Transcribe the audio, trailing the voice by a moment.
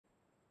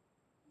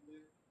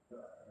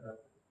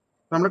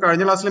നമ്മൾ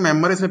കഴിഞ്ഞ ക്ലാസ്സിൽ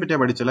മെമ്മറീസിനെ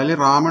പറ്റിയാണ് പഠിച്ചല്ലോ.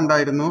 അല്ലെങ്കിൽ റാം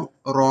ഉണ്ടായിരുന്നു,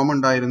 റോം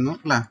ഉണ്ടായിരുന്നു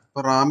അല്ലെ.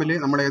 അപ്പൊ റാമിൽ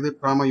നമ്മൾ ഏത്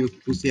റാമ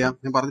യൂസ് ചെയ്യാം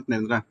ഞാൻ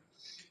പറഞ്ഞിട്ടുണ്ടായിരുന്നു അല്ലെ.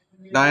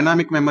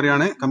 ഡൈനാമിക്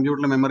മെമ്മറിയാണ്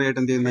കമ്പ്യൂട്ടറിൽ മെമ്മറി ആയിട്ട്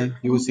എന്ത് ചെയ്യുന്നത്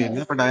യൂസ്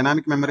ചെയ്യുന്നത്. അപ്പൊ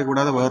ഡൈനാമിക് മെമ്മറി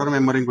കൂടാതെ വേറൊരു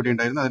മെമ്മറിയും കൂടി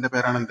ഉണ്ടായിരുന്നു. അതിന്റെ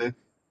പേരാണ് എന്ത്?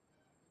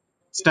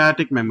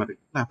 Static memory.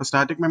 അപ്പൊ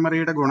സ്റ്റാറ്റിക്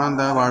മെമ്മറിയുടെ ഗുണം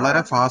എന്താ?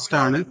 വളരെ ഫാസ്റ്റ്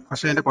ആണ്.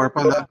 പക്ഷെ അതിന്റെ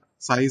കുഴപ്പം എന്താ?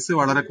 സൈസ്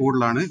വളരെ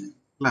കൂടുതലാണ്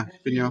അല്ലെ.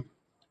 പിന്നെയോ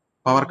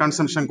പവർ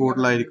കൺസംഷൻ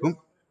കൂടുതലായിരിക്കും.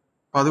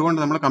 അപ്പൊ അതുകൊണ്ട്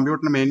നമ്മൾ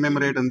കമ്പ്യൂട്ടറിന്റെ മെയിൻ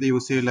മെമ്മറി ആയിട്ട് എന്ത്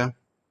യൂസ് ചെയ്യില്ല?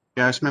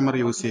 ക്യാഷ് മെമ്മറി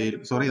യൂസ്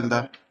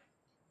ചെയ്യും.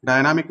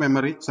 Dynamic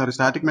memory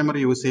static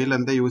memory use ചെയ്യില്ല.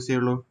 എന്താ യൂസ്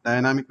ചെയ്യുള്ളൂ?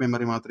 ഡൈനാമിക്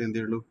മെമ്മറി മാത്രമേ എന്ത്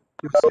ചെയ്യുള്ളൂ?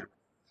 യൂസ് ചെയ്യുള്ളൂ.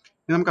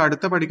 ഇനി നമുക്ക്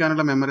അടുത്ത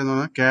പഠിക്കാനുള്ള മെമ്മറി എന്ന്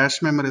പറഞ്ഞാൽ ക്യാഷ്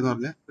മെമ്മറി എന്ന്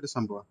പറഞ്ഞ ഒരു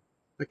സംഭവമാണ്.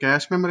 ഇപ്പൊ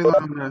ക്യാഷ് മെമ്മറി എന്ന്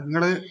പറഞ്ഞാൽ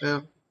നിങ്ങൾ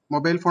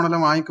മൊബൈൽ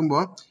ഫോണെല്ലാം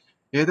വാങ്ങിക്കുമ്പോൾ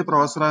ഏത്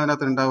പ്രോസസ്സർ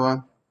അതിനകത്ത് ഉണ്ടാവുക?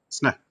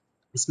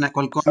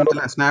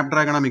 സ്നാപ്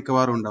ഡ്രാഗൺ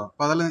മിക്കവാറും ഉണ്ടാവും.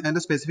 അപ്പൊ അതിൽ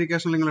അതിന്റെ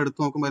സ്പെസിഫിക്കേഷൻ നിങ്ങൾ എടുത്തു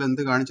നോക്കുമ്പോൾ അതിൽ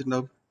എന്ത്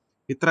കാണിച്ചിട്ടുണ്ടാവും?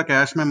 ഇത്ര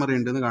ക്യാഷ് മെമ്മറി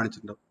ഉണ്ട് എന്ന്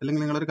കാണിച്ചിട്ടുണ്ടാവും.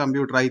 അല്ലെങ്കിൽ നിങ്ങളൊരു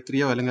കമ്പ്യൂട്ടർ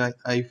i3യോ അല്ലെങ്കിൽ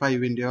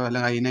i5ന്റെയോ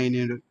അല്ലെങ്കിൽ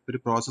i9ന്റെ ഒരു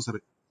പ്രോസസ്സർ,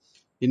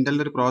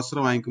 ഇന്റലിന്റെ ഒരു പ്രോസസ്സർ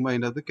വാങ്ങിക്കുമ്പോൾ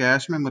അതിന്റെ അകത്ത്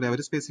ക്യാഷ് മെമ്മറി അവർ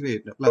സ്പെസിഫൈ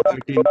ചെയ്തിട്ടില്ല.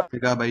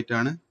 13 MB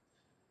ആണ്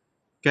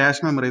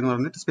ക്യാഷ് മെമ്മറി എന്ന്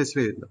പറഞ്ഞിട്ട്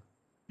സ്പെസിഫൈ ചെയ്തിട്ടില്ല.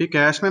 ഈ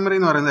ക്യാഷ് മെമ്മറി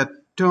എന്ന് പറയുന്നത്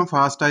ഏറ്റവും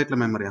ഫാസ്റ്റ് ആയിട്ടുള്ള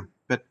മെമ്മറിയാണ്.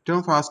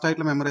 ഏറ്റവും ഫാസ്റ്റ്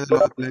ആയിട്ടുള്ള മെമ്മറി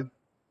ലോകത്തില്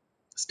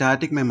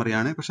സ്റ്റാറ്റിക്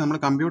മെമ്മറിയാണ്. പക്ഷെ നമ്മൾ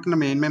കമ്പ്യൂട്ടറിന്റെ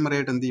മെയിൻ മെമ്മറി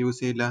ആയിട്ട് എന്ത് യൂസ്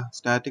ചെയ്യില്ല?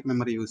 സ്റ്റാറ്റിക്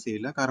മെമ്മറി യൂസ്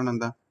ചെയ്യില്ല. കാരണം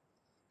എന്താ?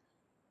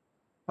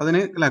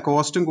 അതിന് അല്ലെ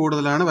കോസ്റ്റും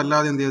കൂടുതലാണ്,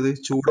 വല്ലാതെ എന്ത് ചെയ്ത്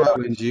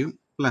ചൂടാവുകയും ചെയ്യും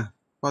അല്ലെ.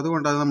 അപ്പൊ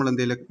അതുകൊണ്ട് അത് നമ്മൾ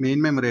എന്ത് ചെയ്യില്ല? മെയിൻ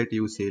മെമ്മറി ആയിട്ട്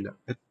യൂസ് ചെയ്യില്ല.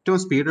 ഏറ്റവും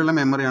സ്പീഡുള്ള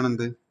മെമ്മറിയാണ്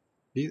എന്ത്?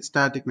 ഈ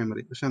സ്റ്റാറ്റിക്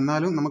മെമ്മറി. പക്ഷെ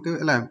എന്നാലും നമുക്ക്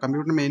അല്ലെ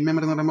കമ്പ്യൂട്ടറിന്റെ മെയിൻ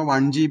മെമ്മറി എന്ന് പറയുമ്പോൾ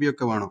 1 GB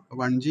ഒക്കെ വേണം.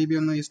 1 GB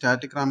ഒന്നും ഈ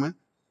സ്റ്റാറ്റിക് റാം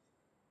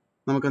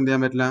നമുക്ക് എന്ത്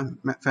ചെയ്യാൻ പറ്റില്ല?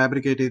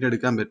 ഫാബ്രിക്കേറ്റ് ചെയ്തിട്ട്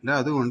എടുക്കാൻ പറ്റില്ല.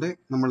 അതുകൊണ്ട്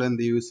നമ്മൾ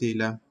എന്ത് യൂസ്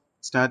ചെയ്യില്ല?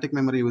 സ്റ്റാറ്റിക്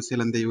മെമ്മറി യൂസ്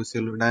ചെയ്യില്ല. എന്ത് യൂസ്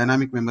ചെയ്യുള്ളൂ?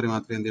 ഡൈനാമിക് മെമ്മറി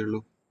മാത്രമേ എന്ത്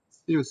ചെയ്യുള്ളൂ?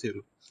 യൂസ്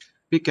ചെയ്യുള്ളൂ.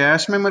 ഈ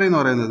ക്യാഷ് മെമ്മറി എന്ന്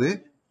പറയുന്നത്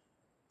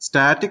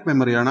സ്റ്റാറ്റിക്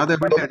മെമ്മറിയാണ്. അത്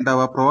എവിടെയാണ്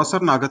ഉണ്ടാവുക?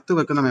 പ്രോസറിനകത്ത്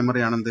വെക്കുന്ന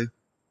മെമ്മറിയാണ് എന്ത്?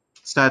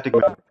 Static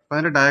memory. അപ്പൊ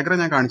അതിന്റെ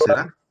ഡയഗ്രാം ഞാൻ കാണിച്ചു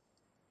തരാം.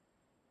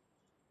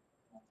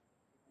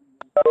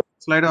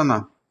 സ്ലൈഡ് വന്നാ?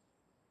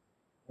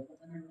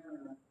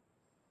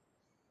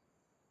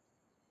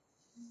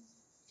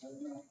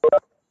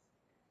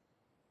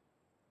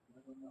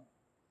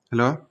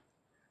 ഹലോ,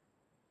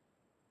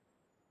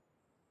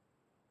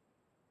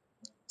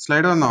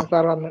 സ്ലൈഡ് വന്നോ?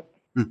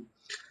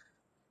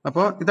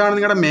 അപ്പോൾ ഇതാണ്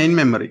നിങ്ങളുടെ മെയിൻ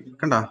മെമ്മറി.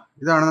 കണ്ട,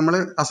 ഇതാണ് നമ്മൾ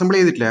അസംബിൾ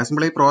ചെയ്തിട്ടില്ലേ?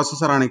 അസംബിൾ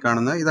പ്രോസസ്സറാണ് ഈ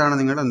കാണുന്നത്. ഇതാണ്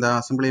നിങ്ങൾ എന്താ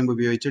അസംബിൾ ചെയ്യുമ്പോൾ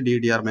ഉപയോഗിച്ച്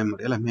DDR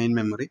മെമ്മറി അല്ലെ, മെയിൻ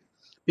മെമ്മറി.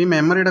 ഈ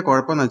മെമ്മറിയുടെ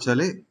കുഴപ്പം എന്ന്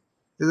വെച്ചാൽ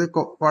ഇത്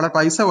വളരെ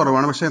പൈസ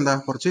കുറവാണ്. പക്ഷെ എന്താ,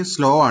 കുറച്ച്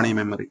സ്ലോ ആണ് ഈ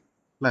മെമ്മറി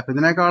അല്ലെ. അപ്പൊ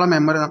ഇതിനേക്കാളും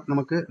മെമ്മറി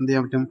നമുക്ക് എന്ത്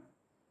ചെയ്യാൻ പറ്റും?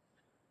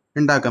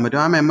 ഉണ്ടാക്കാൻ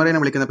പറ്റും. ആ മെമ്മറിനെ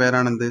വിളിക്കുന്ന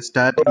പേരാണ് എന്ത്?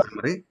 Static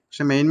memory.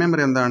 പക്ഷെ മെയിൻ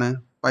മെമ്മറി എന്താണ്?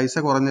 പൈസ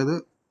കുറഞ്ഞത്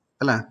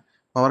അല്ലെ,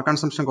 പവർ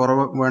കൺസംഷൻ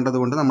കുറവ് വേണ്ടത്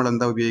കൊണ്ട് നമ്മൾ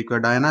എന്താ ഉപയോഗിക്കുക?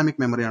 ഡൈനാമിക്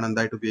മെമ്മറിയാണ്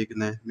എന്തായിട്ട്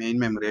ഉപയോഗിക്കുന്നത്? മെയിൻ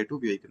മെമ്മറി ആയിട്ട്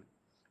ഉപയോഗിക്കുന്നത്.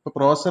 ഇപ്പൊ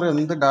പ്രോസസർ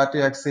എന്ത് ഡാറ്റ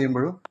ആക്സസ്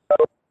ചെയ്യുമ്പോഴും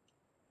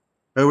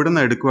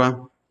എവിടുന്ന് എടുക്കുക?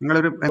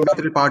 നിങ്ങളൊരു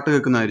MP3 പാട്ട്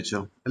കേൾക്കുന്നതായിരിച്ചോ,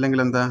 അല്ലെങ്കിൽ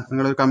എന്താ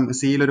നിങ്ങളൊരു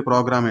സിയിൽ ഒരു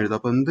പ്രോഗ്രാം എഴുതും.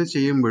 അപ്പൊ എന്ത്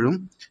ചെയ്യുമ്പോഴും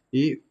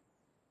ഈ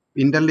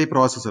ഇന്റലിന്റെ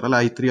പ്രോസസർ അല്ല,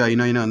 i3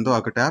 i9 എന്തോ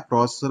ആക്കട്ടെ, ആ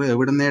പ്രോസസർ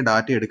എവിടുന്നേ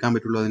ഡാറ്റ എടുക്കാൻ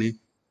പറ്റുള്ളൂ? അതിന്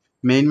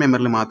മെയിൻ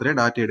മെമ്മറിയിൽ മാത്രമേ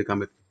ഡാറ്റ എടുക്കാൻ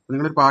പറ്റൂ.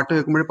 നിങ്ങളൊരു പാട്ട്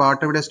കേൾക്കുമ്പോൾ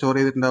പാട്ട് എവിടെ സ്റ്റോർ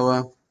ചെയ്തിട്ടുണ്ടാവുക?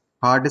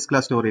 Hard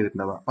ഡിസ്കിലാണ് store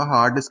ചെയ്തിട്ടുണ്ടാവുക. അപ്പൊ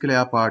ഹാർഡ് ഡിസ്കിലെ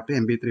ആ പാട്ട്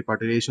MP3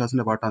 പാട്ട്,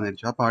 യേശുദാസിന്റെ പാട്ടാന്ന്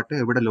വെച്ചു, ആ പാട്ട്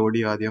എവിടെ ലോഡ്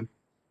ചെയ്യും? ആദ്യം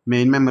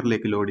മെയിൻ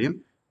മെമ്മറിയിലേക്ക് ലോഡ് ചെയ്യും.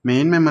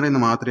 മെയിൻ മെമ്മറിയിൽ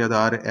നിന്ന് മാത്രമേ അത്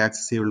ആര്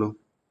ആക്സസ് ചെയ്യുള്ളൂ?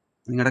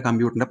 നിങ്ങളുടെ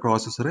കമ്പ്യൂട്ടറിന്റെ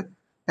പ്രോസസ്സർ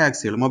ആക്സസ്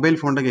ചെയ്യുള്ളൂ. മൊബൈൽ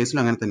ഫോണിന്റെ കേസിൽ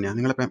അങ്ങനെ തന്നെയാണ്.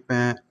 നിങ്ങൾ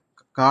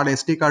കാർഡ്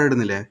SD കാർഡ്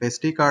ഇടുന്നില്ലേ?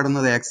 SD കാർഡിൽ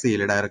നിന്ന് അത് ആക്സസ്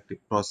ചെയ്യില്ല ഡയറക്റ്റ്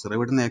പ്രോസസ്സർ.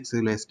 ഇവിടുന്ന് ആക്സസ്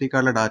ചെയ്യില്ല. SD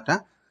കാർഡിലെ ഡാറ്റ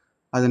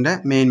അതിന്റെ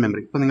മെയിൻ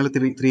മെമ്മറി. ഇപ്പൊ നിങ്ങൾ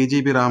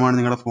 3GB റാമാണ്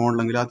നിങ്ങളുടെ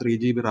ഫോണിലെങ്കിൽ ആ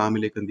 3GB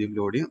റാമിലേക്ക് എന്ത് ചെയ്യും?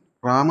 ലോഡ് ചെയ്യും.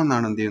 റാം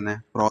എന്നാണ് എന്ത് ചെയ്യുന്നത്?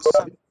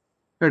 പ്രോസസ്സർ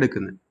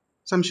എടുക്കുന്നത്.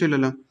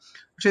 സംശയമില്ലല്ലോ.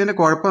 പക്ഷെ ഇതിന്റെ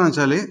കുഴപ്പമെന്ന്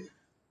വെച്ചാൽ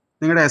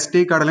നിങ്ങളുടെ SD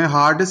കാർഡ് അല്ലെങ്കിൽ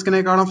ഹാർഡ്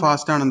ഡിസ്കിനേക്കാളും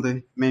ഫാസ്റ്റ് ആണ് എന്ത്?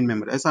 Main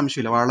memory. അത്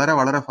സംശയമില്ല, വളരെ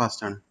വളരെ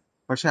ഫാസ്റ്റ് ആണ്.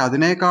 പക്ഷെ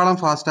അതിനേക്കാളും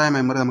ഫാസ്റ്റ് ആയ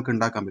മെമ്മറി നമുക്ക്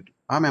ഉണ്ടാക്കാൻ പറ്റും.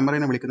 ആ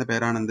മെമ്മറിനെ വിളിക്കുന്ന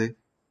പേരാണ് എന്ത്?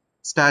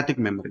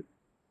 സ്റ്റാറ്റിക് മെമ്മറി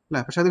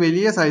അല്ലെ. പക്ഷെ അത്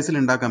വലിയ സൈസിൽ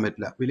ഉണ്ടാക്കാൻ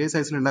പറ്റില്ല. വലിയ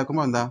സൈസിൽ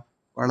ഉണ്ടാക്കുമ്പോൾ എന്താ,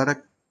 വളരെ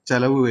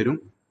ചെലവ് വരും.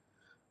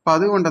 അപ്പൊ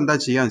അതുകൊണ്ട് എന്താ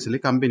ചെയ്യാന്ന്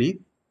വെച്ചാൽ കമ്പനി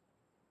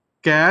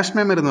ക്യാഷ്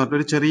മെമ്മറി എന്ന് പറഞ്ഞ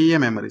ഒരു ചെറിയ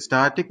മെമ്മറി,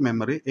 സ്റ്റാറ്റിക്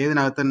മെമ്മറി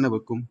ഏതിനകത്ത് തന്നെ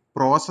വെക്കും?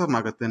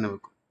 പ്രോസറിനകത്ത് തന്നെ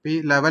വെക്കും. ഈ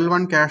ലെവൽ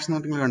 1 ക്യാഷ് എന്ന്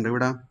പറഞ്ഞാൽ കണ്ടു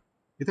ഇവിടെ,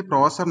 ഇത്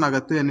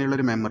പ്രോസറിനകത്ത് തന്നെയുള്ള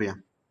ഒരു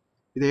മെമ്മറിയാണ്.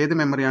 ഇത് ഏത്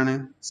മെമ്മറിയാണ്?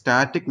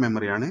 സ്റ്റാറ്റിക്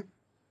മെമ്മറിയാണ്.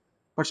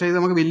 പക്ഷെ ഇത്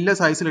നമുക്ക് വലിയ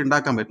സൈസിൽ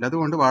ഉണ്ടാക്കാൻ പറ്റില്ല.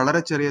 അതുകൊണ്ട് വളരെ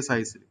ചെറിയ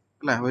സൈസിൽ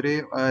അല്ലെ, ഒരു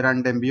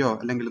 2 MB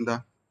അല്ലെങ്കിൽ എന്താ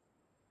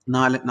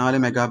 4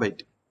 MB.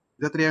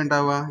 ഇത് എത്രയാണ്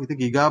ഉണ്ടാവുക? ഇത്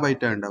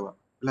ഗിഗാബൈറ്റാണ് ഉണ്ടാവുക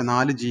അല്ലെ,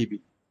 4 GB.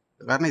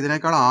 കാരണം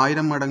ഇതിനേക്കാൾ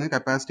 1000 മടങ്ങ്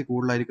കപ്പാസിറ്റി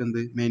കൂടുതലായിരിക്കും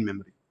എന്ത്? Main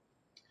memory.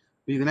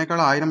 ഇതിനേക്കാൾ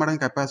 1000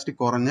 മടങ്ങ് കപ്പാസിറ്റി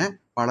കുറഞ്ഞ്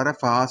വളരെ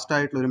ഫാസ്റ്റ്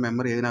ആയിട്ടുള്ള ഒരു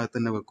മെമ്മറി ഇതിനകത്ത്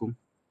തന്നെ വെക്കും?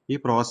 ഈ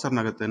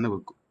പ്രോസറിനകത്ത് തന്നെ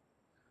വെക്കും.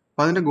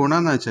 അപ്പൊ അതിന്റെ ഗുണം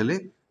എന്ന് വെച്ചാൽ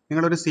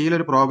നിങ്ങളൊരു സിയിൽ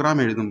ഒരു പ്രോഗ്രാം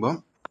എഴുതുമ്പോൾ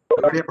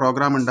എവിടെയാണ്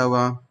പ്രോഗ്രാം ഉണ്ടാവുക?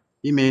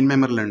 ഈ മെയിൻ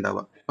മെമ്മറിയിൽ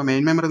ഉണ്ടാവുക. അപ്പൊ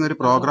മെയിൻ മെമ്മറിയിൽ നിന്ന് ഒരു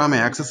പ്രോഗ്രാം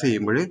ആക്സസ്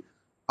ചെയ്യുമ്പോൾ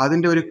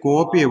അതിന്റെ ഒരു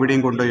കോപ്പി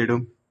എവിടെയും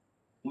കൊണ്ടുപോയിടും?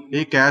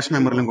 ഈ ക്യാഷ്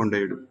മെമ്മറിയിലും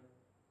കൊണ്ടുപോയിടും.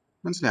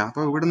 മനസ്സിലായി?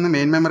 അപ്പൊ ഇവിടുന്ന്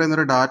മെയിൻ മെമ്മറിയിൽ നിന്ന്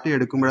ഒരു ഡാറ്റ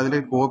എടുക്കുമ്പോൾ അതിന്റെ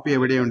കോപ്പി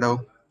എവിടെയും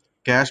ഉണ്ടാവും?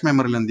 ക്യാഷ്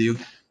മെമ്മറിയിൽ എന്ത് ചെയ്യും?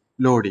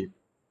 ലോഡ് ചെയ്യും.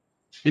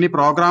 ഇനി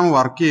പ്രോഗ്രാം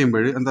വർക്ക്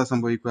ചെയ്യുമ്പോൾ എന്താ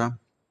സംഭവിക്കുക?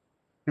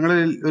 നിങ്ങൾ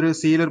ഒരു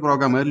സിയിൽ ഒരു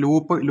പ്രോഗ്രാം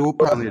ലൂപ്പ്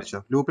ആണെന്ന് വിചാരിച്ചോ,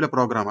 ലൂപ്പിലെ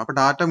പ്രോഗ്രാം. അപ്പൊ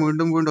ഡാറ്റ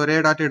വീണ്ടും വീണ്ടും ഒരേ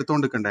ഡാറ്റ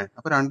എടുത്തുകൊണ്ടിരിക്കണ്ടേ?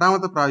 അപ്പൊ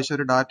രണ്ടാമത്തെ പ്രാവശ്യം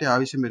ഒരു ഡാറ്റ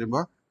ആവശ്യം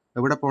വരുമ്പോൾ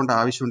എവിടെ പോകേണ്ട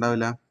ആവശ്യം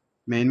ഉണ്ടാവില്ല?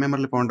 മെയിൻ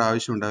മെമ്മറിയിൽ പോകേണ്ട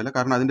ആവശ്യം ഉണ്ടാവില്ല.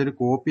 കാരണം അതിൻ്റെ ഒരു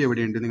കോപ്പി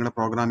എവിടെയുണ്ട്, നിങ്ങളുടെ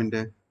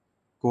പ്രോഗ്രാമിൻ്റെ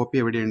കോപ്പി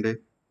എവിടെയുണ്ട്,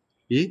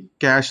 ഈ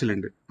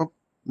ക്യാഷിലുണ്ട്. അപ്പം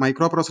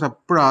മൈക്രോ പ്രോസസർ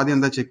എപ്പോഴും ആദ്യം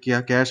എന്താ ചെക്ക്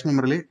ചെയ്യുക, ക്യാഷ്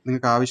മെമ്മറിയിൽ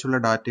നിങ്ങൾക്ക് ആവശ്യമുള്ള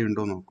ഡാറ്റ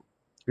ഉണ്ടോ എന്ന് നോക്കും.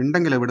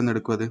 ഉണ്ടെങ്കിൽ എവിടെ നിന്ന്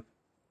എടുക്കും, അത്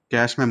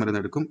ക്യാഷ് മെമ്മറിയിൽ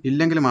നിന്ന് എടുക്കും.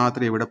 ഇല്ലെങ്കിൽ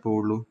മാത്രമേ എവിടെ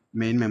പോവുള്ളൂ,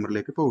 മെയിൻ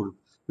മെമ്മറിയിലേക്ക് പോവുള്ളൂ.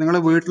 നിങ്ങൾ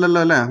വീട്ടിലല്ല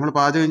അല്ലേ, നമ്മൾ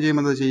പാചകം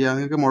ചെയ്യുമ്പോൾ എന്താ ചെയ്യുക,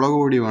 നിങ്ങൾക്ക് മുളക്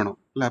പൊടി വേണം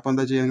അല്ലേ, അപ്പോൾ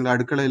എന്താ ചെയ്യുക, നിങ്ങൾ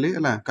അടുക്കളയിൽ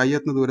അല്ലേ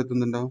കയ്യെത്തുന്ന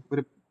ദൂരത്തുനിന്നുണ്ടാവും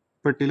ഒരു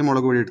പെട്ടിയിൽ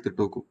മുളക് പൊടി എടുത്തിട്ട്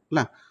വെക്കും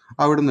അല്ലേ,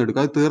 അവിടെ നിന്ന്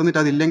എടുക്കും. അത് തീർന്നിട്ട്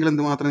അതില്ലെങ്കിൽ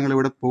എന്ത് മാത്രമേ നിങ്ങൾ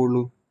എവിടെ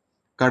പോവുള്ളൂ,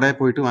 കടയിൽ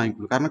പോയിട്ട്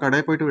വാങ്ങിക്കുള്ളൂ. കാരണം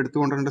കടയിൽ പോയിട്ട്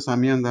എടുത്തുകൊണ്ടിരേണ്ട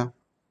സമയം എന്താ,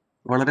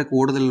 വളരെ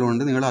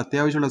കൂടുതലുള്ളതുകൊണ്ട് നിങ്ങൾ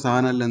അത്യാവശ്യമുള്ള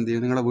സാധനമെല്ലാം എന്ത്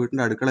ചെയ്യും, നിങ്ങളുടെ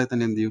വീടിൻ്റെ അടുക്കളയിൽ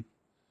തന്നെ എന്ത് ചെയ്യും,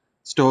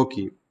 സ്റ്റോക്ക്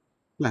ചെയ്യും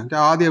അല്ലേ. എന്നിട്ട്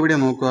ആദ്യം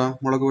എവിടെയാണ് നോക്കുക,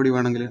 മുളക് പൊടി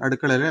വേണമെങ്കിൽ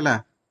അടുക്കളയിൽ അല്ലേ,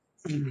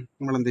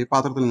 നമ്മൾ എന്ത് ചെയ്യും,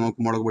 പാത്രത്തിൽ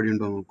നോക്കും മുളക് പൊടി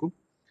ഉണ്ടോ നോക്കും.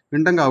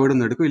 ഉണ്ടെങ്കിൽ അവിടെ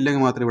നിന്ന് എടുക്കും,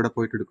 ഇല്ലെങ്കിൽ മാത്രമേ ഇവിടെ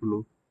പോയിട്ട് എടുക്കുള്ളൂ,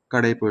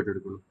 കടയിൽ പോയിട്ട്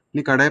എടുക്കുള്ളൂ.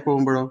 ഇനി കടയിൽ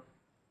പോകുമ്പോഴോ,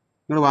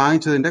 നിങ്ങൾ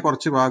വാങ്ങിച്ചതിൻ്റെ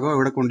കുറച്ച് ഭാഗം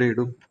ഇവിടെ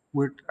കൊണ്ടുപോയിടും,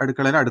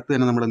 അടുക്കളയിൽ അടുത്ത്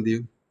തന്നെ നമ്മൾ എന്ത്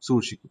ചെയ്യും,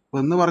 സൂക്ഷിക്കും. അപ്പോൾ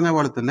എന്ന് പറഞ്ഞ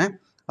പോലെ തന്നെ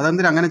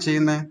അതെന്തിനാ അങ്ങനെ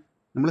ചെയ്യുന്നത്,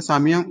 നമ്മൾ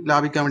സമയം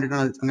ലാഭിക്കാൻ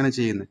വേണ്ടിയിട്ടാണ് അങ്ങനെ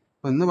ചെയ്യുന്നത്.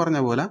 അപ്പോൾ എന്ന് പറഞ്ഞ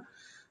പോലെ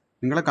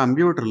നിങ്ങളെ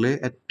കമ്പ്യൂട്ടറിൽ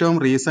ഏറ്റവും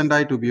റീസെൻ്റ്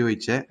ആയിട്ട്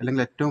ഉപയോഗിച്ച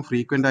അല്ലെങ്കിൽ ഏറ്റവും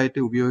ഫ്രീക്വൻ്റ് ആയിട്ട്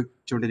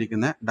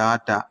ഉപയോഗിച്ചുകൊണ്ടിരിക്കുന്ന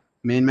ഡാറ്റ,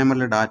 മെയിൻ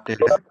മെമ്മറിയിലെ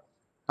ഡാറ്റയുടെ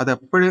അത്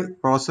എപ്പോഴും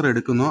പ്രോസസ്സർ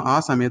എടുക്കുന്നോ ആ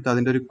സമയത്ത്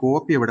അതിൻ്റെ ഒരു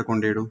കോപ്പി എവിടെ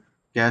കൊണ്ടുപോയിടും,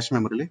 ക്യാഷ്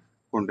മെമ്മറിയിൽ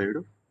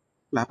കൊണ്ടുപോയിടും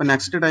അല്ല. അപ്പം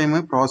നെക്സ്റ്റ് ടൈം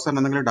പ്രോസസ്സറിന്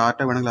എന്തെങ്കിലും ഡാറ്റ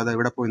വേണമെങ്കിൽ അത്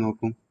എവിടെ പോയി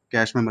നോക്കും,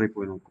 ക്യാഷ് മെമ്മറിയിൽ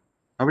പോയി നോക്കും.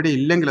 അവിടെ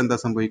ഇല്ലെങ്കിൽ എന്താ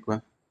സംഭവിക്കുക,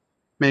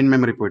 മെയിൻ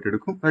മെമ്മറി പോയിട്ട്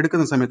എടുക്കും.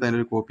 എടുക്കുന്ന സമയത്ത് അതിൻ്റെ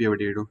ഒരു കോപ്പി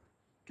എവിടെ ഇടും,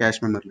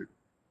 ക്യാഷ് മെമ്മറിയിൽ ഇടും.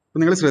 അപ്പം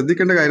നിങ്ങൾ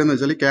ശ്രദ്ധിക്കേണ്ട കാര്യം എന്ന്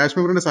വെച്ചാൽ ക്യാഷ്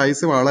മെമ്മറിൻ്റെ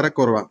സൈസ് വളരെ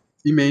കുറവാണ്.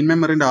 ഈ മെയിൻ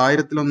മെമ്മറിൻ്റെ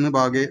 1000-1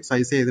 ഭാഗേ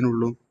സൈസ്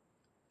ചെയ്തിനുള്ളൂ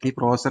ഈ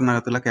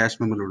പ്രോസസറിനകത്തുള്ള ക്യാഷ്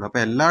മെമ്മറി ഉള്ളൂ.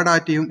 അപ്പോൾ എല്ലാ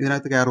ഡാറ്റയും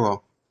ഇതിനകത്ത് കയറുമോ,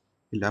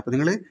 ഇല്ല. അപ്പോൾ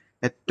നിങ്ങൾ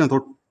ഏറ്റവും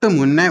തൊട്ട്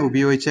മുന്നേ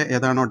ഉപയോഗിച്ച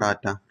ഏതാണോ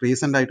ഡാറ്റ,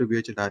 റീസെൻ്റ് ആയിട്ട്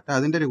ഉപയോഗിച്ച ഡാറ്റ,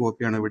 അതിൻ്റെ ഒരു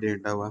കോപ്പിയാണ് ഇവിടെ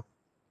ഉണ്ടാവുക,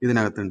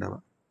 ഇതിനകത്ത് ഉണ്ടാവുക.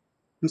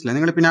 മനസ്സിലായി.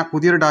 നിങ്ങൾ പിന്നെ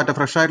പുതിയൊരു ഡാറ്റ,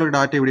 ഫ്രഷ് ആയിട്ടുള്ള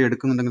ഡാറ്റ ഇവിടെ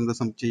എടുക്കുന്നുണ്ടെങ്കിൽ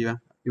എന്താ ചെയ്യുക,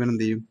 ഇവൻ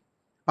എന്ത് ചെയ്യും,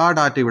 ആ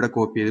ഡാറ്റ ഇവിടെ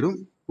കോപ്പി ചെയ്തിരും,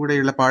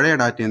 ഇവിടെയുള്ള പഴയ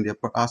ഡാറ്റ എന്ത് ചെയ്യും,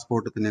 അപ്പോൾ ആ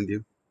സ്പോട്ടിൽ തന്നെ എന്ത്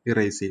ചെയ്യും,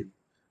 ഇറേസ് ചെയ്യും.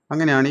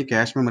 അങ്ങനെയാണ് ഈ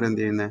ക്യാഷ് മെമ്മറി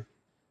എന്ത് ചെയ്യുന്നത്,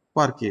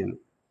 വർക്ക്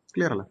ചെയ്യുന്നത്.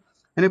 ക്ലിയർ അല്ല.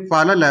 അതിന്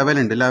പല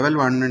ലെവലുണ്ട്, ലെവൽ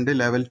 1 ഉണ്ട്,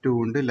 ലെവൽ 2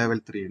 ഉണ്ട്, ലെവൽ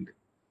 3 ഉണ്ട്.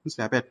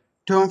 മനസ്സിലായി. അപ്പോൾ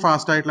ഏറ്റവും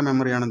ഫാസ്റ്റ് ആയിട്ടുള്ള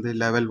മെമ്മറിയാണ് എന്ത്,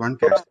 ലെവൽ 1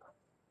 ക്യാഷ്.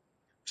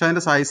 പക്ഷെ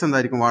അതിന്റെ സൈസ്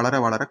എന്തായിരിക്കും, വളരെ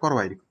വളരെ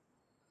കുറവായിരിക്കും.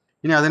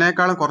 ഇനി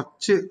അതിനേക്കാളും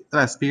കുറച്ച്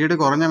സ്പീഡ്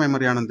കുറഞ്ഞ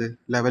മെമ്മറിയാണ് എന്ത്,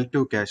 ലെവൽ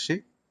 2 ക്യാഷ്.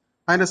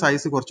 അതിന്റെ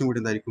സൈസ് കുറച്ചും കൂടി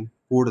എന്തായിരിക്കും,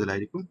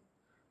 കൂടുതലായിരിക്കും.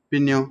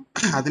 പിന്നെയോ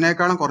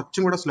അതിനേക്കാളും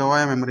കുറച്ചും കൂടെ സ്ലോ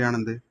ആയ മെമ്മറിയാണ്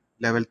എന്ത്,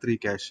 ലെവൽ 3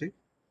 ക്യാഷ്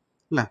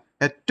അല്ല.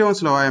 ഏറ്റവും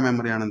സ്ലോ ആയ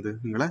മെമ്മറിയാണ് എന്ത്,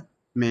 നിങ്ങളെ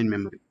മെയിൻ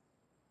മെമ്മറി.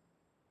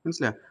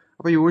 മനസ്സിലായി.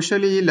 അപ്പൊ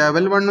യൂഷ്വലി ഈ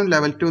ലെവൽ 1ഉം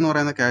ലെവൽ 2 എന്ന്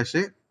പറയുന്ന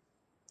ക്യാഷ്,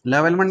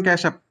 ലെവൽ 1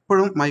 ക്യാഷ്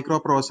എപ്പോഴും മൈക്രോ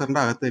പ്രോസസറിന്റെ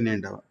അകത്ത് തന്നെ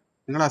ഉണ്ടാവുക.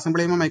 നിങ്ങൾ അസംബിൾ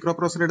ചെയ്യുമ്പോൾ മൈക്രോ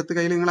പ്രോസസർ എടുത്ത്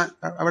കയ്യിൽ നിങ്ങൾ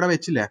അവിടെ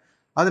വെച്ചില്ലേ,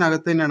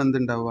 അതിനകത്ത് തന്നെയാണ്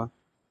എന്തുണ്ടാവുക,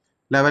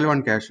 ലെവൽ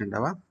 1 ക്യാഷ്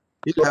ഉണ്ടാവുക.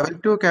 ഈ ലെവൽ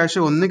 2 ക്യാഷ്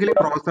ഒന്നുകിൽ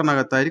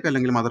പ്രോസസറിനകത്തായിരിക്കും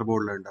അല്ലെങ്കിൽ മദർ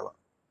ബോർഡിൽ ഉണ്ടാവുക.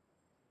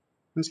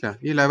 മനസ്സിലായി.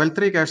 ഈ ലെവൽ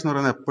 3 ക്യാഷ് എന്ന്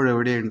പറയുന്നത് എപ്പോഴും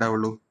എവിടെയേ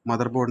ഉണ്ടാവുള്ളൂ,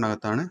 മദർ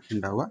ബോർഡിനകത്താണ്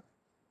ഉണ്ടാവുക.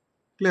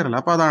 ക്ലിയർ അല്ല.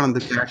 അപ്പോൾ അതാണ്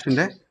എന്ത്,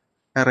 ക്യാഷിന്റെ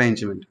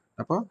അറേഞ്ച്മെന്റ്.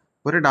 അപ്പോൾ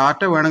ഒരു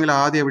ഡാറ്റ വേണമെങ്കിൽ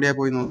ആദ്യം എവിടെയാ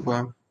പോയി നോക്കുക,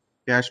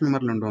 ക്യാഷ്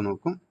മെമ്മറിൽ ഉണ്ടോ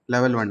നോക്കും,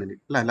 ലെവൽ 1ൽ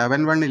അല്ല.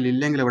 ലെവൽ 1ൽ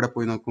ഇല്ലെങ്കിൽ എവിടെ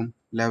പോയി നോക്കും,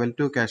 ലെവൽ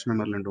 2 ക്യാഷ്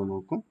മെമ്മറിൽ ഉണ്ടോ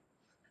നോക്കും.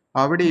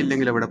 അവിടെ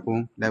ഇല്ലെങ്കിൽ എവിടെ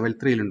പോകും, ലെവൽ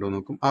 3ൽ ഉണ്ടോ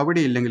നോക്കും.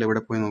 അവിടെ ഇല്ലെങ്കിൽ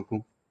എവിടെ പോയി നോക്കും,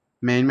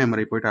 മെയിൻ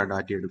മെമ്മറി പോയിട്ട് ആ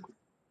ഡാറ്റ എടുക്കും.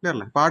 ക്ലിയർ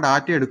അല്ലേ. അപ്പോൾ ആ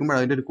ഡാറ്റ എടുക്കുമ്പോൾ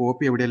അതിന്റെ ഒരു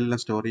കോപ്പി എവിടെയെല്ലാം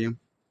സ്റ്റോർ ചെയ്യും,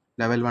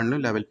 ലെവൽ 1ലും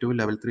ലെവൽ 2ലും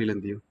ലെവൽ 3ലും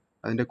എന്ത് ചെയ്യും,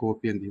 അതിന്റെ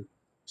കോപ്പി എന്ത് ചെയ്യും,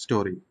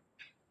 സ്റ്റോർ ചെയ്യും.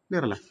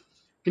 ക്ലിയർ അല്ലേ.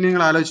 ഇനി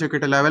നിങ്ങൾ ആലോചിച്ച്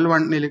നോക്കിയിട്ട് ലെവൽ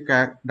 1ൽ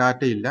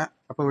ഡാറ്റ ഇല്ല,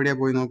 അപ്പോൾ എവിടെയാ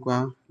പോയി നോക്കുക,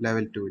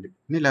 ലെവൽ 2ൽ.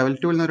 ഇനി ലെവൽ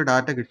 2ൽ നിന്ന് ഒരു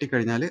ഡാറ്റ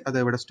കിട്ടിക്കഴിഞ്ഞാൽ അത്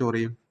എവിടെ സ്റ്റോർ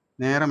ചെയ്യും,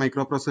 നേരെ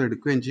മൈക്രോ പ്രോസസർ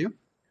എടുക്കുകയും ചെയ്യും.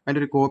 അതിന്റെ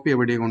ഒരു കോപ്പി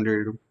എവിടെയും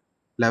കൊണ്ടുപോയിടും,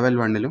 ലെവൽ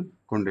 1ലും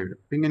കൊണ്ടുപോയിടും.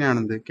 ഇങ്ങനെയാണ്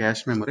എന്ത്,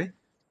 ക്യാഷ് മെമ്മറി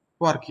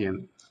വർക്ക്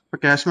ചെയ്യുന്നത്. അപ്പൊ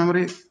ക്യാഷ്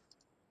മെമ്മറി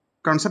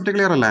കൺസെപ്റ്റ്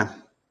ക്ലിയർ അല്ലേ?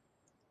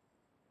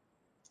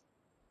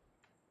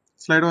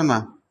 സ്ലൈഡ് വന്നാ?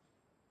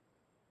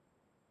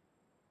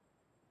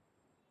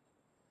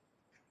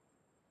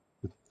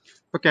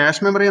 ഇപ്പൊ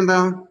ക്യാഷ് മെമ്മറി എന്താ,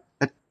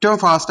 ഏറ്റവും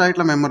ഫാസ്റ്റ്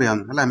ആയിട്ടുള്ള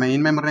മെമ്മറിയാണ് അല്ലെ, മെയിൻ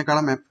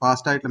മെമ്മറിനേക്കാളും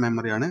ഫാസ്റ്റ് ആയിട്ടുള്ള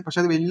മെമ്മറിയാണ്. പക്ഷെ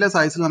അത് വലിയ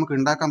സൈസിൽ നമുക്ക്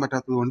ഉണ്ടാക്കാൻ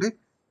പറ്റാത്തത് കൊണ്ട്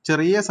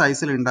ചെറിയ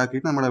സൈസിൽ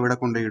ഉണ്ടാക്കിയിട്ട് നമ്മൾ എവിടെ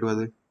കൊണ്ടുപോയിടും,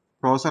 അത്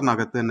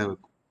പ്രോസസറിനകത്ത് തന്നെ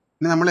വെക്കും.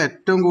 ഇനി നമ്മൾ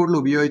ഏറ്റവും കൂടുതൽ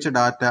ഉപയോഗിച്ച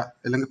ഡാറ്റ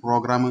അല്ലെങ്കിൽ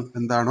പ്രോഗ്രാം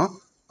എന്താണോ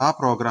ആ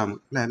പ്രോഗ്രാം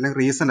അല്ലെ, അല്ലെങ്കിൽ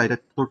റീസെന്റ് ആയിട്ട്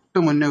തൊട്ട്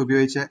മുന്നേ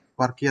ഉപയോഗിച്ച്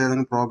വർക്ക് ചെയ്ത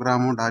ഏതെങ്കിലും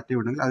പ്രോഗ്രാമോ ഡാറ്റയോ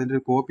ഉണ്ടെങ്കിൽ അതിന്റെ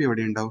ഒരു കോപ്പി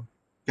എവിടെ ഉണ്ടാവും,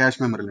 ക്യാഷ്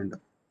മെമ്മറിയിൽ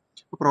ഉണ്ടാവും.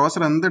 അപ്പോൾ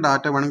പ്രോസസർ എന്ത്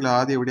ഡാറ്റ വേണമെങ്കിലും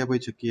ആദ്യം എവിടെയാ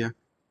പോയി ചെക്ക് ചെയ്യുക,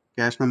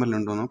 ക്യാഷ് മെമ്മറിയിൽ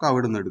ഉണ്ടോ നോക്കും,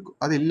 അവിടെ നിന്ന് എടുക്കും.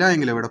 അതില്ല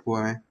എങ്കിൽ എവിടെ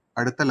പോവാൻ,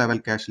 അടുത്ത ലെവൽ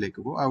ക്യാഷിലേക്ക്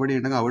പോകും. അവിടെ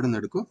ഉണ്ടെങ്കിൽ അവിടെ നിന്ന്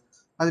എടുക്കും.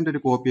 അതിന്റെ ഒരു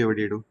കോപ്പി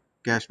എവിടെ ഇടും,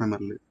 ക്യാഷ്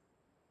മെമ്മറിയിൽ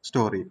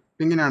സ്റ്റോർ ചെയ്യും.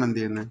 ഇങ്ങനെയാണ് എന്ത്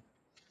ചെയ്യുന്നത്,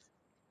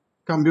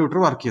 കമ്പ്യൂട്ടർ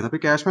വർക്ക് ചെയ്യുന്നത്.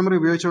 അപ്പോൾ ക്യാഷ് മെമ്മറി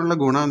ഉപയോഗിച്ചുള്ള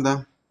ഗുണം എന്താ,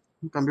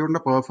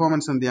 കമ്പ്യൂട്ടറിന്റെ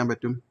പെർഫോമൻസ് എന്ത് ചെയ്യാൻ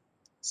പറ്റും,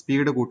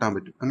 സ്പീഡ് കൂട്ടാൻ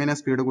പറ്റും. എങ്ങനെയാണ്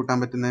സ്പീഡ് കൂട്ടാൻ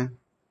പറ്റുന്നത്,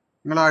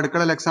 നിങ്ങൾ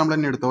അടുക്കളയിൽ എക്സാമ്പിൾ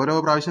തന്നെ എടുത്തു. ഓരോ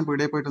പ്രാവശ്യം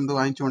പീടികയിൽ പോയിട്ട് എന്ത്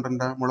വാങ്ങിച്ചു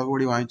കൊണ്ടിരണ്ട, മുളക്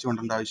പൊടി വാങ്ങിച്ചു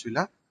കൊണ്ടിരേണ്ട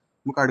ആവശ്യമില്ല.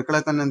 നമുക്ക്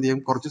അടുക്കളയിൽ തന്നെ എന്ത് ചെയ്യും,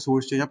 കുറച്ച്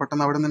സൂക്ഷിച്ചു കഴിഞ്ഞാൽ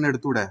പെട്ടെന്ന് അവിടെ നിന്ന്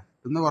എടുത്തൂടെ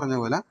എന്ന് പറഞ്ഞ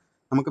പോലെ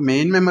നമുക്ക്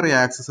മെയിൻ മെമ്മറി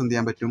ആക്സസ് എന്ത്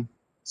ചെയ്യാൻ പറ്റും,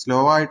 സ്ലോ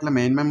ആയിട്ടുള്ള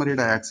മെയിൻ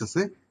മെമ്മറിയുടെ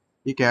ആക്സസ്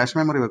ഈ ക്യാഷ്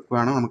മെമ്മറി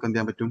വെക്കുകയാണെങ്കിൽ നമുക്ക് എന്ത്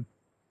ചെയ്യാൻ പറ്റും,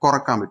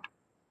 കുറക്കാൻ പറ്റും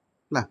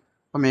അല്ലേ.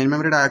 അപ്പൊ മെയിൻ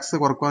മെമ്മറിയുടെ ആക്സസ്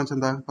കുറക്കുകയെന്ന് വെച്ചാൽ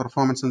എന്താ,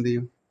 പെർഫോമൻസ് എന്ത്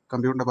ചെയ്യും,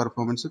 കമ്പ്യൂട്ടറിന്റെ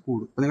പെർഫോമൻസ്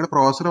കൂടും. അപ്പൊ നിങ്ങൾ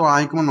പ്രോസസർ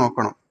വാങ്ങിക്കുമ്പോൾ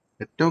നോക്കണം,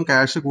 ഏറ്റവും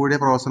ക്യാഷ് കൂടിയ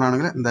പ്രോസസർ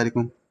ആണെങ്കിൽ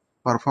എന്തായിരിക്കും,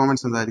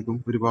 പെർഫോമൻസ് എന്തായിരിക്കും,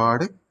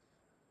 ഒരുപാട്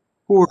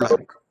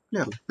കൂടുതലായിരിക്കും.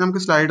 ക്ലിയർ.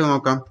 നമുക്ക് സ്ലൈഡ്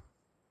നോക്കാം.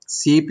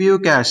 CPU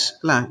cache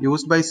അല്ല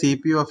used by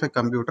CPU of a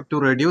computer to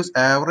reduce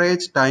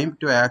average time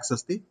to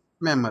access the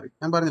memory.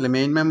 ഞാൻ പറഞ്ഞില്ലേ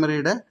മെയിൻ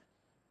മെമ്മറിയുടെ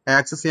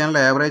ആക്സസ് ചെയ്യാനുള്ള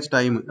ആവറേജ്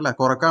ടൈം അല്ല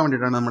കുറക്കാൻ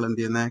വേണ്ടിയിട്ടാണ് നമ്മൾ എന്ത്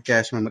ചെയ്യുന്നത്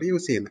ക്യാഷ് മെമ്മറി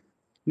യൂസ് ചെയ്യുന്നത്.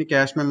 ഇനി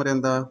ക്യാഷ് മെമ്മറി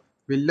എന്താ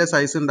വലിയ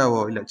സൈസ്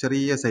ഉണ്ടാവോ? ഇല്ല,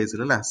 ചെറിയ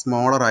സൈസിൽ അല്ലെ,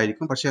 സ്മോളർ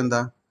ആയിരിക്കും. പക്ഷെ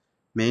എന്താ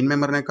മെയിൻ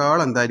മെമ്മറിനേക്കാൾ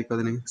എന്തായിരിക്കും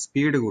അതിന്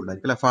സ്പീഡ്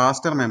കൂടുതലായിരിക്കും അല്ലെ.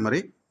 Faster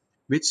memory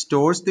which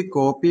stores the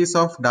copies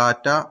of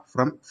data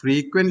from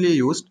frequently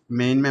used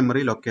main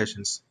memory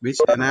locations which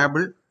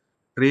enable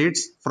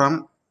reads from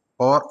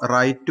or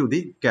write to the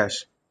cache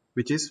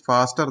which is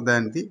faster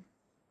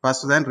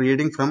than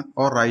reading from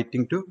or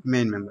writing to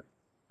main memory.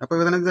 അപ്പോൾ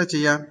ഇതിനെന്താ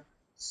ചെയ്യാം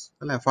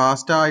അല്ലെ,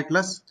 fast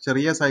ആയിട്ടുള്ള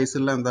ചെറിയ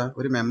സൈസുള്ള എന്താ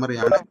ഒരു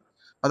മെമ്മറിയാണ്.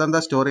 അതെന്താ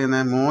സ്റ്റോർ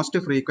ചെയ്യുന്നത്?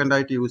 മോസ്റ്റ് ഫ്രീക്വന്റ്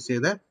ആയിട്ട് യൂസ്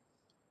ചെയ്ത്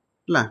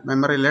അല്ലെ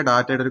മെമ്മറിയിലെ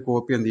ഡാറ്റയുടെ ഒരു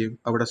കോപ്പി എന്ത് ചെയ്യും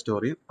അവിടെ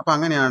സ്റ്റോർ ചെയ്യും. അപ്പൊ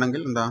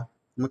അങ്ങനെയാണെങ്കിൽ എന്താ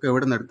നമുക്ക്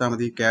എവിടെ നിന്ന് എടുത്താൽ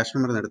മതി? ക്യാഷ്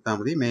മെമ്മറി എടുത്താൽ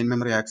മതി. മെയിൻ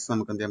മെമ്മറി ആക്സസ്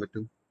നമുക്ക് എന്ത് ചെയ്യാൻ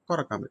പറ്റും?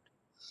 കുറക്കാൻ പറ്റും.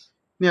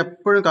 ഇനി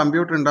എപ്പോഴും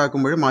കമ്പ്യൂട്ടർ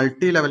ഉണ്ടാക്കുമ്പോൾ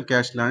മൾട്ടി ലെവൽ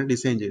ക്യാഷിലാണ്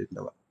ഡിസൈൻ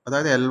ചെയ്തിട്ടുണ്ടാവുക.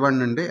 അതായത് L1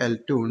 ഉണ്ട്,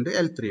 L2 ഉണ്ട്,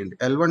 L3 ഉണ്ട്.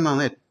 L1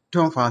 ആണ്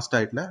ഏറ്റവും ഫാസ്റ്റ്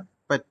ആയിട്ടുള്ള.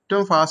 അപ്പൊ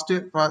ഏറ്റവും ഫാസ്റ്റ്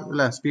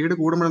അല്ലെ സ്പീഡ്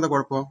കൂടുമ്പോൾ എന്താ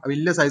കുഴപ്പം?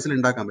 വലിയ സൈസിൽ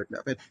ഉണ്ടാക്കാൻ പറ്റില്ല.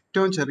 അപ്പൊ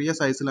ഏറ്റവും ചെറിയ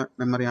സൈസിലെ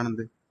മെമ്മറിയാണ്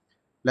എന്ത്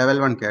ലെവൽ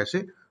 1 ക്യാഷ്.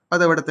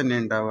 അത് എവിടെ തന്നെ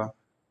ഉണ്ടാവുക?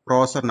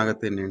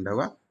 പ്രോസറിനകത്ത് തന്നെ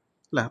ഉണ്ടാവുക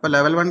അല്ലെ. അപ്പൊ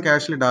ലെവൽ 1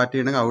 ക്യാഷിൽ ഡാറ്റ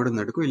ഉണ്ടെങ്കിൽ അവിടെ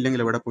നിന്ന് എടുക്കും. ഇല്ലെങ്കിൽ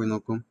എവിടെ പോയി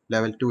നോക്കും?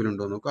 ലെവൽ 2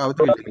 ഉണ്ടോ നോക്കും. അത്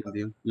ഇല്ലെങ്കിൽ എന്ത്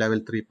ചെയ്യും? ലെവൽ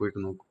 3 പോയിട്ട്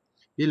നോക്കും.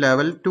 ഈ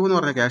ലെവൽ 2 എന്ന്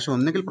പറഞ്ഞ ക്യാഷ്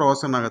ഒന്നുകിൽ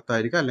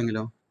പ്രോസറിനകത്തായിരിക്കും,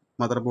 അല്ലെങ്കിലോ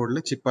മദർ ബോർഡിൽ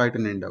ചിപ്പായിട്ട്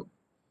തന്നെ ഉണ്ടാവും.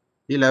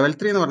 ഈ ലെവൽ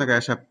 3 എന്ന് പറഞ്ഞ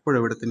ക്യാഷ് എപ്പോഴും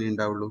എവിടെ തന്നെ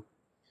ഉണ്ടാവുള്ളൂ?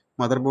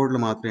 മദർ ബോർഡിൽ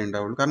മാത്രമേ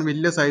ഉണ്ടാവുള്ളൂ. കാരണം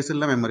വലിയ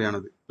സൈസുള്ള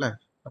മെമ്മറിയാണത് അല്ലെ.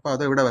 അപ്പൊ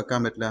അത് എവിടെ വെക്കാൻ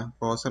പറ്റില്ല?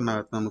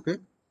 പ്രോസറിനകത്ത് നമുക്ക്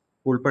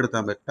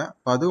ഉൾപ്പെടുത്താൻ പറ്റില്ല.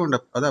 അപ്പൊ അതുകൊണ്ട്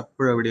അത്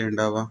എപ്പോഴും എവിടെയാണ്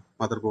ഉണ്ടാവുക?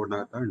 മദർ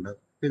ബോർഡിനകത്താണ് ഉണ്ടാവുക.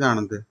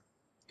 ഇതാണെന്ത്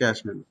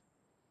ക്യാഷ് മെമ്മറി.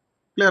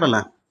 ക്ലിയർ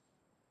അല്ലേ?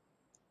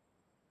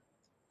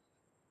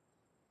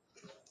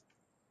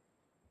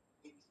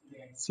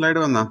 സ്ലൈഡ്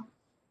വന്നാ?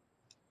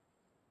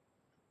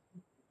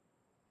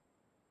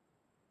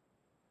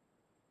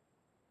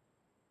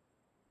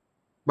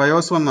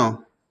 ബയോസ് വന്നോ?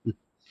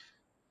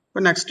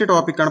 ഇപ്പൊ നെക്സ്റ്റ്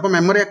ടോപ്പിക് ആണ്. ഇപ്പൊ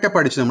മെമ്മറി ഒക്കെ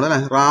പഠിച്ചു നമ്മൾ അല്ലെ.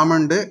 റാം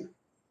ഉണ്ട്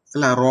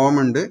അല്ല, റോം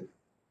ഉണ്ട്.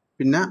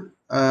 പിന്നെ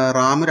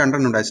റാം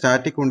രണ്ടെണ്ണം ഉണ്ടായി.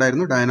 സ്റ്റാറ്റിക്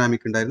ഉണ്ടായിരുന്നു,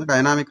 ഡൈനാമിക് ഉണ്ടായിരുന്നു.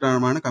 ഡൈനാമിക്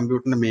റാമാണ്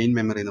കമ്പ്യൂട്ടറിന്റെ മെയിൻ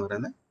മെമ്മറി എന്ന്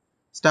പറയുന്നത്.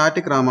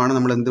 സ്റ്റാറ്റിക് റാമാണ്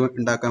നമ്മൾ എന്ത്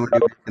ഉണ്ടാക്കാൻ വേണ്ടി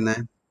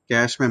ഉപയോഗിക്കുന്നത്?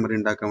 ക്യാഷ് മെമ്മറി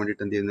ഉണ്ടാക്കാൻ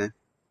വേണ്ടിയിട്ട് എന്ത് ചെയ്യുന്നത്?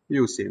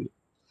 യൂസ് ചെയ്യുന്നത്.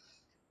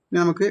 ഇനി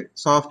നമുക്ക്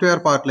സോഫ്റ്റ്വെയർ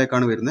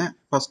പാർട്ടിലേക്കാണ് വരുന്നത്.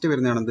 ഫസ്റ്റ്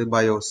വരുന്നതാണ്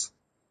ബയോസ്.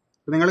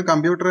 നിങ്ങൾ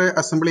കമ്പ്യൂട്ടർ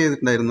അസംബിൾ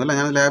ചെയ്തിട്ടുണ്ടായിരുന്നു അല്ലെ.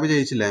 ഞാൻ ലാബ്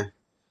ചെയ്യിച്ചില്ലേ?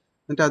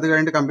 എന്നിട്ട് അത്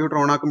കഴിഞ്ഞിട്ട് കമ്പ്യൂട്ടർ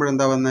ഓൺ ആക്കുമ്പോൾ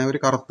എന്താ വന്നത്? ഒരു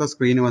കറുത്ത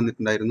സ്ക്രീൻ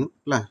വന്നിട്ടുണ്ടായിരുന്നു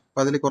അല്ലെ. അപ്പൊ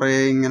അതിൽ കുറെ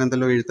ഇങ്ങനെ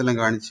എന്തെല്ലാം എഴുത്തെല്ലാം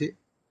കാണിച്ച്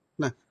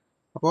അല്ലെ.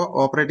 അപ്പോൾ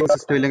ഓപ്പറേറ്റിംഗ്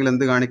സിസ്റ്റം ഇല്ലെങ്കിൽ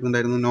എന്ത്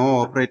കാണിക്കുന്നുണ്ടായിരുന്നു? നോ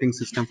ഓപ്പറേറ്റിംഗ്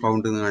സിസ്റ്റം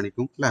ഫൗണ്ട് എന്ന്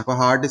കാണിക്കും അല്ലെ. അപ്പൊ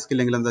ഹാർഡ് ഡിസ്ക്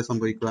ഇല്ലെങ്കിൽ എന്താ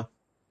സംഭവിക്കുക?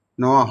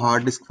 നോ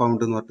ഹാർഡ് ഡിസ്ക്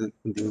ഫൗണ്ട് എന്ന് പറഞ്ഞിട്ട്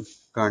എന്ത് ചെയ്യും?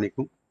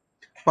 കാണിക്കും.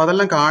 അപ്പൊ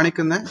അതെല്ലാം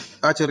കാണിക്കുന്ന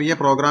ആ ചെറിയ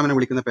പ്രോഗ്രാമിനെ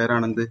വിളിക്കുന്ന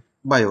പേരാണ് എന്ത്?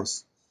 ബയോസ്.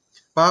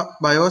 അപ്പൊ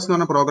ബയോസ് എന്ന്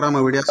പറഞ്ഞ പ്രോഗ്രാം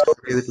എവിടെയാ സ്റ്റോർ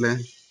ചെയ്തിട്ടുള്ളത്?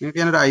 നിങ്ങൾക്ക്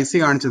ഞാനൊരു IC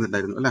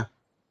കാണിച്ചിട്ടുണ്ടായിരുന്നു അല്ലെ.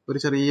 ഒരു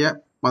ചെറിയ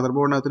മദർ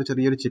ബോർഡിനകത്ത് ഒരു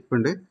ചെറിയൊരു ചിപ്പ്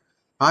ഉണ്ട്.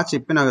 ആ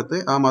ചിപ്പിനകത്ത്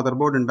ആ മദർ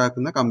ബോർഡ്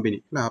ഉണ്ടാക്കുന്ന കമ്പനി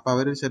അല്ലെ. അപ്പൊ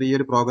അവർ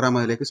ചെറിയൊരു പ്രോഗ്രാം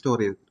അതിലേക്ക് സ്റ്റോർ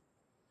ചെയ്തിട്ടുണ്ട്.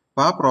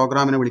 അപ്പൊ ആ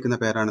പ്രോഗ്രാമിനെ വിളിക്കുന്ന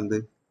പേരാണ് എന്ത്?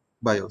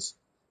 ബയോസ്.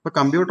 ഇപ്പൊ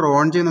കമ്പ്യൂട്ടർ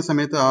ഓൺ ചെയ്യുന്ന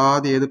സമയത്ത്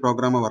ആദ്യം ഏത്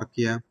പ്രോഗ്രാം വർക്ക്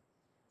ചെയ്യുക?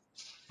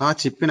 ആ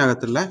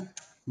ചിപ്പിനകത്തുള്ള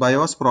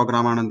ബയോസ്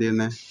പ്രോഗ്രാമാണ് എന്ത്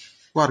ചെയ്യുന്നത്?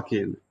 വർക്ക്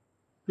ചെയ്യുന്നത്.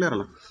 ക്ലിയർ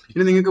അല്ല?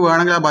 ഇനി നിങ്ങൾക്ക്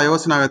വേണമെങ്കിൽ ആ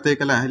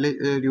ബയോസിനകത്തേക്ക് അല്ലെ, അതിൽ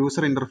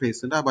യൂസർ ഇന്റർഫേസ്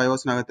ഉണ്ട്, ആ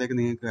ബയോസിനകത്തേക്ക്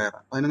നിങ്ങൾക്ക്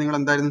കയറാം. അതിന് നിങ്ങൾ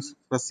എന്തായാലും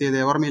പ്രസ് ചെയ്ത്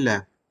ഓർമ്മയില്ലേ?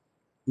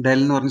 ഡെൽ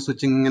എന്ന് പറഞ്ഞ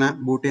സ്വിച്ച് ഇങ്ങനെ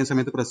ബൂട്ട് ചെയ്യുന്ന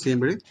സമയത്ത് പ്രസ്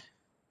ചെയ്യുമ്പോൾ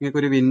നിങ്ങൾക്ക്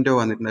ഒരു വിൻഡോ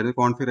വന്നിട്ടുണ്ടായിരുന്നു,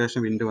 കോൺഫിഗറേഷൻ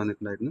വിൻഡോ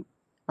വന്നിട്ടുണ്ടായിരുന്നു.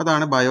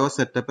 അതാണ് ബയോസ്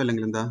സെറ്റപ്പ്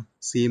അല്ലെങ്കിൽ എന്താ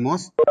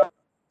CMOS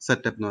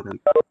സെറ്റപ്പ് എന്ന്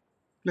പറയുന്നത്.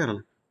 ക്ലിയർ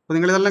അല്ലേ? അപ്പൊ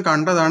നിങ്ങൾ ഇതെല്ലാം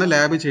കണ്ടതാണ്,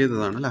 ലാബ്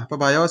ചെയ്തതാണ് അല്ലെ. അപ്പൊ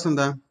ബയോസ്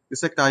എന്താ?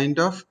 Is A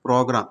kind of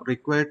programme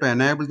required to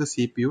enable the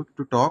CPU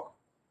to talk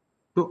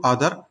to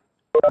other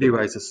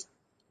devices.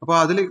 അപ്പൊ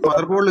അതിൽ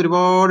മദർ ബോർഡിൽ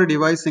ഒരുപാട്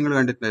ഡിവൈസ് നിങ്ങൾ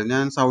കണ്ടിട്ടുണ്ടായിരുന്നു.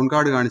 ഞാൻ സൗണ്ട്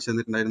കാർഡ് കാണിച്ചു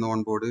തന്നിട്ടുണ്ടായിരുന്നു ഓൺ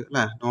ബോർഡ്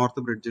അല്ലെ.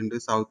 നോർത്ത് ബ്രിഡ്ജ് ഉണ്ട്,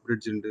 സൗത്ത്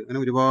ബ്രിഡ്ജ് ഉണ്ട്, അങ്ങനെ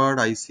ഒരുപാട്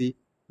IC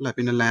അല്ലെ.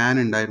 പിന്നെ LAN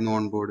ഉണ്ടായിരുന്നു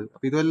ഓൺ ബോർഡ്.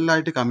 അപ്പൊ ഇതെല്ലാം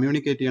ആയിട്ട്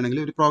കമ്മ്യൂണിക്കേറ്റ്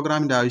ചെയ്യണമെങ്കിൽ ഒരു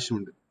പ്രോഗ്രാമിന്റെ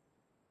ആവശ്യമുണ്ട്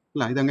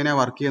അല്ല. ഇതെങ്ങനെയാ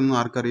വർക്ക് ചെയ്യുന്നത്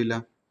ആർക്കറിയില്ല.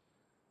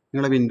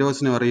 നിങ്ങളെ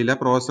വിൻഡോസിനും അറിയില്ല,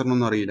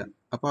 പ്രോസറിനൊന്നും അറിയില്ല.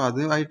 അപ്പൊ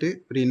അതുമായിട്ട്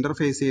ഒരു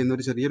ഇന്റർഫേസ് ചെയ്യുന്ന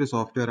ഒരു ചെറിയൊരു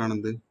സോഫ്റ്റ്വെയർ ആണ്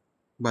എന്ത്?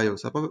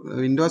 ബയോസ്. അപ്പൊ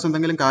വിൻഡോസ്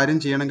എന്തെങ്കിലും കാര്യം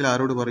ചെയ്യണമെങ്കിൽ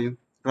ആരോട് പറയും?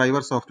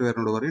 ഡ്രൈവർ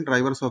സോഫ്റ്റ്വെയറിനോട് പറയും.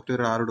 ഡ്രൈവർ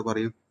സോഫ്റ്റ്വെയർ ആരോട്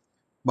പറയും?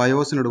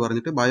 ബയോസിനോട്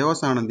പറഞ്ഞിട്ട്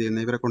ബയോസ് ആണ് എന്ത്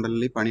ചെയ്യുന്നത്? ഇവരെ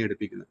കൊണ്ടല്ലേ ഈ പണി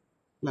എടുപ്പിക്കുന്നത്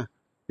അല്ലെ.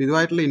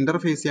 ഇതുമായിട്ടുള്ള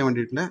ഇന്റർഫേസ് ചെയ്യാൻ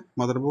വേണ്ടിയിട്ടുള്ള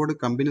മദർ ബോർഡ്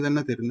കമ്പനി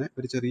തന്നെ തരുന്ന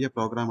ഒരു ചെറിയ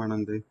പ്രോഗ്രാം ആണ്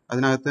എന്ത്?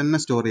 അതിനകത്ത് തന്നെ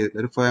സ്റ്റോർ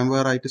ചെയ്തിട്ടുള്ള ഒരു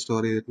ഫേംവെയർ ആയിട്ട്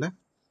സ്റ്റോർ ചെയ്തിട്ടുള്ള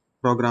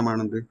പ്രോഗ്രാം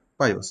ആണ് എന്ത്?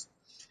 BIOS.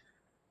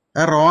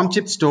 A ROM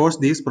chip stores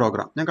these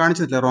programs. ഞാൻ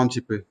കാണിച്ചിട്ടില്ല ROM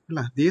chip അല്ല.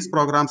 These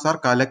programs are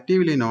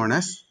collectively known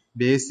as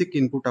Basic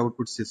Input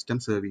Output System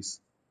Service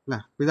അല്ല.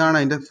 ഇതാണ്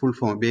അതിന്റെ full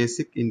form,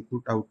 basic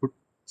input output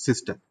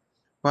system.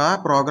 അപ്പൊ ആ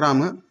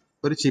പ്രോഗ്രാം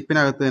ഒരു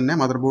ചിപ്പിനകത്ത് തന്നെ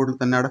മദർ ബോർഡിൽ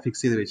തന്നെ അവിടെ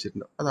ഫിക്സ് ചെയ്ത്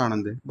വെച്ചിട്ടുണ്ട്. അതാണ്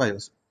എന്ത്?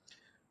 BIOS.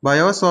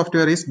 BIOS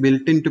software is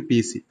built in to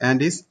PC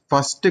and is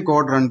first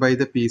code run by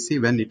the PC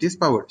when it is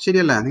powered.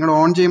 ശരിയല്ല? നിങ്ങൾ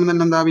ഓൺ ചെയ്യുമ്പോൾ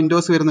തന്നെ എന്താ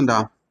വിൻഡോസ് വരുന്നുണ്ടാ?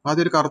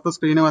 ആദ്യം ഒരു കറുത്ത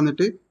സ്ക്രീന്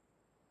വന്നിട്ട്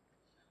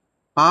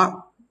ആ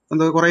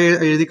എന്താ കുറെ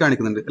എഴുതി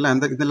കാണിക്കുന്നുണ്ട് അല്ല.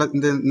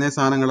 ഇന്ന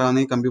സാധനങ്ങളാണ്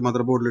ഈ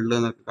മദർ ബോർഡിൽ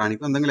ഉള്ളതെന്നൊക്കെ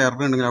കാണിക്കും. എന്തെങ്കിലും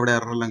എറർ ഉണ്ടെങ്കിൽ അവിടെ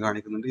എറർ എല്ലാം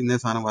കാണിക്കുന്നുണ്ട്. ഇന്ന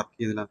സാധനം വർക്ക്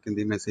ചെയ്യുന്നില്ല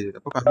എന്തെങ്കിലും മെസ്സേജ്.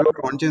 അപ്പൊ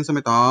കമ്പ്യൂട്ടർ ഓൺ ചെയ്യുന്ന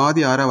സമയത്ത്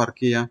ആദ്യം ആരാ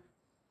വർക്ക് ചെയ്യുക?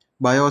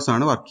 ബയോസ്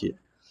ആണ് വർക്ക് ചെയ്യുക.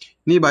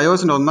 ഇനി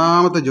ബയോസിന്റെ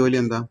ഒന്നാമത്തെ ജോലി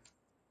എന്താ?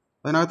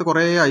 അതിനകത്ത്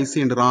കുറെ IC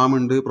ഉണ്ട്, റാം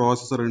ഉണ്ട്,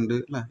 പ്രോസസർ ഉണ്ട്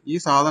അല്ലെ. ഈ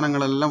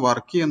സാധനങ്ങളെല്ലാം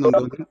വർക്ക്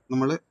ചെയ്യുന്നുണ്ടെന്ന്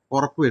നമ്മൾ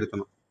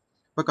ഉറപ്പുവരുത്തണം.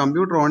 അപ്പൊ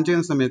കമ്പ്യൂട്ടർ ഓൺ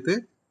ചെയ്യുന്ന സമയത്ത്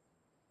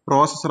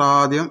പ്രോസസർ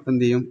ആദ്യം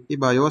എന്ത് ചെയ്യും? ഈ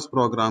ബയോസ്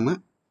പ്രോഗ്രാം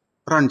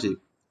റൺ ചെയ്യും.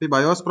 ഈ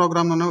ബയോസ്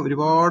പ്രോഗ്രാം എന്ന് പറഞ്ഞാൽ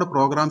ഒരുപാട്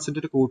പ്രോഗ്രാംസിന്റെ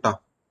ഒരു കൂട്ടാ.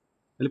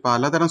 അതിൽ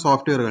പലതരം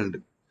സോഫ്റ്റ്വെയറുകളുണ്ട്.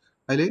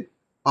 അതിൽ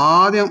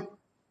ആദ്യം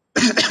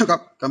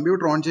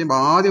കമ്പ്യൂട്ടർ ഓൺ ചെയ്യുമ്പോൾ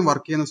ആദ്യം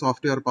വർക്ക് ചെയ്യുന്ന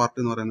സോഫ്റ്റ്വെയർ പാർട്ട്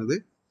എന്ന് പറയുന്നത്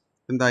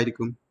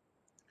എന്തായിരിക്കും?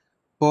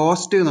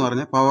 പോസ്റ്റ് എന്ന്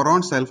പറഞ്ഞ പവർ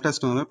ഓൺ സെൽഫ്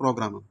ടെസ്റ്റ് എന്ന് പറഞ്ഞ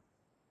പ്രോഗ്രാമാണ്.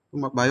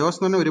 ബയോസ്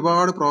എന്ന് പറഞ്ഞാൽ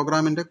ഒരുപാട്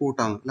പ്രോഗ്രാമിന്റെ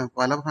കൂട്ടാണ് അല്ലെ.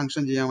 പല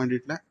ഫംഗ്ഷൻ ചെയ്യാൻ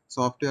വേണ്ടിയിട്ടുള്ള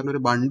സോഫ്റ്റ്വെയറിന്റെ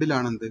ഒരു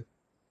ബണ്ടിലാണ് എന്ത്?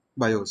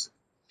 ബയോസ്.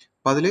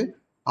 അപ്പൊ അതില്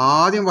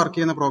ആദ്യം വർക്ക്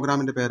ചെയ്യുന്ന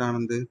പ്രോഗ്രാമിന്റെ പേരാണ്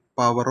എന്ത്?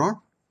 Power on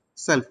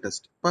self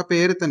test. അപ്പൊ ആ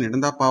പേര് തന്നെ ഉണ്ട്.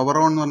 എന്താ പവർ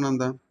ഓൺ എന്ന് പറഞ്ഞാൽ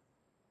എന്താ?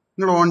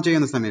 നിങ്ങൾ ഓൺ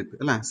ചെയ്യുന്ന സമയത്ത്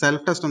അല്ലെ.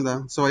 സെൽഫ് ടെസ്റ്റ് എന്താ?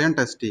 സ്വയം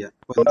ടെസ്റ്റ് ചെയ്യുക.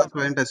 അപ്പൊ എന്താ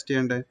സ്വയം ടെസ്റ്റ്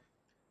ചെയ്യേണ്ടത്?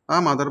 ആ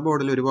മദർ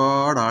ബോർഡിൽ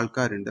ഒരുപാട്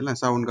ആൾക്കാരുണ്ട് അല്ലെ.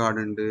 സൗണ്ട്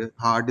കാർഡ് ഉണ്ട്,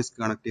 ഹാർഡ് ഡിസ്ക്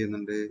കണക്ട്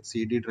ചെയ്യുന്നുണ്ട്,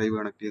 CD ഡ്രൈവ്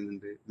കണക്ട്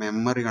ചെയ്യുന്നുണ്ട്,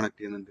 മെമ്മറി കണക്ട്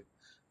ചെയ്യുന്നുണ്ട്.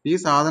 ഈ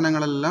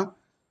സാധനങ്ങളെല്ലാം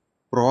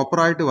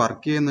പ്രോപ്പറായിട്ട്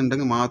വർക്ക്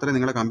ചെയ്യുന്നുണ്ടെങ്കിൽ മാത്രമേ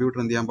നിങ്ങളുടെ കമ്പ്യൂട്ടർ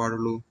എന്ത് ചെയ്യാൻ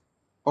പാടുള്ളൂ?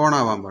 ഓൺ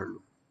ആവാൻ പാടുള്ളൂ.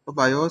 അപ്പൊ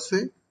ബയോസ്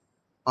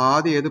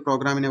ആദ്യം ഏത്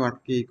പ്രോഗ്രാമിനെ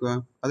വർക്ക് ചെയ്യിക്കുക?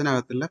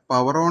 അതിനകത്തുള്ള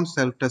പവർ ഓൺ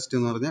സെൽഫ് ടെസ്റ്റ്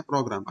എന്ന് പറഞ്ഞ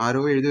പ്രോഗ്രാം,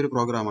 ആരോ എഴുതിയൊരു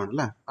പ്രോഗ്രാമാണ്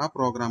അല്ലെ. ആ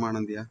പ്രോഗ്രാമാണ്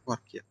എന്ത് ചെയ്യുക?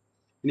 വർക്ക് ചെയ്യുക.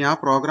 ഇനി ആ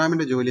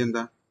പ്രോഗ്രാമിന്റെ ജോലി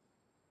എന്താ?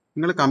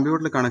 നിങ്ങൾ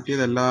കമ്പ്യൂട്ടറിൽ കണക്ട്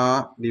ചെയ്ത എല്ലാ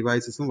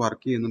ഡിവൈസസും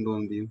വർക്ക് ചെയ്യുന്നുണ്ടോ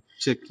എന്ത് ചെയ്യും?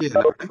 ചെക്ക്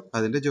ചെയ്യാനാണ്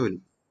അതിന്റെ ജോലി.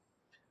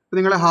 ഇപ്പൊ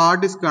നിങ്ങൾ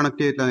ഹാർഡ് ഡിസ്ക്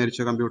കണക്ട് ചെയ്തിട്ടാന്ന്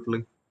വിചാരിച്ചോ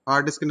കമ്പ്യൂട്ടറിൽ.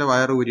 ഹാർഡ് ഡിസ്കിന്റെ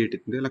വയർ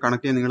ഊരിയിട്ടിട്ടുണ്ട് അല്ല,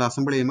 കണക്ട് ചെയ്യാൻ നിങ്ങൾ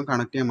അസംബിൾ ചെയ്യുമ്പോൾ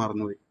കണക്ട് ചെയ്യാൻ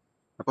മറന്നുപോയി.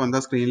 അപ്പൊ എന്താ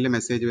സ്ക്രീനിൽ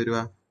മെസ്സേജ് വരിക?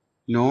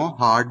 No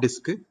hard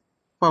disk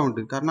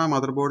found. കാരണം ആ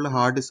മദർ ബോർഡിൽ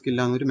ഹാർഡ് ഡിസ്ക്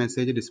ഇല്ല എന്നൊരു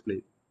മെസ്സേജ് ഡിസ്പ്ലേ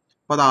ചെയ്യും.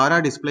 അപ്പൊ അത് ആരാ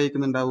ഡിസ്പ്ലേ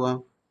ചെയ്യുന്നുണ്ടാവുക?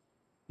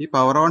 ഈ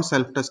പവർ ഓൺ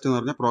സെൽഫ് ടെസ്റ്റ് എന്ന്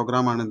പറഞ്ഞ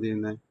പ്രോഗ്രാമാണ് എന്ത്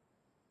ചെയ്യുന്നത്?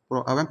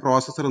 അവൻ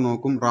പ്രോസസർ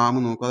നോക്കും, റാം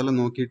നോക്കും, അതെല്ലാം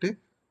നോക്കിയിട്ട്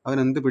അവൻ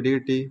എന്ത്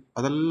പിടികിട്ടി?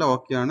 അതെല്ലാം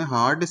ഓക്കെയാണ്,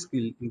 ഹാർഡ് ഡിസ്ക്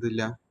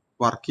ഇതില്ല,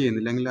 വർക്ക്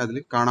ചെയ്യുന്നില്ല, അല്ലെങ്കിൽ അതിൽ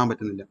കാണാൻ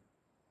പറ്റുന്നില്ല.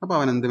 അപ്പൊ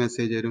അവൻ എന്ത്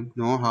മെസ്സേജ് വരും?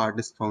 നോ ഹാർഡ്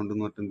ഡിസ്ക് ഫൗണ്ട്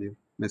എന്ന് പറഞ്ഞിട്ട് എന്ത് ചെയ്യും?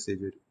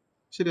 മെസ്സേജ് വരും.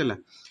 ശരിയല്ലേ?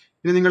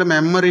 ഇനി നിങ്ങൾ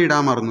മെമ്മറി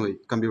ഇടാൻ മറന്നുപോയി,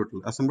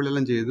 കമ്പ്യൂട്ടറിൽ അസംബിൾ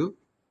എല്ലാം ചെയ്തു,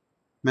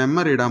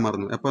 മെമ്മറി ഇടാൻ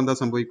മറന്നു. അപ്പൊ എന്താ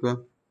സംഭവിക്കുക?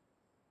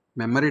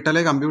 മെമ്മറി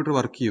ഇട്ടാലേ കമ്പ്യൂട്ടർ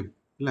വർക്ക് ചെയ്യും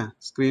അല്ലെ.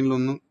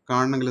 സ്ക്രീനിലൊന്നും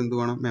കാണണമെങ്കിൽ എന്ത്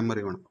വേണം?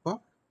 മെമ്മറി വേണം. അപ്പൊ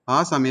ആ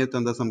സമയത്ത്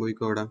എന്താ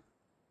സംഭവിക്കുക? അവിടെ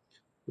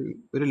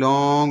ഒരു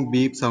ലോങ്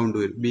ബീപ്പ് സൗണ്ട്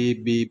വരും.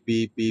 ബീപ് ബീപ്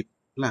ബീപ് ബീപ്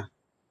അല്ലെ.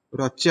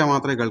 ഒരു ഒച്ച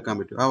മാത്രമേ കേൾക്കാൻ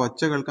പറ്റൂ. ആ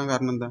ഒച്ച കേൾക്കാൻ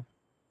കാരണം എന്താ?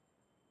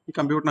 ഈ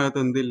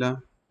കമ്പ്യൂട്ടറിനകത്ത് എന്തില്ല?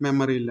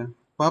 മെമ്മറി ഇല്ല.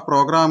 അപ്പൊ ആ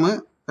പ്രോഗ്രാം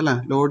അല്ലെ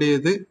ലോഡ്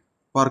ചെയ്ത്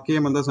വർക്ക്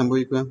ചെയ്യുമ്പോൾ എന്താ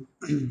സംഭവിക്കുക?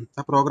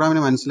 ആ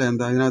പ്രോഗ്രാമിന് മനസ്സിലായി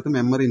എന്താ അതിനകത്ത്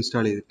മെമ്മറി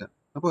ഇൻസ്റ്റാൾ ചെയ്തിട്ട.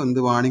 അപ്പൊ എന്ത്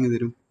വാണിംഗ്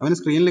തരും? അവന്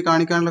സ്ക്രീനിൽ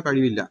കാണിക്കാനുള്ള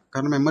കഴിവില്ല.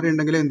 കാരണം മെമ്മറി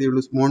ഉണ്ടെങ്കിലേ എന്ത്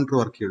ചെയ്യുള്ളൂ? മോണിറ്റർ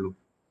വർക്ക് ചെയ്യുള്ളൂ.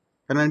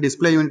 കാരണം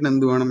ഡിസ്പ്ലേ യൂണിറ്റിന്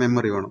എന്ത് വേണം?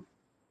 മെമ്മറി വേണം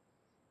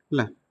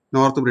അല്ലെ.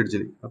 നോർത്ത്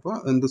ബ്രിഡ്ജിന്. അപ്പോൾ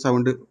എന്ത്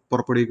സൗണ്ട്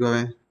പുറപ്പെടുവിക്കുക?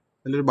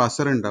 അതിലൊരു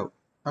ബസർ ഉണ്ടാവും.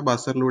 ആ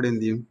ബസറിലൂടെ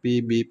എന്ത് ചെയ്യും? പി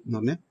ബീപ്പ് എന്ന്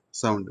പറഞ്ഞ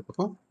സൗണ്ട്.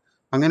 അപ്പോൾ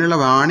അങ്ങനെയുള്ള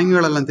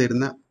വാണിങ്ങുകളെല്ലാം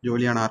തരുന്ന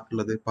ജോലിയാണ്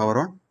ആർക്കുള്ളത്? പവർ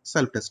ഓൺ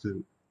സെൽഫ്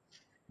ടെസ്റ്റിന്.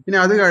 ഇനി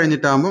അത്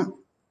കഴിഞ്ഞിട്ടാകുമ്പോൾ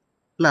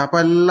അല്ല, അപ്പൊ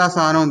എല്ലാ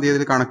സാധനവും എന്ത്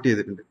ചെയ്തിട്ട് കണക്ട്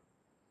ചെയ്തിട്ടുണ്ട്.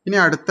 ഇനി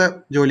അടുത്ത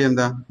ജോലി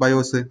എന്താ?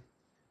 ബയോസ്.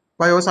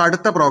 ബയോസ്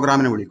അടുത്ത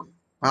പ്രോഗ്രാമിനെ വിളിക്കും.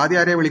 ആദ്യം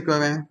ആരെയെ വിളിക്കുക?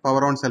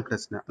 പവർ ഓൺ സെൽഫ്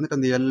ടെസ്റ്റിന്. എന്നിട്ട്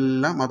എന്ത് ചെയ്യും?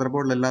 എല്ലാം മദർ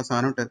ബോർഡിൽ എല്ലാ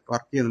സാധനവും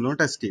വർക്ക് ചെയ്യുന്നുണ്ടോ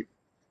ടെസ്റ്റ് ചെയ്യും.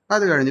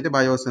 അത് കഴിഞ്ഞിട്ട്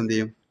ബയോസ് എന്ത്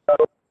ചെയ്യും?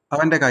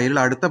 അവന്റെ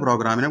കയ്യിലുള്ള അടുത്ത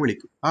പ്രോഗ്രാമിനെ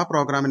വിളിക്കും. ആ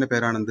പ്രോഗ്രാമിന്റെ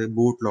പേരാണ് എന്ത്?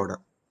 Boot loader.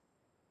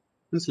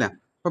 മനസ്സിലായി?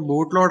 അപ്പൊ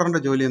ബൂട്ട്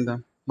ലോഡറിന്റെ ജോലി എന്താ?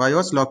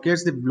 BIOS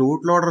locates the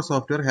boot loader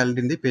software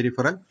held in the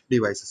peripheral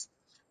devices.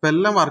 ഇപ്പൊ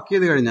എല്ലാം വർക്ക്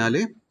ചെയ്ത് കഴിഞ്ഞാൽ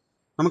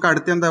നമുക്ക്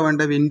അടുത്ത എന്താ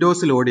വേണ്ടത്?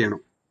 വിൻഡോസ് ലോഡ്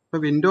ചെയ്യണം. അപ്പൊ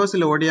വിൻഡോസ്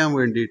ലോഡ് ചെയ്യാൻ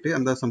വേണ്ടിയിട്ട്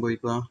എന്താ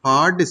സംഭവിക്കുക?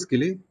 ഹാർഡ്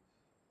ഡിസ്കിൽ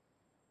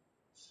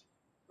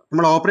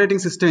നമ്മൾ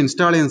ഓപ്പറേറ്റിംഗ് സിസ്റ്റം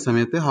ഇൻസ്റ്റാൾ ചെയ്യുന്ന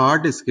സമയത്ത്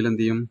ഹാർഡ് ഡിസ്കിൽ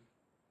എന്ത് ചെയ്യും?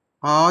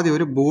 ആദ്യം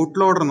ഒരു ബൂട്ട്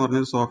ലോഡർ എന്ന്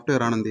പറഞ്ഞൊരു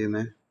സോഫ്റ്റ്വെയർ ആണ് എന്ത്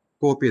ചെയ്യുന്നത്?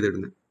 കോപ്പി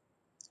ചെയ്തിടുന്നത്.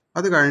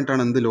 അത്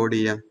കഴിഞ്ഞിട്ടാണ് എന്ത് ലോഡ്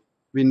ചെയ്യുക?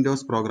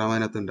 വിൻഡോസ് പ്രോഗ്രാം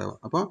അതിനകത്ത് ഉണ്ടാവുക.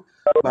 അപ്പോൾ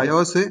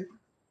ബയോസ്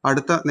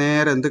അടുത്ത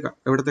നേരെ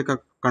എവിടത്തേക്ക്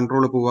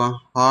കൺട്രോൾ പോവുക?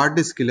 ഹാർഡ്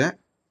ഡിസ്കിലെ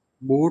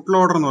ബൂട്ട്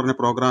ലോഡർ എന്ന് പറഞ്ഞ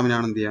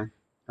പ്രോഗ്രാമിനാണ് എന്ത് ചെയ്യുക?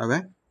 അവ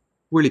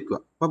വിളിക്കുക.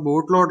 അപ്പൊ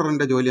ബൂട്ട്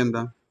ലോഡറിന്റെ ജോലി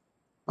എന്താ?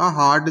 ആ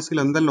ഹാർഡ് ഡിസ്കിൽ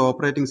എന്തെല്ലാം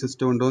ഓപ്പറേറ്റിംഗ്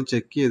സിസ്റ്റം ഉണ്ടോ എന്ന്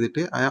ചെക്ക്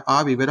ചെയ്തിട്ട് ആ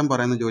വിവരം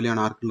പറയുന്ന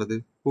ജോലിയാണ് ആർക്കുള്ളത്?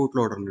 ബൂട്ട്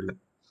ലോഡറിനുള്ളത്.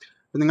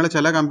 അപ്പൊ നിങ്ങൾ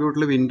ചില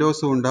കമ്പ്യൂട്ടറിൽ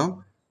വിൻഡോസും ഉണ്ടാവും,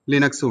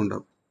 ലിനക്സും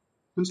ഉണ്ടാവും.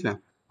 മനസ്സിലായോ?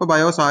 അപ്പൊ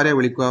ബയോസ് ആരെയെ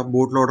വിളിക്കുക?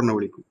 ബൂട്ട് ലോഡറിനെ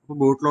വിളിക്കും. അപ്പൊ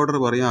ബൂട്ട് ലോഡർ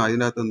പറയും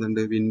അതിൻ്റെ അകത്ത്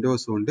എന്തുണ്ട്?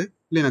 വിൻഡോസും ഉണ്ട്,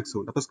 ലിനക്സും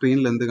ഉണ്ട്. അപ്പൊ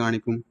സ്ക്രീനിൽ എന്ത്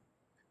കാണിക്കും?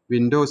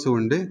 വിൻഡോസും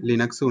ഉണ്ട്,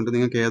 ലിനക്സും ഉണ്ട്.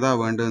 നിങ്ങൾക്ക് ഏതാ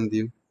വേണ്ടത് എന്ത്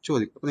ചെയ്യും?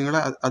 ചോദിക്കും. അപ്പൊ നിങ്ങൾ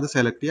അത്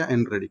സെലക്ട് ചെയ്യുക,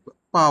 എൻ്റർ അടിക്കുക.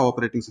 അപ്പൊ ആ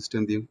ഓപ്പറേറ്റിംഗ് സിസ്റ്റം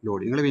എന്ത് ചെയ്യും? ലോഡ്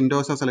ചെയ്യും. നിങ്ങൾ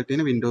വിൻഡോസ് സെലക്ട്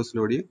ചെയ്യുന്ന വിൻഡോസ്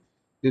ലോഡ് ചെയ്യും,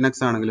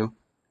 ലിനക്സ് ആണെങ്കിലോ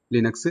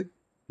ലിനക്സ്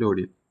ലോഡ്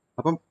ചെയ്യും.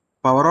 അപ്പം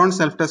പവർ ഓൺ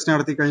സെൽഫ് ടെസ്റ്റ്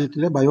നടത്തി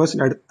കഴിഞ്ഞിട്ട്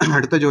ബയോസിന്റെ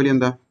അടുത്ത ജോലി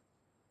എന്താ?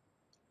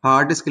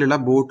 ഹാർഡ് ഡിസ്കിലുള്ള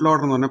ബൂട്ട്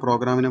ലോഡർ എന്ന് പറഞ്ഞ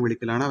പ്രോഗ്രാമിനെ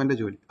വിളിക്കലാണ് അവന്റെ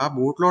ജോലി. ആ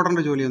ബൂട്ട്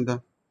ലോഡറിന്റെ ജോലി എന്താ?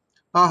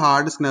 ആ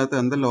ഹാർഡ് ഡിസ്കിനകത്ത്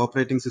എന്തെല്ലാം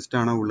ഓപ്പറേറ്റിംഗ് സിസ്റ്റം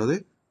ആണോ ഉള്ളത്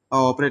ആ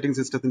ഓപ്പറേറ്റിംഗ്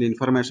സിസ്റ്റത്തിന്റെ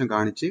ഇൻഫർമേഷൻ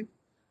കാണിച്ച്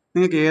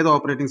നിങ്ങൾക്ക് ഏത്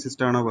ഓപ്പറേറ്റിംഗ്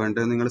സിസ്റ്റം ആണോ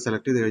വേണ്ടത് നിങ്ങൾ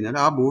സെലക്ട് ചെയ്ത് കഴിഞ്ഞാൽ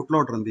ആ ബൂട്ട്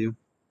ലോഡർ എന്ത് ചെയ്യും?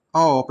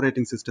 ആ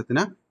ഓപ്പറേറ്റിംഗ്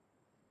സിസ്റ്റത്തിനെ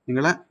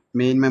നിങ്ങളെ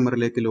മെയിൻ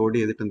മെമ്മറിയിലേക്ക് ലോഡ്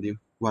ചെയ്തിട്ട് എന്ത് ചെയ്യും?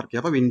 വർക്ക്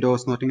ചെയ്യും. അപ്പോൾ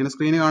വിൻഡോസ് എന്ന് പറഞ്ഞിട്ട് ഇങ്ങനെ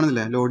സ്ക്രീൻ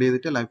കാണുന്നില്ല, ലോഡ്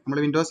ചെയ്തിട്ട് നമ്മൾ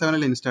വിൻഡോസ്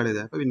 7 ഇൻസ്റ്റാൾ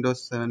ചെയ്തത്. അപ്പോൾ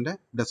വിൻഡോസ് 7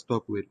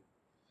 ഡെസ്ക്ടോപ്പ് വരും.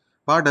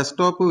 അപ്പോൾ ആ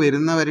ഡെസ്ക്ടോപ്പ്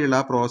വരുന്നവരെയുള്ള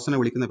ആ പ്രോസസ്സിനെ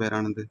വിളിക്കുന്ന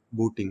പേരാണെന്ത്?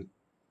 ബൂട്ടിങ്.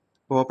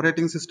 അപ്പോൾ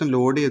ഓപ്പറേറ്റിംഗ് സിസ്റ്റം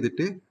ലോഡ്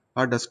ചെയ്തിട്ട്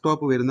ആ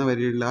ഡെസ്ക്ടോപ്പ് വരുന്ന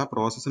വരെയുള്ള ആ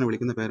പ്രോസസ്സിനെ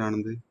വിളിക്കുന്ന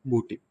പേരാണെന്ത്?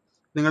 ബൂട്ടിങ്.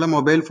 നിങ്ങളുടെ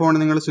മൊബൈൽ ഫോൺ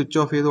നിങ്ങൾ സ്വിച്ച്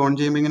ഓഫ് ചെയ്ത് ഓൺ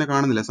ചെയ്യുമ്പോൾ ഇങ്ങനെ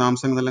കാണുന്നില്ല,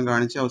 സാംസങ് എന്നെല്ലാം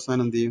കാണിച്ച്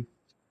അവസാനം എന്ത് ചെയ്യും?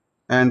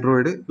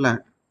 ആൻഡ്രോയിഡ് അല്ലെ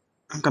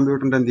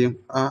കമ്പ്യൂട്ടറിന്റെ എന്ത് ചെയ്യും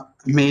ആ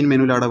മെയിൻ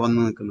മെനുവിൽ അവിടെ വന്ന്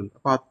നിൽക്കുന്നുണ്ട്.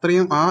 അപ്പൊ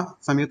അത്രയും ആ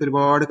സമയത്ത്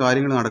ഒരുപാട്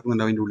കാര്യങ്ങൾ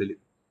നടക്കുന്നുണ്ട് അതിന്റെ ഉള്ളിൽ,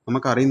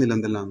 നമുക്ക് അറിയുന്നില്ല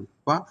എന്തെല്ലാം.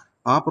 അപ്പൊ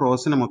ആ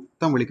പ്രോസസ്സിനെ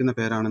മൊത്തം വിളിക്കുന്ന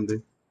പേരാണ് എന്ത്,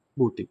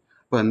 ബൂട്ടിംഗ്.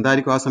 അപ്പൊ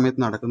എന്തായിരിക്കും ആ സമയത്ത്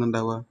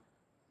നടക്കുന്നുണ്ടാവുക?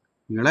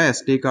 നിങ്ങളെ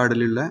SD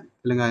കാർഡിലുള്ള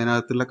അല്ലെങ്കിൽ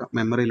അതിനകത്തുള്ള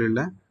മെമ്മറിയിലുള്ള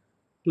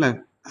അല്ലെ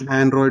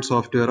ആൻഡ്രോയിഡ്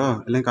സോഫ്റ്റ്വെയറോ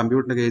അല്ലെങ്കിൽ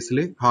കമ്പ്യൂട്ടറിന്റെ കേസിൽ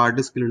ഹാർഡ്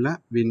ഡിസ്കിലുള്ള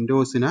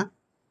വിൻഡോസിനെ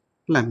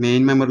അല്ലെ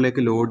മെയിൻ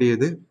മെമ്മറിയിലേക്ക് ലോഡ്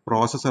ചെയ്ത്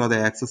പ്രോസസ്സർ അത്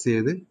ആക്സസ്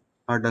ചെയ്ത്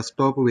ആ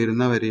ഡെസ്ക്ടോപ്പ്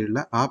വരുന്ന വരെയുള്ള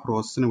ആ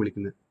പ്രോസസ്സിനെ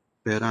വിളിക്കുന്ന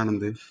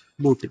പേരാണെന്ത്,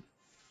 ബൂട്ടിംഗ്.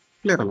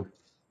 ക്ലിയർ അല്ലേ?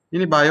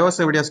 ഇനി ബയോസ്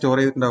എവിടെയാ സ്റ്റോർ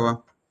ചെയ്തിട്ടുണ്ടാവുക?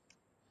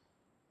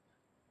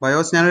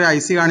 ബയോസ് ഞാനൊരു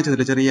IC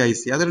കാണിച്ചിട്ടില്ല, ചെറിയ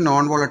IC. അതൊരു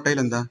നോൺ വോളട്ടൈൽ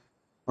എന്താ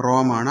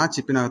റോം ആണ്. ആ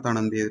ചിപ്പിനകത്താണ്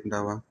എന്ത്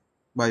ചെയ്തിട്ടുണ്ടാവുക,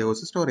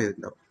 ബയോസ് സ്റ്റോർ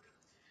ചെയ്തിട്ടുണ്ടാവുക.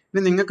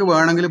 ഇനി നിങ്ങൾക്ക്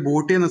വേണമെങ്കിൽ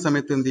ബൂട്ട് ചെയ്യുന്ന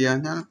സമയത്ത് എന്ത് ചെയ്യാം,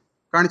 ഞാൻ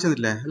കാണിച്ചു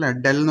തന്നിട്ടില്ലേ അല്ലെ,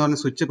 ഡെൽ എന്ന് പറഞ്ഞ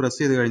സ്വിച്ച് പ്രസ്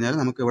ചെയ്ത് കഴിഞ്ഞാൽ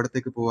നമുക്ക്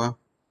എവിടത്തേക്ക് പോവാം,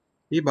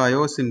 ഈ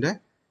ബയോസിന്റെ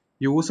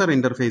യൂസർ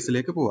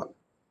ഇന്റർഫേസിലേക്ക് പോവാം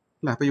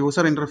അല്ലെ. അപ്പൊ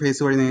യൂസർ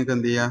ഇന്റർഫേസ് വഴി നിങ്ങൾക്ക്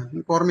എന്ത് ചെയ്യാം,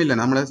 നിങ്ങൾക്ക് ഓർമ്മയില്ല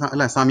നമ്മൾ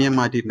അല്ലെ സമയം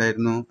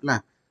മാറ്റിയിട്ടുണ്ടായിരുന്നു അല്ലെ,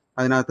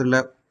 അതിനകത്തുള്ള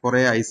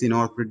കുറെ IC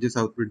north bridge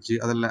south bridge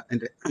അതെല്ലാം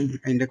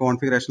അതിന്റെ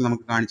കോൺഫിഗറേഷൻ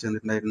നമുക്ക് കാണിച്ചു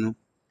തന്നിട്ടുണ്ടായിരുന്നു.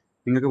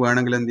 നിങ്ങൾക്ക്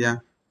വേണമെങ്കിൽ എന്ത് ചെയ്യാം,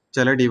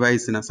 ചില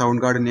ഡിവൈസിന്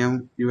സൗണ്ട് കാർഡിനെയും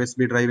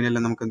USB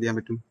ഡ്രൈവിനെല്ലാം നമുക്ക് എന്ത് ചെയ്യാൻ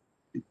പറ്റും,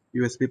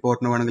 USB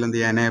പോർട്ടിന് വേണമെങ്കിൽ എന്ത്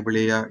ചെയ്യാം, എനേബിൾ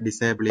ചെയ്യുക,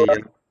 ഡിസേബിൾ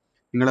ചെയ്യുക.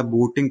 നിങ്ങളെ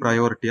ബൂട്ടിംഗ്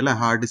പ്രയോറിറ്റി അല്ലെ,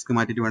 ഹാർഡ് ഡിസ്ക്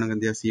മാറ്റിയിട്ട് വേണമെങ്കിൽ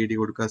എന്ത് ചെയ്യുക, CD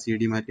കൊടുക്കുക,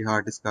 CD മാറ്റി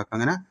ഹാർഡ് ഡിസ്ക് ആക്കുക.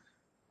 അങ്ങനെ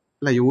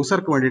അല്ല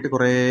യൂസർക്ക് വേണ്ടിയിട്ട്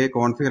കുറെ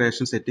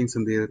കോൺഫിഗറേഷൻ സെറ്റിംഗ്സ്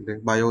എന്ത് ചെയ്തിട്ടുണ്ട്,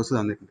 ബയോസ്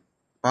തന്നിട്ടുണ്ട്.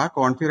 അപ്പൊ ആ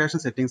കോൺഫിഗറേഷൻ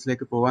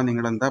സെറ്റിംഗ്സിലേക്ക് പോകാൻ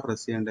നിങ്ങൾ എന്താ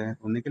പ്രസ് ചെയ്യേണ്ടത്,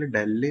 ഒന്നുകിൽ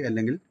ഡെല്ല്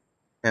അല്ലെങ്കിൽ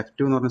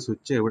F2 എന്ന് പറഞ്ഞ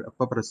സ്വിച്ച്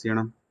എപ്പോൾ പ്രസ്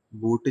ചെയ്യണം,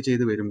 ബൂട്ട്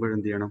ചെയ്ത് വരുമ്പോൾ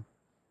എന്ത് ചെയ്യണം,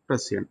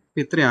 പ്രസ് ചെയ്യണം.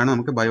 അപ്പൊ ഇത്രയാണ്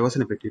നമുക്ക്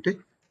ബയോസിനെ പറ്റിയിട്ട്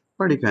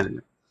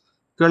പഠിക്കാനുള്ളത്.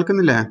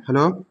 കേൾക്കുന്നില്ലേ?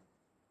 Hello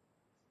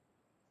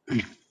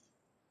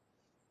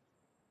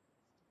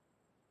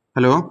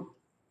hello.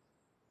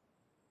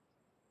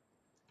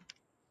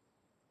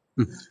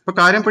 ഇപ്പൊ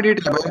കാര്യം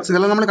പിടിയിട്ടില്ല. ബയോസ്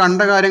ഇതെല്ലാം നമ്മൾ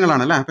കണ്ട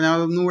കാര്യങ്ങളാണ് അല്ലെ. അപ്പൊ ഞാൻ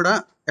ഒന്നുകൂടെ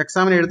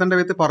എക്സാമിന് എഴുതേണ്ട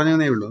വിധത്തിൽ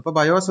പറഞ്ഞതേ ഉള്ളൂ. അപ്പൊ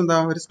ബയോസ് എന്താ,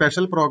 ഒരു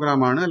സ്പെഷ്യൽ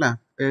പ്രോഗ്രാം ആണ് അല്ലെ,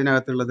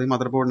 ഇതിനകത്തുള്ളത്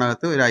മദർ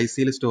ബോർഡിനകത്ത് ഒരു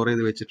IC-യിൽ സ്റ്റോർ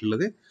ചെയ്ത്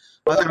വെച്ചിട്ടുള്ളത്.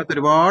 അതിനകത്ത്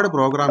ഒരുപാട്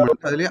പ്രോഗ്രാം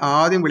ഉണ്ട്. അതിൽ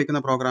ആദ്യം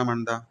വിളിക്കുന്ന പ്രോഗ്രാം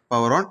എന്താ,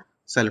 പവർ ഓൺ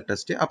സെൽഫ്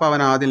ടെസ്റ്റ്. അപ്പൊ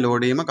അവൻ ആദ്യം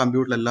ലോഡ് ചെയ്യുമ്പോൾ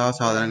കമ്പ്യൂട്ടറിൽ എല്ലാ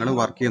സാധനങ്ങളും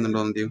വർക്ക്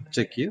ചെയ്യുന്നുണ്ടോ എന്ന് ചെയ്യും,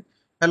 ചെക്ക് ചെയ്യും.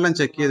 എല്ലാം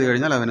ചെക്ക് ചെയ്ത്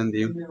കഴിഞ്ഞാൽ അവൻ എന്ത്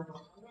ചെയ്യും,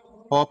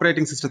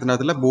 ഓപ്പറേറ്റിംഗ്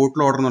സിസ്റ്റത്തിനകത്തുള്ള ബൂട്ട്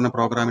ലോഡർ എന്ന് പറഞ്ഞ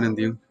പ്രോഗ്രാമിന്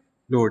എന്ത് ചെയ്യും,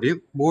 ലോഡ് ചെയ്യും.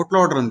 ബൂട്ട്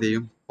ലോഡർ എന്ത്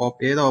ചെയ്യും,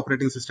 ഏത്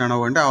ഓപ്പറേറ്റിംഗ് സിസ്റ്റം ആണോ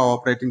വേണ്ടത് ആ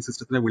ഓപ്പറേറ്റിംഗ്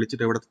സിസ്റ്റത്തിനെ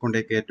വിളിച്ചിട്ട് എവിടെ കൊണ്ടേ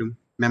കയറ്റും,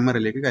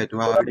 മെമ്മറിയിലേക്ക് കയറ്റും.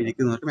 അവിടെ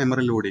ഇരിക്കുന്നവർക്ക്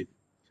മെമ്മറി ലോഡ് ചെയ്യും.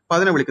 അപ്പൊ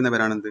അതിനെ വിളിക്കുന്ന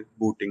പേരാണ് എന്ത്,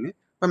 ബൂട്ടിംഗ്.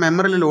 അപ്പൊ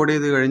മെമ്മറിയിൽ ലോഡ്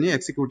ചെയ്ത് കഴിഞ്ഞ്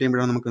എക്സിക്യൂട്ട്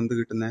ചെയ്യുമ്പോഴാണ് നമുക്ക് എന്ത്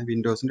കിട്ടുന്നത്,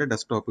 വിൻഡോസിന്റെ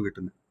ഡെസ്ക്ടോപ്പ്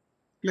കിട്ടുന്നത്.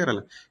 ക്ലിയർ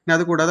അല്ലേ? ഇനി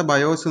അത് കൂടാതെ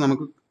ബയോസ്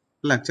നമുക്ക്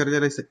അല്ല ചെറിയ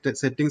ചെറിയ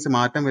സെറ്റിംഗ്സ്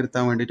മാറ്റം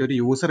വരുത്താൻ വേണ്ടിയിട്ട് ഒരു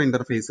യൂസർ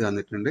ഇന്റർഫേസ്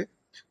തന്നിട്ടുണ്ട്.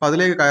 അപ്പൊ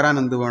അതിലേക്ക് കയറാൻ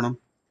എന്ത് വേണം,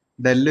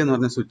 ഡെല്ല് എന്ന്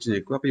പറഞ്ഞ സ്വിച്ച്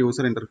ഞെക്കും. അപ്പൊ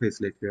യൂസർ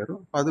ഇന്റർഫേസിലേക്ക് കയറും.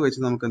 അപ്പൊ അത്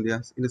വെച്ച് നമുക്ക് എന്ത്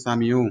ചെയ്യാം, ഇതിന്റെ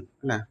സമയവും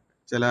അല്ലെ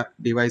ചില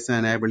ഡിവൈസ്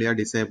എനേബിൾ ചെയ്യുക,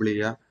 ഡിസേബിൾ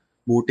ചെയ്യുക,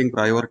 ബൂട്ടിംഗ്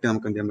പ്രയോറിറ്റി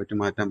നമുക്ക് എന്ത് ചെയ്യാൻ പറ്റും,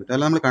 മാറ്റാൻ പറ്റും.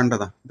 അല്ല നമ്മൾ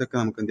കണ്ടതാ, ഇതൊക്കെ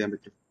നമുക്ക് എന്ത് ചെയ്യാൻ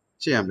പറ്റും,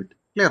 ചെയ്യാൻ പറ്റും.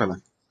 ക്ലിയർ അല്ലേ?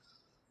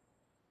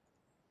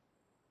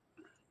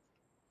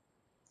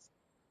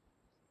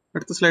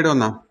 അടുത്ത സ്ലൈഡ്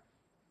വന്നാ.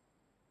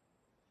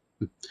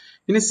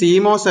 ഇനി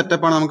CMOS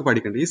സെറ്റപ്പ് ആണ് നമുക്ക്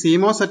പഠിക്കേണ്ടത്. ഈ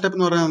CMOS സെറ്റപ്പ്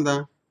എന്ന് പറയുന്നത് എന്താ,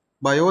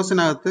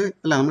 ബയോസിനകത്ത്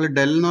അല്ല നമ്മൾ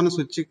ഡെൽ എന്ന് പറഞ്ഞ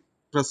സ്വിച്ച്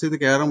പ്രസ് ചെയ്ത്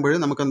കയറുമ്പോൾ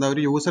നമുക്ക് എന്താ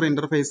ഒരു യൂസർ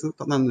ഇന്റർഫേസ്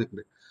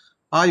തന്നിട്ടുണ്ട്.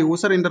 ആ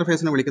യൂസർ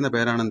ഇന്റർഫേസിനെ വിളിക്കുന്ന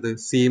പേരാണ് എന്ത്,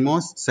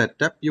 CMOS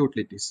സെറ്റപ്പ്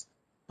യൂട്ടിലിറ്റീസ്.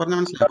 പറഞ്ഞ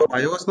മനസ്സിലാവും.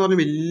 ബയോസ് എന്ന് പറഞ്ഞ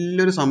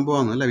വലിയൊരു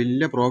സംഭവമാണ് അല്ല,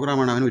 വലിയ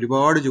പ്രോഗ്രാമാണ്, അവന്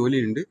ഒരുപാട്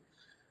ജോലിയുണ്ട്.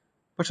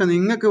 പക്ഷെ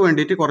നിങ്ങൾക്ക്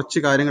വേണ്ടിയിട്ട് കുറച്ച്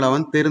കാര്യങ്ങൾ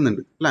അവൻ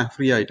തരുന്നുണ്ട് അല്ലെ,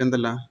 ഫ്രീ ആയിട്ട്.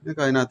 എന്തല്ല,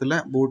 നിങ്ങൾക്ക് അതിനകത്തുള്ള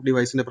ബൂട്ട്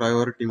ഡിവൈസിന്റെ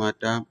പ്രയോറിറ്റി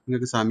മാറ്റാം,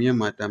 നിങ്ങൾക്ക് സമയം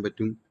മാറ്റാൻ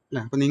പറ്റും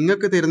അല്ലെ. അപ്പൊ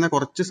നിങ്ങൾക്ക് തരുന്ന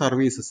കുറച്ച്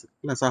സർവീസസ്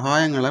അല്ലെ,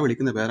 സഹായങ്ങളെ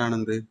വിളിക്കുന്ന പേരാണ്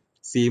എന്ത്,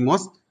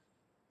 CMOS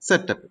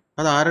സെറ്റപ്പ്.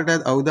 അത് ആരുടെ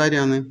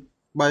ഔദാര്യമാണ്,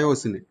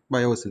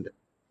 ബയോസിന്റെ.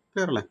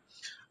 ക്ലിയർ അല്ലേ?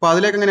 അപ്പൊ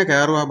അതിലേക്ക് എങ്ങനെ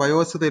കയറുക,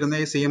 ബയോസ് തരുന്ന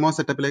ഈ CMOS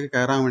സെറ്റപ്പിലേക്ക്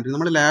കയറാൻ വേണ്ടി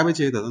നമ്മൾ ലാബ്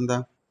ചെയ്തത് എന്താ,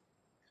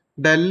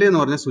 ഡെല്ല് എന്ന്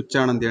പറഞ്ഞ സ്വിച്ച്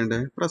ആണ് എന്ത്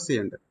ചെയ്യേണ്ടത്, പ്രസ്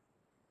ചെയ്യേണ്ടത്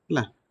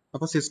അല്ലെ.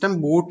 അപ്പൊ സിസ്റ്റം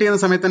ബൂട്ട് ചെയ്യുന്ന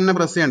സമയത്ത് തന്നെ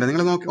പ്രസ് ചെയ്യേണ്ടത്.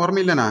 നിങ്ങൾ നോക്കി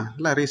ഓർമ്മയില്ലനാ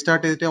അല്ല,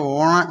 റീസ്റ്റാർട്ട് ചെയ്തിട്ട്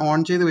ഓൺ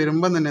ചെയ്ത്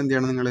വരുമ്പോൾ തന്നെ എന്ത്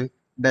ചെയ്യണം, നിങ്ങൾ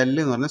ഡെല്ല്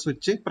എന്ന് പറഞ്ഞ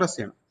സ്വിച്ച് പ്രസ്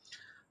ചെയ്യണം.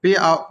 അപ്പൊ ഈ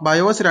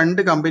ബയോസ്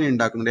 2 കമ്പനി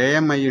ഉണ്ടാക്കുന്നുണ്ട്.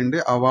 AMI ഉണ്ട്,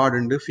 അവാർഡ്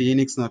ഉണ്ട്,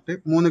 ഫീനിക്സ് എന്ന്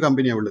പറഞ്ഞിട്ട് 3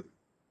 കമ്പനിയാണ് ഉള്ളത്.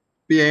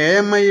 ഇപ്പൊ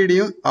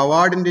AMIയുടെയും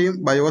അവാർഡിന്റെയും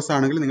ബയോസ്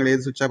ആണെങ്കിൽ നിങ്ങൾ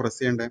ഏത് സ്വിച്ചാ പ്രസ്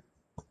ചെയ്യേണ്ടത്,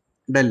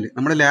 ഡെല്ല്.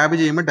 നമ്മൾ ലാബ്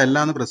ചെയ്യുമ്പോൾ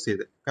ഡെല്ലാന്ന് പ്രസ്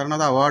ചെയ്ത്, കാരണം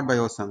അത് അവാർഡ്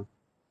ബയോസ് ആണ്.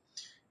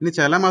 ഇനി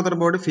ചില മദർ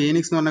ബോർഡ്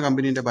ഫീനിക്സ് എന്ന് പറഞ്ഞ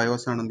കമ്പനീന്റെ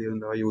ബയോസ് ആണ് എന്ത്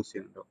ചെയ്യുന്നുണ്ടോ, യൂസ്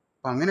ചെയ്യുന്നുണ്ടോ.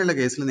 അപ്പൊ അങ്ങനെയുള്ള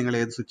കേസിൽ നിങ്ങൾ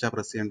ഏത് സ്വിച്ചാ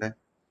പ്രസ് ചെയ്യേണ്ടത്,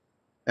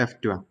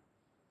 F2 ആണ്.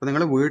 അപ്പൊ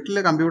നിങ്ങൾ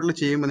വീട്ടിലെ കമ്പ്യൂട്ടറിൽ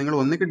ചെയ്യുമ്പോൾ നിങ്ങൾ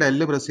ഒന്നിക്ക്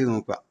ഡെല്ല് പ്രസ് ചെയ്ത്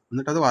നോക്കുക.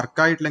 എന്നിട്ട് അത്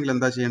വർക്ക് ആയിട്ടില്ലെങ്കിൽ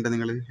എന്താ ചെയ്യേണ്ടത്,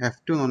 നിങ്ങൾ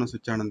F2 എന്ന് പറഞ്ഞ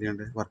സ്വിച്ച് ആണ് എന്ത്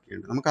ചെയ്യേണ്ടത്, വർക്ക്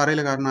ചെയ്യേണ്ടത്.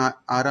 നമുക്കറിയില്ല, കാരണം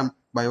ആരാ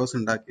ബയോസ്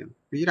ഉണ്ടാക്കിയത്.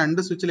 ഈ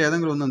 2 സ്വിച്ചിൽ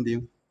ഏതെങ്കിലും ഒന്ന് എന്ത്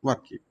ചെയ്യും,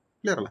 വർക്ക് ചെയ്യും.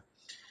 ക്ലിയർ അല്ലേ?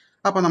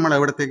 അപ്പൊ നമ്മൾ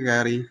എവിടത്തേക്ക്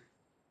കയറി,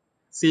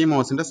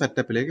 CMOSന്റെ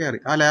സെറ്റപ്പിലേക്ക്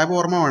കയറി. ആ ലാബ്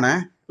ഓർമ്മ വേണേ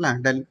അല്ലെ,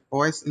 ഡെൽ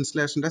OS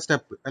ഇൻസ്റ്റലേഷന്റെ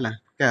സ്റ്റെപ്പ് അല്ലെ,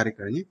 കയറി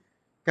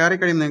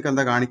കഴിയുമ്പോൾ നിങ്ങൾക്ക്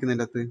എന്താ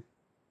കാണിക്കുന്നതിൻ്റെ അകത്ത്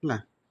അല്ലെ,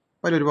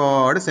 അതിൽ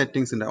ഒരുപാട്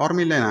സെറ്റിംഗ്സ് ഉണ്ട്.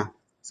 ഓർമ്മയില്ലേനാ,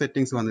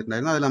 സെറ്റിംഗ്സ്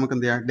വന്നിട്ടുണ്ടായിരുന്നു. അതിൽ നമുക്ക്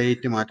എന്ത് ചെയ്യാം,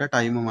 ഡേറ്റ് മാറ്റാം,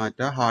 ടൈം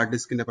മാറ്റാം, ഹാർഡ്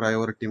ഡിസ്കിന്റെ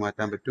പ്രയോറിറ്റി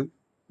മാറ്റാൻ പറ്റും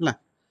അല്ലെ.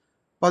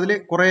 അപ്പൊ അതിൽ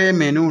കുറെ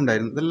മെനു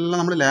ഉണ്ടായിരുന്നു. ഇതെല്ലാം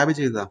നമ്മൾ ലാബ്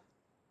ചെയ്തതാ.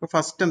 അപ്പൊ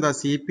ഫസ്റ്റ് എന്താ,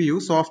 CPU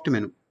സോഫ്റ്റ്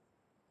മെനു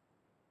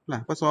അല്ലെ.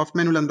 അപ്പൊ സോഫ്റ്റ്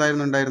മെനുവിൽ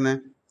എന്തായിരുന്നു ഉണ്ടായിരുന്നത്,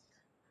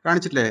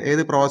 കാണിച്ചിട്ടില്ലേ,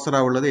 ഏത് പ്രോസറാ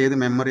ഉള്ളത്, ഏത്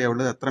മെമ്മറിയാ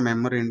ഉള്ളത്, എത്ര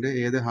മെമ്മറി ഉണ്ട്,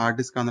 ഏത് ഹാർഡ്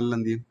ഡിസ്ക് ആണെന്നെല്ലാം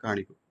എന്ത് ചെയ്യും,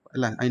 കാണിക്കും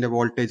അല്ല. അതിന്റെ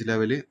വോൾട്ടേജ്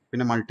ലെവല്,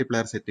 പിന്നെ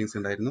മൾട്ടിപ്ലയർ സെറ്റിംഗ്സ്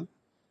ഉണ്ടായിരുന്നു.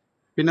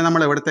 പിന്നെ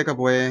നമ്മൾ എവിടത്തേക്കാ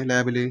പോയേ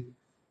ലാബില്?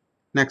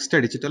 നെക്സ്റ്റ്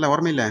അടിച്ചിട്ട് അല്ല,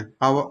 ഓർമ്മയില്ലേ?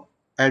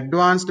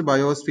 അഡ്വാൻസ്ഡ്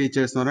ബയോസ്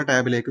ഫീച്ചേഴ്സ് എന്ന് പറഞ്ഞ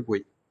ടാബിലേക്ക്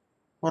പോയി.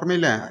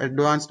 ഓർമ്മയില്ലേ?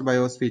 Advanced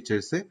BIOS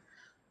features.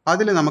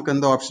 അതിൽ നമുക്ക്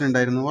എന്ത് ഓപ്ഷൻ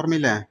ഉണ്ടായിരുന്നു?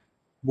 ഓർമ്മയില്ലേ?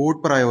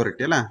 ബൂട്ട്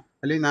പ്രയോറിറ്റി അല്ലേ?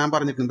 അല്ലെങ്കിൽ ഞാൻ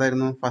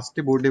പറഞ്ഞിട്ടുണ്ടായിരുന്നു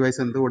ഫസ്റ്റ് ബൂട്ട് ഡിവൈസ്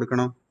എന്ത്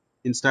കൊടുക്കണം?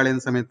 ഇൻസ്റ്റാൾ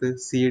ചെയ്യുന്ന സമയത്ത്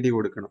CD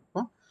കൊടുക്കണം.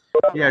 അപ്പോൾ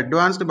ഈ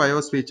അഡ്വാൻസ്ഡ്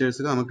ബയോസ്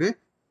ഫീച്ചേഴ്സിൽ നമുക്ക്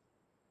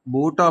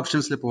ബൂട്ട്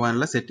ഓപ്ഷൻസിൽ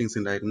പോകാനുള്ള സെറ്റിംഗ്സ്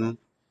ഉണ്ടായിരുന്നു.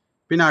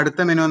 പിന്നെ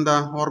അടുത്ത മെനു എന്താ?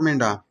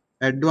 ഓർമ്മയുണ്ടോ?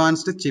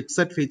 അഡ്വാൻസ്ഡ്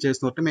ചിപ്സെറ്റ് ഫീച്ചേഴ്സ്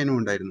എന്ന് പറഞ്ഞിട്ട് മെനു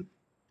ഉണ്ടായിരുന്നു.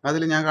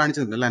 അതിൽ ഞാൻ കാണിച്ചു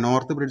തന്നില്ല,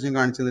 നോർത്ത് ബ്രിഡ്ജും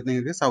കാണിച്ചു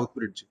തന്നിട്ടുണ്ടെങ്കിൽ സൗത്ത്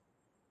ബ്രിഡ്ജ്.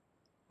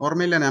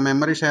 ഓർമ്മയില്ല ഞാൻ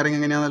മെമ്മറി ഷെയറിംഗ്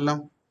എങ്ങനെയാണെന്നെല്ലാം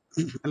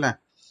അല്ലേ?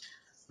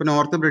 ഇപ്പൊ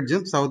നോർത്ത്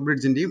ബ്രിഡ്ജും സൗത്ത്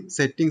ബ്രിഡ്ജിന്റെയും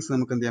സെറ്റിംഗ്സ്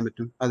നമുക്ക് എന്ത് ചെയ്യാൻ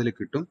പറ്റും? അതിൽ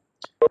കിട്ടും.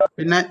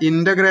 പിന്നെ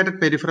ഇന്റഗ്രേറ്റഡ്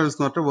പെരിഫറൽസ്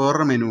എന്ന് പറഞ്ഞിട്ട്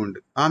വേറൊരു മെനു ഉണ്ട്.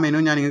 ആ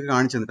മെനു ഞാൻ നിങ്ങൾക്ക്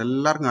കാണിച്ചു തന്നിട്ട്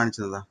എല്ലാവർക്കും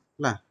കാണിച്ചു തന്നതാ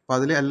അല്ലേ? അപ്പൊ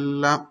അതിൽ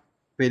എല്ലാ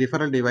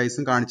പെരിഫറൽ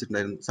ഡിവൈസും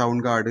കാണിച്ചിട്ടുണ്ടായിരുന്നു.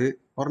 സൗണ്ട് കാർഡ്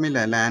ഓർമ്മയില്ല,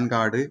 ലാൻ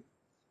കാർഡ്,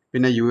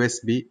 പിന്നെ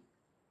USB.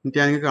 എന്നിട്ട്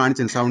ഞാൻ നിങ്ങൾക്ക്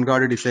കാണിച്ചു സൗണ്ട്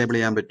കാർഡ് ഡിസേബിൾ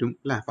ചെയ്യാൻ പറ്റും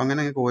അല്ലേ? അപ്പൊ അങ്ങനെ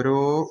നിങ്ങൾക്ക് ഓരോ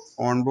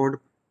ഓൺബോർഡ്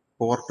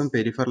പോർട്ടും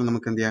പെരിഫറലും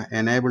നമുക്ക് എന്ത് ചെയ്യാം?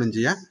 എനേബിളും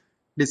ചെയ്യാം,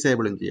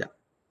 ഡിസേബിളും ചെയ്യാം.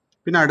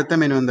 പിന്നെ അടുത്ത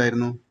മെനു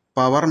എന്തായിരുന്നു?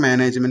 Power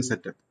management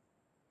setup.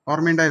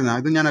 ഓർമ്മയുണ്ടായിരുന്നോ?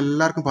 ഇത് ഞാൻ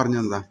എല്ലാവർക്കും പറഞ്ഞു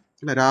തന്നതാ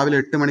അല്ലെ? രാവിലെ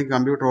 8 മണിക്ക്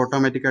കമ്പ്യൂട്ടർ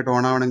ഓട്ടോമാറ്റിക് ആയിട്ട്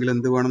ഓൺ ആവണമെങ്കിൽ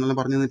എന്ത് വേണമെന്നെല്ലാം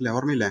പറഞ്ഞു തന്നിട്ടില്ല?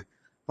 ഓർമ്മയില്ലേ?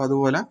 അപ്പൊ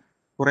അതുപോലെ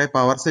കുറെ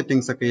പവർ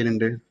സെറ്റിംഗ്സ് ഒക്കെ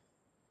ഇതിലുണ്ട്,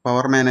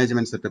 പവർ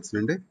മാനേജ്മെന്റ്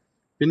സെറ്റപ്സിലുണ്ട്.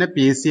 പിന്നെ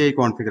PCI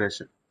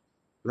കോൺഫിഗറേഷൻ,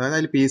 അതായത്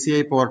അതിൽ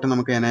PCI പോർട്ട്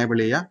നമുക്ക് എനേബിൾ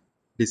ചെയ്യാം,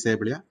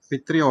 ഡിസേബിൾ ചെയ്യാം. അപ്പൊ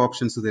ഇത്രയും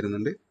ഓപ്ഷൻസ്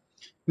തരുന്നുണ്ട്.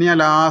 ഇനി ഞാൻ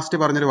ലാസ്റ്റ്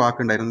പറഞ്ഞൊരു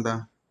വാക്കുണ്ടായിരുന്നു, എന്താ?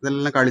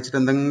 ഇതെല്ലാം കളിച്ചിട്ട്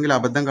എന്തെങ്കിലും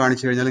അബദ്ധം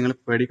കാണിച്ചു കഴിഞ്ഞാൽ നിങ്ങൾ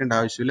പേടിക്കേണ്ട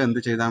ആവശ്യമില്ല. എന്ത്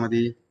ചെയ്താൽ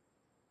മതി?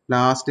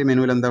 ലാസ്റ്റ്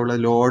മെനുവിൽ എന്താ ഉള്ളത്?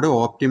 ലോഡ്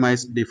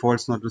ഓപ്റ്റിമൈസ്ഡ്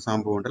ഡിഫോൾട്ട്സ് എന്ന് പറഞ്ഞൊരു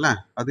സംഭവം ഉണ്ട് അല്ലേ?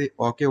 അത്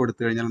ഓക്കെ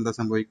കൊടുത്തു കഴിഞ്ഞാൽ എന്താ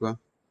സംഭവിക്കുക?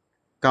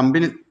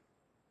 കമ്പനി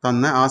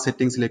തന്ന ആ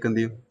സെറ്റിംഗ്സിലേക്ക് എന്ത്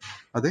ചെയ്യും?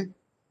 അത്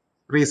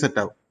റീസെറ്റ്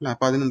ആവും അല്ലെ?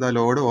 അപ്പൊ അതിനെന്താ?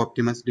 ലോഡ്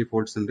ഓപ്റ്റിമൈസ്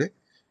ഡിഫോൾട്ട്സ് ഉണ്ട്.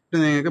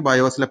 പിന്നെ നിങ്ങൾക്ക്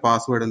ബയോസിലെ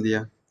പാസ്വേഡ് എന്ത്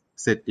ചെയ്യാം?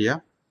 സെറ്റ് ചെയ്യാം.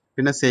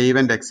 പിന്നെ സേവ്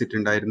ആൻഡ് എക്സിറ്റ്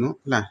ഉണ്ടായിരുന്നു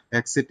അല്ലെ?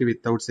 എക്സിറ്റ്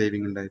വിത്തൗട്ട്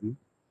സേവിങ് ഉണ്ടായിരുന്നു.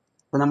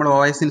 അപ്പൊ നമ്മൾ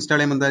OS ഇൻസ്റ്റാൾ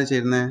ചെയ്യുമ്പോൾ എന്താ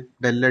ചെയ്യുന്നത്?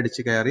 ഡെൽ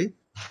അടിച്ച് കയറി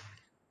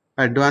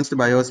അഡ്വാൻസ്ഡ്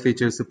ബയോസ്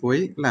ഫീച്ചേഴ്സ്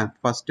പോയി അല്ലെ?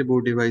 ഫസ്റ്റ്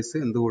ബൂട്ട് ഡിവൈസ്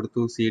എന്ത്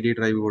കൊടുത്തു? CD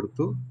ഡ്രൈവ്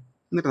കൊടുത്തു.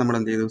 എന്നിട്ട് നമ്മൾ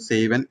എന്ത് ചെയ്തു?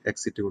 സേവ് ആൻഡ്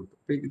എക്സിറ്റ് കൊടുത്തു.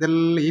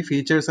 ഇതെല്ലാം ഈ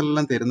ഫീച്ചേഴ്സ്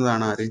എല്ലാം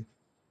തരുന്നതാണ് ആര്?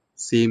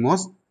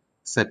 CMOS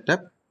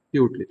setup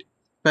utility.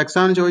 ഇപ്പൊ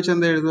എക്സാമിന് ചോദിച്ചാൽ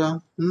എന്താ എഴുതുക?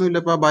 ഒന്നുമില്ല.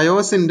 ഇപ്പൊ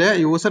ബയോസിന്റെ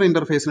യൂസർ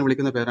ഇന്റർഫേസിനെ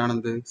വിളിക്കുന്ന പേരാണ്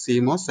എന്ത്?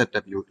 CMOS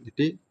സെറ്റപ്പ്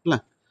യൂട്ടിലിറ്റി അല്ലെ?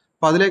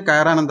 അപ്പൊ അതിലേക്ക്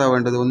കയറാൻ എന്താ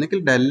വേണ്ടത്?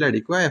 ഒന്നിക്കിൽ ഡെൽ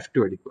അടിക്കുക,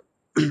 F2 അടിക്കുക.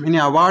 ഇനി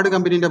അവാർഡ്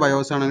കമ്പനീന്റെ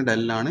ബയോസ് ആണെങ്കിൽ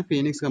ഡെൽ ആണ്,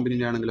 ഫീനിക്സ്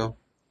കമ്പനീന്റെ ആണെങ്കിലോ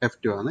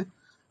F2 ആണ്.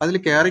 അതിൽ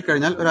കയറി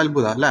കഴിഞ്ഞാൽ ഒരു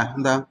അത്ഭുതം അല്ലെ?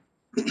 എന്താ?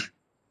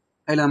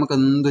 അതിൽ നമുക്ക്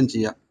എന്തും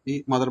ചെയ്യാം. ഈ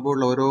മദർ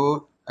ബോർഡിൽ ഓരോ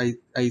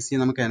IC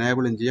നമുക്ക്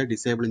എനേബിളും ചെയ്യാം,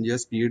 ഡിസേബിളും ചെയ്യാം,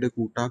 സ്പീഡ്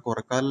കൂട്ടാം,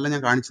 കുറക്കാം, അതെല്ലാം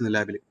ഞാൻ കാണിച്ചു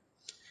ലാബിൽ.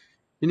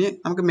 ഇനി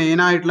നമുക്ക് മെയിൻ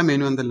ആയിട്ടുള്ള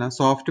മെനു എന്തല്ല?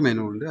 സോഫ്റ്റ്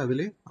മെനു ഉണ്ട്. അതിൽ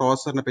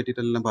പ്രോസസറിനെ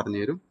പറ്റിയിട്ടെല്ലാം പറഞ്ഞു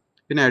തരും.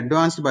 പിന്നെ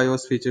അഡ്വാൻസ്ഡ്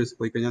ബയോസ് ഫീച്ചേഴ്സ്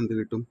പോയി കഴിഞ്ഞാൽ എന്ത്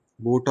കിട്ടും?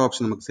 ബൂട്ട്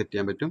ഓപ്ഷൻ നമുക്ക് സെറ്റ്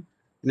ചെയ്യാൻ പറ്റും.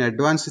 പിന്നെ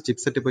അഡ്വാൻസ്ഡ്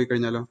ചിപ്സെറ്റ് പോയി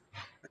കഴിഞ്ഞാലോ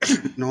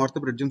നോർത്ത്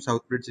ബ്രിഡ്ജും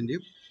സൗത്ത്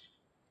ബ്രിഡ്ജിന്റെയും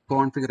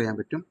കോൺഫിഗർ ചെയ്യാൻ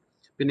പറ്റും.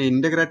 പിന്നെ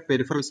ഇന്റഗ്രേറ്റ്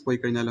പെരിഫറൽസ് പോയി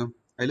കഴിഞ്ഞാലോ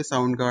അതിൽ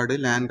സൗണ്ട് കാർഡ്,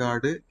 ലാൻ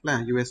കാർഡ് അല്ലെ,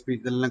 USB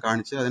ഇതെല്ലാം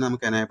കാണിച്ച് അതിനെ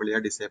നമുക്ക് എനേബിൾ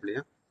ചെയ്യാം, ഡിസേബിൾ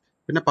ചെയ്യാം.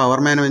 പിന്നെ പവർ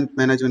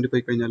മാനേജ്മെന്റ്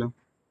പോയി കഴിഞ്ഞാലോ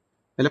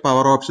അതിൽ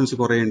പവർ ഓപ്ഷൻസ്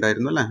കുറെ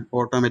ഉണ്ടായിരുന്നു അല്ലെ?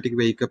 ഓട്ടോമാറ്റിക്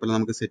വേക്കപ്പ് എല്ലാം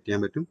നമുക്ക് സെറ്റ്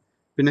ചെയ്യാൻ പറ്റും.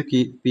 പിന്നെ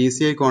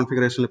PCI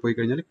കോൺഫിഗറേഷനിൽ പോയി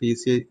കഴിഞ്ഞാൽ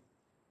PCI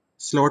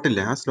സ്ലോട്ട്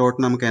ഇല്ലേ, ആ സ്ലോട്ട്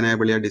നമുക്ക്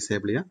എനേബിൾ ചെയ്യാം,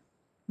 ഡിസേബിൾ ചെയ്യാം.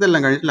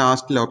 ഇതെല്ലാം കഴിഞ്ഞിട്ട്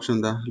ലാസ്റ്റിലെ ഓപ്ഷൻ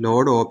എന്താ?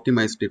 ലോഡ്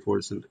ഓപ്റ്റിമൈസ്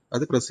ഡിഫോൾട്ട്സ് ഉണ്ട്.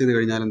 അത് പ്രസ് ചെയ്ത്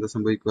കഴിഞ്ഞാൽ എന്താ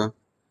സംഭവിക്കുക?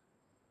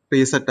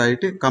 റീസെറ്റ്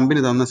ആയിട്ട്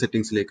കമ്പനി തന്ന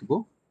സെറ്റിംഗ്സിലേക്ക്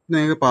പോകും.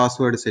 നിങ്ങൾക്ക്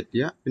പാസ്വേഡ് സെറ്റ്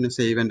ചെയ്യാം. പിന്നെ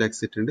സേവ് ആൻഡ്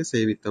എക്സിറ്റ് ഉണ്ട്,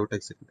 സേവ് വിത്തൗട്ട്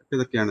എക്സിറ്റ് ഉണ്ട്.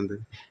 ഇതൊക്കെയാണ് എന്ത്?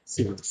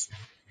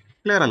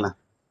 ക്ലിയർ അല്ല?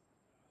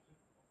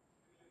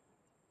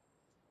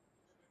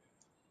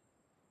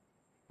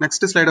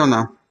 നെക്സ്റ്റ് സ്ലൈഡ് വന്നാ.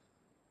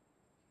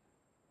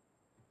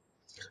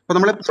 അപ്പൊ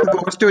നമ്മൾ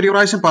പോസ്റ്റ് ഒരു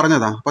പ്രാവശ്യം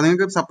പറഞ്ഞതാ. അപ്പൊ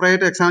നിങ്ങൾക്ക്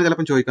സെപ്പറേറ്റ് എക്സാം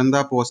ചിലപ്പോൾ ചോദിക്കും എന്താ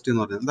പോസ്റ്റ്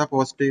എന്ന് പറഞ്ഞത്. എന്താ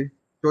പോസ്റ്റ്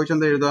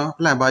ചോദിച്ചെന്താ എഴുതുക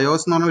അല്ലെ?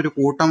 ബയോസ് എന്ന് പറഞ്ഞ ഒരു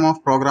കൂട്ടം ഓഫ്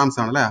പ്രോഗ്രാംസ്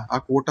ആണ് അല്ലെ? ആ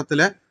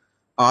കൂട്ടത്തിലെ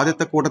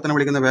ആദ്യത്തെ കൂട്ടത്തിനെ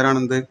വിളിക്കുന്ന പേരാണ്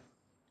എന്ത്?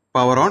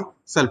 Power on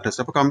self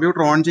test. അപ്പൊ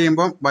കമ്പ്യൂട്ടർ ഓൺ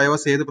ചെയ്യുമ്പോൾ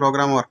ബയോസ് ഏത്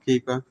പ്രോഗ്രാം വർക്ക്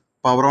ചെയ്യുക?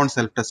 പവർ ഓൺ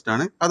സെൽഫ് ടെസ്റ്റ്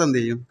ആണ്. അതെന്ത്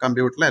ചെയ്യും?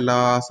 കമ്പ്യൂട്ടറിലെ എല്ലാ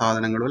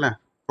സാധനങ്ങളും അല്ലെ,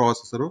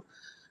 പ്രോസസ്സറും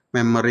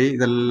മെമ്മറി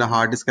ഇതെല്ലാം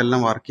ഹാർഡ് ഡിസ്ക്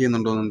എല്ലാം വർക്ക്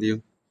ചെയ്യുന്നുണ്ടോ എന്ന് എന്ത്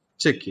ചെയ്യും?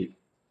 ചെക്ക് ചെയ്യും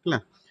അല്ലെ?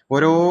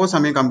 ഓരോ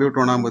സമയം കമ്പ്യൂട്ടർ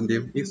ഓൺ ആകുമ്പോൾ എന്ത്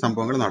ചെയ്യും? ഈ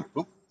സംഭവങ്ങൾ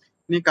നടക്കും.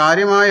 ഇനി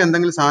കാര്യമായ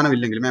എന്തെങ്കിലും സാധനം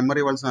ഇല്ലെങ്കിൽ,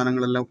 മെമ്മറി പോലുള്ള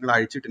സാധനങ്ങളെല്ലാം നിങ്ങൾ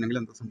അഴിച്ചിട്ടുണ്ടെങ്കിൽ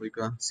എന്താ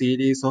സംഭവിക്കുക?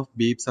 സീരീസ് ഓഫ്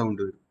ബീപ്പ്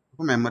സൗണ്ട് വരും.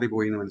 അപ്പൊ മെമ്മറി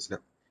പോയി എന്ന്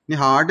മനസ്സിലാവും. ഇനി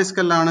ഹാർഡ് ഡിസ്ക്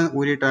എല്ലാം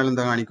ഊരിയിട്ടാൽ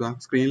എന്താ കാണിക്കുക?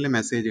 സ്ക്രീനിൽ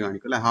മെസ്സേജ്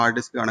കാണിക്കും അല്ലെ? ഹാർഡ്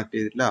ഡിസ്ക് കണക്ട്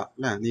ചെയ്തിട്ടില്ല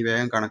അല്ലെ, നീ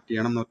വേഗം കണക്ട്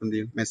ചെയ്യണം എന്നൊക്കെ എന്ത്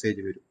ചെയ്യും? മെസ്സേജ്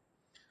വരും.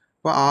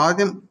 അപ്പൊ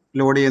ആദ്യം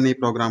ലോഡ് ചെയ്യുന്ന ഈ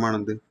പ്രോഗ്രാമാണ്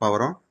എന്ത്?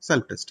 Power on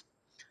self test.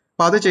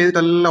 അപ്പൊ അത്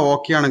ചെയ്തിട്ടെല്ലാം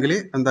ഓക്കെ ആണെങ്കിൽ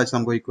എന്താ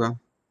സംഭവിക്കുക?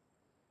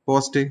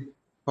 Post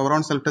power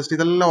on self test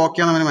ഇതെല്ലാം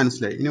ഓക്കെ ആണെന്ന് അവന്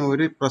മനസ്സിലായി. ഇനി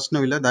ഒരു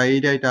പ്രശ്നമില്ല,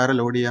 ധൈര്യമായിട്ട് ആരെ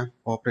ലോഡ് ചെയ്യാം?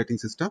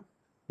 ഓപ്പറേറ്റിംഗ് സിസ്റ്റം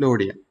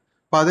ലോഡ് ചെയ്യാം.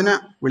 അപ്പൊ അതിനെ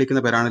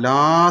വിളിക്കുന്ന പേരാണ്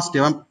ലാസ്റ്റ്.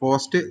 അവൻ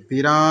പോസ്റ്റ്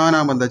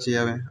തീരാനാകുമ്പോൾ എന്താ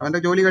ചെയ്യാവേ? അവന്റെ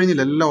ജോലി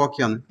കഴിഞ്ഞില്ല, എല്ലാം ഓക്കെ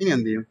ആണ്. ഇനി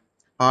എന്ത് ചെയ്യും?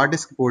 ഹാർഡ്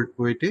ഡിസ്ക്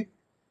പോയിട്ട്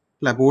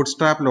അല്ല, ബൂട്ട്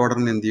സ്ട്രാപ്പ്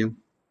ലോഡറിന് എന്ത് ചെയ്യും?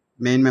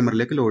 മെയിൻ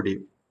മെമ്മറിയിലേക്ക് ലോഡ്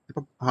ചെയ്യും.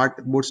 അപ്പൊ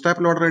ബൂട്ട്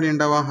സ്ട്രാപ്പ് ലോഡർ എവിടെ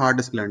ഉണ്ടാവുക? ഹാർഡ്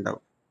ഡിസ്കിൽ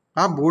ഉണ്ടാവും.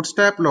 ആ ബൂട്ട്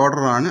സ്ട്രാപ്പ്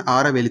ലോഡറാണ്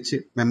ആരെ വലിച്ച്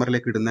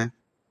മെമ്മറിയിലേക്ക് ഇടുന്നത്?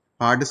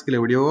 ഹാർഡ് ഡിസ്കിൽ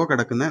എവിടെയോ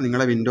കിടക്കുന്ന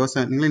നിങ്ങളെ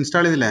വിൻഡോസ് നിങ്ങൾ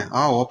ഇൻസ്റ്റാൾ ചെയ്തില്ലേ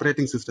ആ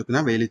ഓപ്പറേറ്റിംഗ്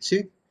സിസ്റ്റത്തിനെ വലിച്ച്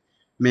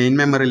മെയിൻ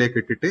മെമ്മറിയിലേക്ക്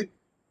ഇട്ടിട്ട്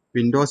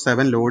വിൻഡോസ്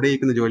 7 ലോഡ്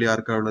ചെയ്യിക്കുന്ന ജോലി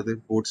ആർക്കാ ഉള്ളത്?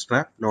 ബൂട്ട്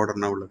സ്ട്രാപ്പ്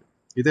ലോഡറിനാണ് ഉള്ളത്.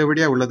 ഇത്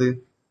എവിടെയാ ഉള്ളത്?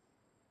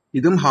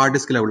 ഇതും ഹാർഡ്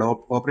ഡിസ്കിലാണ് ഉള്ളത്,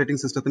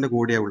 ഓപ്പറേറ്റിംഗ് സിസ്റ്റത്തിന്റെ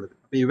കൂടെയാണ് ഉള്ളത്.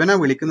 അപ്പൊ ഇവനെ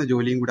വിളിക്കുന്ന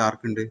ജോലിയും കൂടി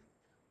ആർക്കുണ്ട്?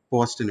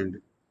 പോസ്റ്റിനുണ്ട്.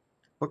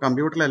 അപ്പോൾ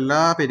കമ്പ്യൂട്ടറിലെ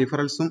എല്ലാ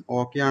പെരിഫറൽസും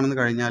ഓക്കെ ആണെന്ന്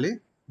കഴിഞ്ഞാൽ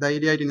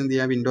ധൈര്യമായിട്ട് എന്ത്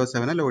ചെയ്യാം? വിൻഡോസ്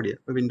 7 ലോഡ്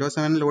ചെയ്യുക. അപ്പോൾ വിൻഡോസ്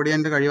 7 ലോഡ്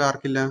ചെയ്യാൻ കഴിവ്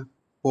ആർക്കില്ല?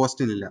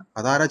 പോസ്റ്റിനില്ല.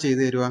 അതാരാ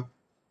ചെയ്തു തരുക?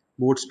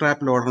 ബൂട്ട്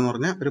സ്ട്രാപ്പ് ലോഡർ എന്ന്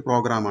പറഞ്ഞ ഒരു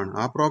പ്രോഗ്രാമാണ്.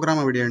 ആ പ്രോഗ്രാം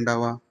എവിടെയാണ്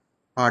ഉണ്ടാവുക?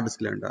 ഹാർഡ്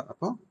ഡിസ്കിലാണ് ഉണ്ടാവുക.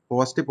 അപ്പോൾ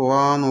പോസ്റ്റ്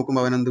പോകാൻ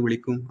നോക്കുമ്പോൾ അവൻ എന്ത്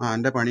വിളിക്കും?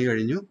 എൻ്റെ പണി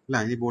കഴിഞ്ഞു അല്ല,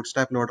 ഇനി ബൂട്ട്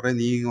സ്ട്രാപ്പ് ലോഡറെ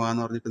നീ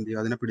വാന്ന് പറഞ്ഞിട്ട് എന്ത്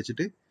ചെയ്യും? അതിനെ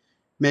പിടിച്ചിട്ട്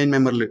മെയിൻ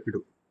മെമ്മറിൽ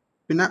ഇടും.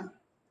 പിന്നെ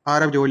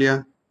ആരാ ജോലിയാ?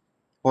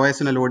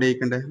 OS-നെ ലോഡ്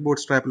ചെയ്യിക്കണ്ടേ?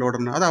 ബൂട്ട് സ്ട്രാപ്പ്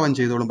ലോഡറിന് അത് അവൻ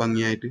ചെയ്തോളും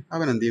ഭംഗിയായിട്ട്.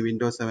 അവൻ എന്ത് ചെയ്യും?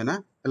 വിൻഡോസ് 7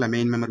 അല്ല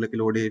മെയിൻ മെമ്മറിലേക്ക്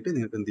ലോഡ് ചെയ്തിട്ട്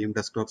നിങ്ങൾക്ക് എന്ത് ചെയ്യും?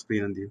 ഡെസ്ക്ടോപ്പ്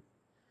സ്ക്രീൻ എന്ത് ചെയ്യും?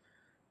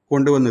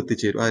 കൊണ്ടുവന്ന്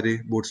എത്തിച്ചേരും. ആര്?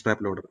 Boot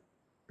strap loader.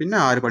 പിന്നെ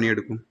ആര്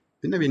പണിയെടുക്കും?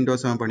 പിന്നെ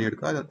വിൻഡോസ് 7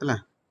 പണിയെടുക്കും അല്ലേ?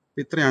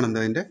 ഇത്രയാണ്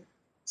എന്താ അതിന്റെ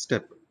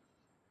സ്റ്റെപ്പ്.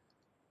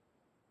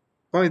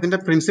 അപ്പോൾ ഇതിന്റെ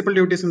പ്രിൻസിപ്പൽ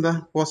ഡ്യൂട്ടീസ് എന്താ?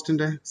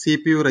 പോസ്റ്റിന്റെ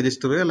CPU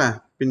രജിസ്റ്റർ അല്ലെ,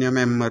 പിന്നെ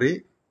മെമ്മറി,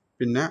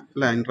 പിന്നെ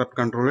ഇന്ററപ്റ്റ്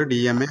കൺട്രോൾ,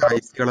 DMA,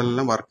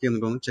 IC-കളെല്ലാം വർക്ക്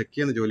ചെയ്യുന്നുണ്ടോ എന്ന് ചെക്ക്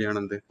ചെയ്യുന്ന ജോലിയാണ്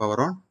എന്ത്? Power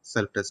on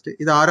self test.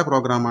 ഇത് ആരെ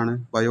പ്രോഗ്രാമാണ്?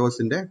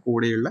 ബയോസിന്റെ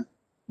കൂടെയുള്ള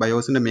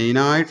ബയോസിന്റെ മെയിൻ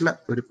ആയിട്ടുള്ള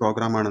ഒരു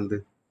പ്രോഗ്രാമാണ് എന്ത്?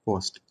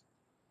 പോസ്റ്റ്.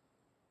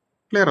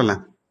 ക്ലിയർ അല്ലേ?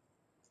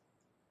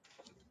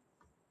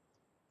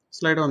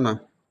 സ്ലൈഡ് വന്നാ?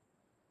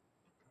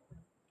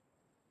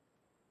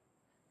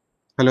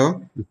 ഹലോ.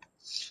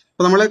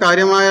 അപ്പൊ നമ്മൾ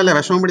കാര്യമായ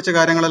വിഷമം പിടിച്ച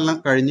കാര്യങ്ങളെല്ലാം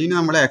കഴിഞ്ഞ് ഇനി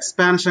നമ്മൾ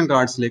എക്സ്പാൻഷൻ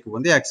കാർഡ്സിലേക്ക് പോകും.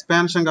 എന്ത്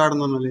എക്സ്പാൻഷൻ കാർഡ്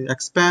എന്ന് പറഞ്ഞാൽ?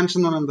 എക്സ്പാൻഷൻ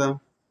എന്ന് പറഞ്ഞാൽ എന്താ?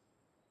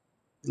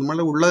 നമ്മൾ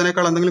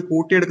ഉള്ളതിനേക്കാൾ എന്തെങ്കിലും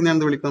കൂട്ടിയെടുക്കുന്ന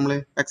എന്ത് വിളിക്കും? നമ്മൾ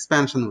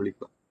എക്സ്പാൻഷൻ എന്ന്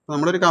വിളിക്കുക.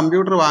 നമ്മളൊരു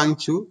കമ്പ്യൂട്ടർ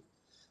വാങ്ങിച്ചു,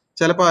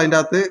 ചിലപ്പോൾ അതിൻ്റെ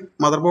അകത്ത്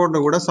മദർ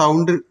ബോർഡിന്റെ കൂടെ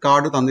സൗണ്ട്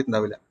കാർഡ്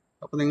തന്നിട്ടുണ്ടാവില്ല.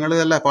 അപ്പൊ നിങ്ങൾ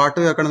അല്ല പാട്ട്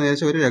കേൾക്കണമെന്ന്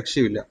വിചാരിച്ചാൽ ഒരു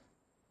രക്ഷയില്ല.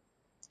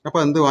 അപ്പൊ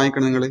എന്ത്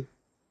വാങ്ങിക്കണം? നിങ്ങൾ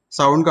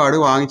സൗണ്ട് കാർഡ്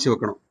വാങ്ങിച്ചു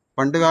വെക്കണം.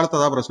 പണ്ട് കാലത്ത്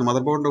അതാ പ്രശ്നം,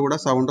 മദർ ബോർഡിന്റെ കൂടെ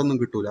സൗണ്ട് ഒന്നും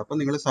കിട്ടൂല. അപ്പൊ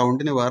നിങ്ങൾ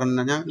സൗണ്ടിന് വേറെ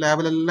തന്നെ, ഞാൻ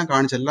ലാബിലെല്ലാം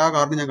കാണിച്ചു, എല്ലാ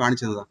കാർഡും ഞാൻ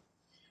കാണിച്ചതാണ്.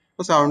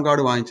 അപ്പൊ സൗണ്ട്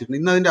കാർഡ് വാങ്ങിച്ചിട്ടുണ്ട്.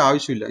 ഇന്ന് അതിന്റെ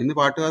ആവശ്യമില്ല. ഇന്ന്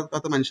പാട്ട്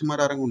കേൾക്കാത്ത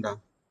മനുഷ്യന്മാരാരും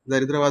ഉണ്ടാകും,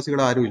 ദരിദ്രവാസികൾ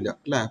ആരും ഇല്ല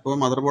അല്ലെ? അപ്പോൾ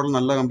മദർ ബോർഡ്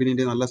നല്ല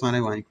കമ്പനീന്റെ നല്ല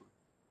സാധനം വാങ്ങിക്കും.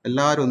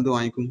 എല്ലാവരും എന്ത്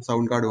വാങ്ങിക്കും?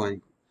 സൗണ്ട് കാർഡ്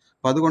വാങ്ങിക്കും.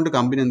 അപ്പൊ അതുകൊണ്ട്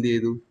കമ്പനി എന്ത്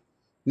ചെയ്തു?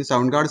 ഇനി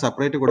സൗണ്ട് കാർഡ്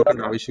സെപ്പറേറ്റ്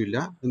കൊടുക്കേണ്ട ആവശ്യമില്ല.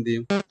 എന്ത്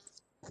ചെയ്യും?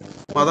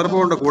 മദർ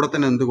ബോർഡിന്റെ കൂടെ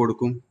തന്നെ എന്ത്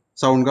കൊടുക്കും?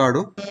 സൗണ്ട്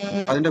കാർഡും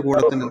അതിന്റെ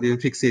കൂടെ തന്നെ എന്ത് ചെയ്യും?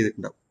 ഫിക്സ്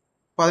ചെയ്തിട്ടുണ്ടാവും.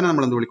 അപ്പൊ അതിനെ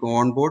നമ്മൾ എന്ത് വിളിക്കും?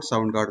 ഓൺ ബോർഡ്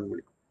സൗണ്ട് കാർഡ് എന്ന്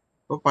വിളിക്കും.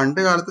 അപ്പൊ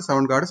പണ്ട് കാലത്ത്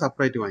സൗണ്ട് കാർഡ്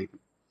സെപ്പറേറ്റ് വാങ്ങിക്കും.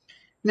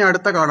 ഇനി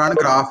അടുത്ത കാർഡാണ്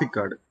ഗ്രാഫിക്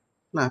കാർഡ്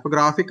അല്ലെ? അപ്പൊ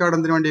ഗ്രാഫിക് കാർഡ്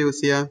എന്തിനു വേണ്ടി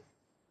യൂസ് ചെയ്യാം?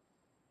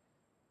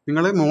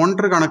 നിങ്ങൾ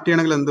മോണിറ്റർ കണക്ട്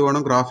ചെയ്യണമെങ്കിൽ എന്ത്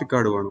വേണം? ഗ്രാഫിക്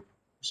കാർഡ് വേണം.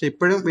 പക്ഷെ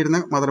ഇപ്പോഴും വരുന്ന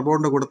മദർ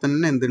ബോർഡിന്റെ കൂടെ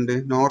തന്നെ എന്തുണ്ട്?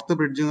 നോർത്ത്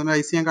ബ്രിഡ്ജ് എന്ന് പറഞ്ഞ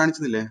IC ഞാൻ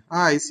കാണിച്ചതില്ലേ? ആ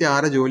IC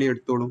ആരെ ജോലി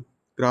എടുത്തോളും?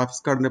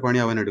 ഗ്രാഫിക്സ് കാർഡിന്റെ പണി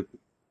അവൻ എടുക്കും.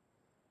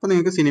 അപ്പൊ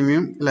നിങ്ങൾക്ക്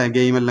സിനിമയും അല്ലെ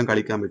ഗെയിം എല്ലാം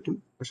കളിക്കാൻ പറ്റും.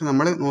 പക്ഷെ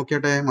നമ്മൾ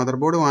നോക്കിയട്ടെ, മദർ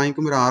ബോർഡ്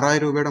വാങ്ങിക്കുമ്പോൾ ഒരു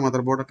 6000 രൂപയുടെ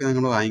മദർ ബോർഡൊക്കെ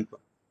നമ്മൾ വാങ്ങിക്കുക.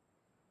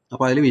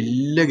 അപ്പൊ അതിൽ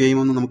വലിയ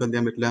ഗെയിമൊന്നും നമുക്ക് എന്ത്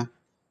ചെയ്യാൻ പറ്റില്ല.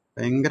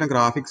 ഭയങ്കര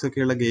ഗ്രാഫിക്സ്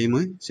ഒക്കെയുള്ള ഗെയിം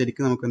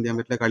ശരിക്കും നമുക്ക് എന്ത് ചെയ്യാൻ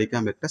പറ്റില്ല,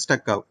 കളിക്കാൻ പറ്റില്ല,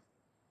 സ്റ്റക്ക് ആവും.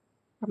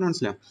 പറഞ്ഞ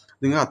മനസ്സിലാവും?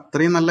 നിങ്ങൾ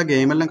അത്രയും നല്ല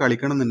ഗെയിം എല്ലാം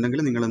കളിക്കണം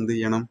എന്നുണ്ടെങ്കിൽ നിങ്ങൾ എന്ത്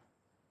ചെയ്യണം?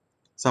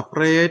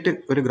 സെപ്പറേറ്റ്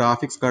ഒരു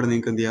ഗ്രാഫിക്സ് കാർഡ്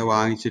നിങ്ങൾക്ക് എന്ത് ചെയ്യുക?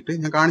 വാങ്ങിച്ചിട്ട്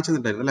ഞാൻ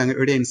കാണിച്ചിട്ടുണ്ടായിരുന്നു അല്ലെ?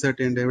 എവിടെയാ ഇൻസേർട്ട്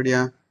ചെയ്യേണ്ടത്? എവിടെയാ?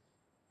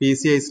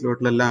 PCI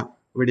സ്ലോട്ടിലല്ല,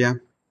 എവിടെയാ?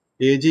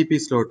 AGP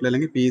സ്ലോട്ടിൽ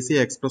അല്ലെങ്കിൽ PCI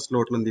എക്സ്പ്രസ്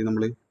സ്ലോട്ടിൽ എന്ത് ചെയ്യും?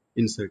 നമ്മൾ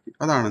ഇൻസേർട്ട് ചെയ്യും.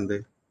 അതാണ് എന്ത്?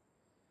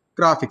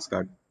 Graphics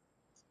card.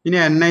 ഇനി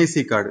NIC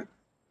കാർഡ്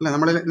അല്ലെ?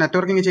 നമ്മൾ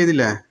നെറ്റ്വർക്കിംഗ്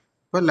ചെയ്തില്ലേ?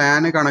 ഇപ്പൊ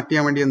LAN കണക്ട്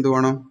ചെയ്യാൻ വേണ്ടി എന്ത്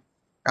വേണം?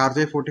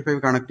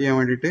 RJ45 കണക്ട് ചെയ്യാൻ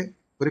വേണ്ടിയിട്ട്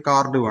ഒരു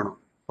കാർഡ് വേണം.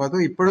 അപ്പൊ അത്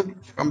ഇപ്പോഴും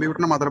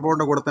കമ്പ്യൂട്ടറിന്റെ മദർ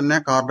ബോർഡിന്റെ കൂടെ തന്നെ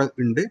കാർഡ്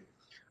ഉണ്ട്.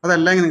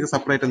 അതല്ലെങ്കിൽ നിങ്ങൾക്ക്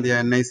സെപ്പറേറ്റ് എന്ത്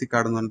ചെയ്യാം? NIC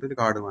കാർഡ് എന്ന് പറഞ്ഞിട്ട് ഒരു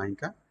കാർഡ്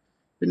വാങ്ങിക്കാം.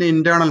 പിന്നെ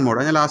ഇന്റേണൽ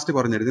മോഡ് ഞാൻ ലാസ്റ്റ്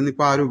പറഞ്ഞിരുന്നു.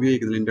 ഇന്നിപ്പോൾ ആരും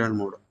ഉപയോഗിക്കുന്നില്ല ഇന്റേണൽ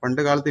മോഡ്. പണ്ട്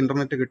കാലത്ത്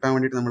ഇന്റർനെറ്റ് കിട്ടാൻ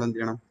വേണ്ടിയിട്ട് നമ്മൾ എന്ത്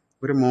ചെയ്യണം?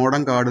 ഒരു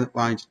മോഡം കാർഡ്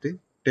വാങ്ങിച്ചിട്ട്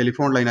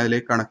ടെലിഫോൺ ലൈൻ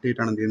അതിലേക്ക് കണക്ട്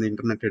ചെയ്തിട്ടാണ് എന്ത് ചെയ്യുന്നത്?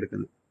 ഇന്റർനെറ്റ്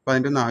എടുക്കുന്നത്. അപ്പൊ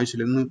അതിന്റെ ഒന്നും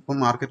ആവശ്യമില്ല. ഇന്ന് ഇപ്പം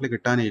മാർക്കറ്റിൽ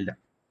കിട്ടാനേ ഇല്ല.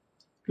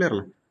 ക്ലിയർ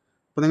അല്ലേ?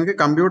 അപ്പൊ നിങ്ങൾക്ക്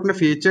കമ്പ്യൂട്ടറിന്റെ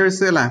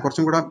ഫീച്ചേഴ്സ് അല്ലെ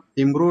കുറച്ചും കൂടെ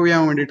ഇമ്പ്രൂവ്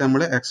ചെയ്യാൻ വേണ്ടിയിട്ട്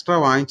നമ്മൾ എക്സ്ട്രാ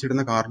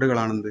വാങ്ങിച്ചിടുന്ന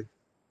കാർഡുകളാണെന്ത്?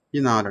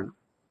 ഈ 4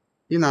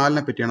 ഈ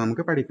 4 പറ്റിയാണ്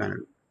നമുക്ക്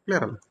പഠിക്കാനുള്ളത്.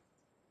 ക്ലിയർ അല്ലേ?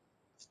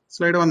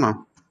 സ്ലൈഡ് വന്നോ?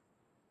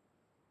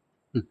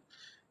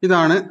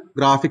 ഇതാണ്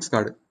ഗ്രാഫിക്സ്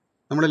കാർഡ്.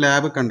 നമ്മൾ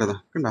ലാബ് കണ്ടതാ,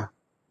 കണ്ടാ?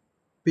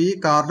 ഈ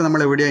കാർഡ്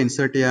നമ്മൾ എവിടെയാണ്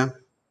ഇൻസേർട്ട് ചെയ്യുക?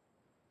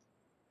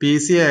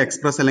 PCI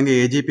എക്സ്പ്രസ് അല്ലെങ്കിൽ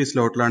AGP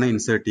സ്ലോട്ടിലാണ്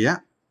ഇൻസേർട്ട് ചെയ്യുക.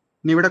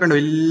 ഇനി ഇവിടെ കണ്ടോ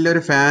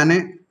വലിയൊരു ഫാന്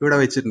ഇവിടെ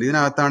വെച്ചിട്ടുണ്ട്.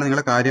 ഇതിനകത്താണ്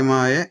നിങ്ങളെ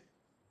കാര്യമായ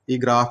ഈ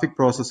ഗ്രാഫിക്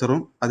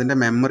പ്രോസസ്സറും അതിന്റെ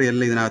മെമ്മറി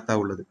എല്ലാം ഇതിനകത്താണ്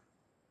ഉള്ളത്.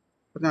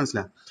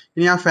 മനസ്സിലായി?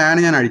 ഇനി ആ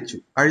ഫാൻ ഞാൻ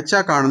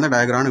അഴിച്ചാൽ കാണുന്ന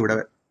ഡയഗ്രാണ് ഇവിടെ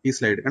ഈ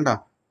സ്ലൈഡ് കണ്ടോ?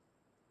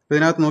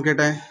 ഇതിനകത്ത്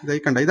നോക്കിയട്ടെ,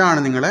 ഇതായി കണ്ട, ഇതാണ്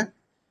നിങ്ങളെ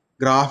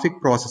ഗ്രാഫിക്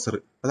പ്രോസസ്സർ.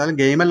 അതായത്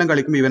ഗെയിം എല്ലാം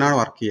കളിക്കുമ്പോൾ ഇവനാണ്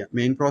വർക്ക് ചെയ്യുക.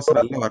 മെയിൻ പ്രോസസ്സർ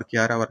അല്ല വർക്ക്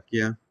ചെയ്യുക. ആരാ വർക്ക്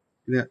ചെയ്യുക?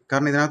 ഇത്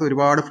കാരണം ഇതിനകത്ത്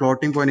ഒരുപാട്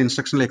ഫ്ലോട്ടിംഗ് പോയിന്റ്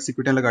ഇൻസ്ട്രക്ഷനിൽ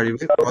എക്സിക്യൂട്ട് ചെയ്യാനുള്ള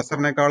കഴിവ്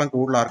പ്രോസസറിനേക്കാളും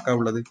കൂടുതൽ ആർക്കാ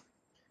ഉള്ളത്?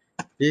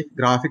 ഈ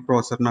ഗ്രാഫിക്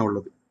പ്രോസസറിനാണ്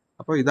ഉള്ളത്.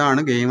 അപ്പോൾ ഇതാണ്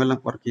ഗെയിം എല്ലാം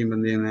വർക്ക് ചെയ്യുമ്പോൾ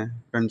എന്ത് ചെയ്യുന്നത്?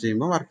 റൺ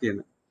ചെയ്യുമ്പോൾ വർക്ക്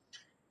ചെയ്യുന്നത്.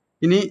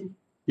 ഇനി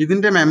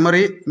ഇതിന്റെ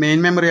മെമ്മറി മെയിൻ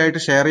മെമ്മറി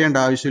ആയിട്ട് ഷെയർ ചെയ്യേണ്ട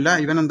ആവശ്യമില്ല.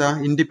 ഇവൻ എന്താ?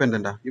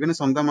 ഇൻഡിപെൻഡന്റാ. ഇവന്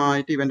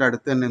സ്വന്തമായിട്ട് ഇവന്റെ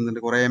അടുത്ത് തന്നെ എന്തുണ്ട്?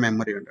 കുറെ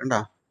മെമ്മറി ഉണ്ട്.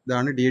 കണ്ടാ?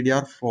 ഇതാണ്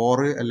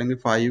DDR4 അല്ലെങ്കിൽ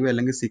 5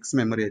 അല്ലെങ്കിൽ 6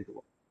 മെമ്മറി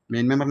ആയിരിക്കും.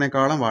 മെയിൻ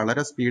മെമ്മറിനേക്കാളും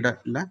വളരെ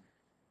സ്പീഡായിട്ടുള്ള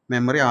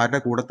മെമ്മറി ആരുടെ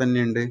കൂടെ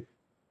തന്നെയുണ്ട്?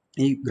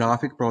 ഈ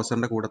ഗ്രാഫിക്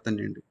പ്രോസസറിന്റെ കൂടെ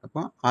തന്നെയുണ്ട്.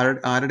 അപ്പോൾ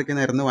ആരുടെ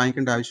നിന്ന്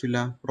വാങ്ങിക്കേണ്ട ആവശ്യമില്ല.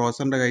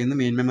 പ്രോസസറിന്റെ കയ്യിൽ നിന്ന്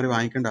മെയിൻ മെമ്മറി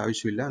വാങ്ങിക്കേണ്ട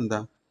ആവശ്യമില്ല. എന്താ?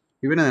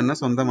 ഇവന് തന്നെ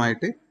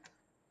സ്വന്തമായിട്ട്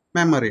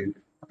മെമ്മറി ഉണ്ട്.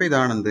 അപ്പൊ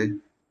ഇതാണ് എന്ത്?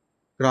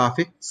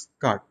 Graphics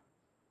card.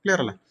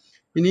 ക്ലിയർ അല്ലേ?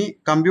 ഇനി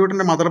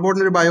കമ്പ്യൂട്ടറിന്റെ മദർ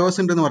ബോർഡിന് ഒരു ബയോസ്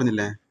ഉണ്ടെന്ന്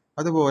പറഞ്ഞില്ലേ?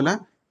 അതുപോലെ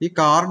ഈ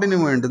കാർഡിന്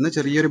വേണ്ടുന്ന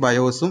ചെറിയൊരു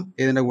ബയോസും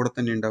ഇതിന്റെ കൂടെ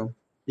തന്നെ ഉണ്ടാവും.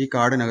 ഈ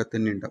കാർഡിനകത്ത്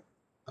തന്നെ ഉണ്ടാവും.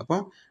 അപ്പോൾ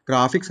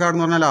ഗ്രാഫിക്സ് കാർഡ്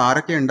എന്ന് പറഞ്ഞാൽ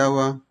ആരൊക്കെ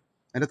ഉണ്ടാവുക?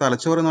 അതിന്റെ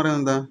തലച്ചോറ് എന്ന്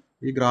പറയുന്നത് എന്താ?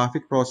 ഈ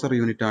ഗ്രാഫിക് പ്രോസസർ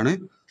യൂണിറ്റ് ആണ്.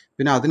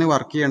 പിന്നെ അതിന്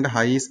വർക്ക് ചെയ്യേണ്ട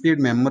ഹൈ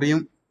സ്പീഡ് മെമ്മറിയും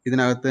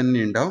ഇതിനകത്ത്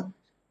തന്നെ ഉണ്ടാവും.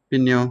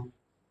 പിന്നെയോ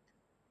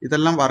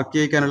ഇതെല്ലാം വർക്ക്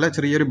ചെയ്യിക്കാനുള്ള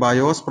ചെറിയൊരു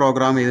ബയോസ്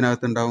പ്രോഗ്രാം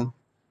ഇതിനകത്ത് ഉണ്ടാവും,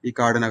 ഈ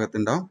കാർഡിനകത്ത്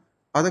ഉണ്ടാവും.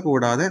 അത്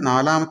കൂടാതെ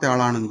നാലാമത്തെ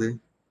ആളാണ് എന്ത്?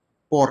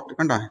 പോർട്ട്.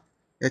 കണ്ട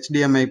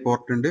HDMI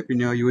പോർട്ട് ഉണ്ട്,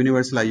 പിന്നെ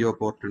യൂണിവേഴ്സൽ IO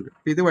പോർട്ട് ഉണ്ട്.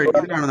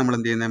 ഇതിലാണ് നമ്മൾ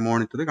എന്ത് ചെയ്യുന്നത്?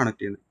 മോണിറ്റർ കണക്ട്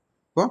ചെയ്യുന്നത്.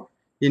 അപ്പോൾ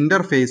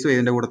ഇന്റർഫേസും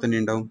ഇതിന്റെ കൂടെ തന്നെ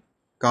ഉണ്ടാവും,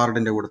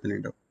 കാർഡിന്റെ കൂടെ തന്നെ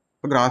ഉണ്ടാവും.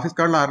 അപ്പോൾ ഗ്രാഫിക്സ്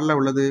കാർഡിൽ ആരല്ല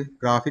ഉള്ളത്?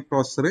 ഗ്രാഫിക്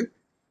പ്രോസസർ,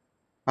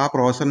 ആ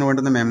പ്രോസസറിന്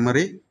വേണ്ടുന്ന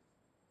മെമ്മറി,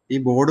 ഈ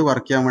ബോർഡ്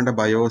വർക്ക് ചെയ്യാൻ വേണ്ട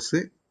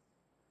ബയോസ്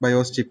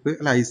ചിപ്പ്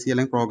അല്ല IC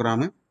അല്ലെങ്കിൽ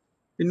പ്രോഗ്രാം,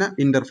 പിന്നെ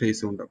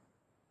ഇന്റർഫേസും ഉണ്ടാവും.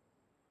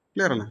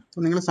 ക്ലിയർ അല്ലേ?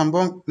 അപ്പോൾ നിങ്ങൾ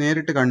സംഭവം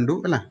നേരിട്ട് കണ്ടു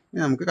അല്ലേ?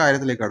 ഇനി നമുക്ക്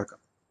കാര്യത്തിലേക്ക് കടക്കാം.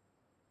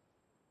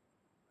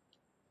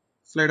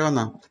 സ്ലൈഡ്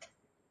വന്നാ?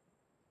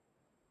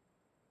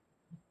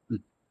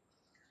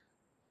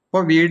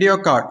 ഇപ്പോൾ വീഡിയോ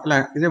കാർഡ് അല്ലെ,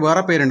 ഇത്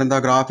വേറെ പേരുണ്ട്, എന്താ?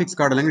 ഗ്രാഫിക്സ്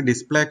കാർഡ് അല്ലെങ്കിൽ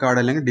ഡിസ്പ്ലേ കാർഡ്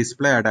അല്ലെങ്കിൽ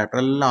ഡിസ്പ്ലേ അഡാപ്റ്റർ,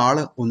 എല്ലാം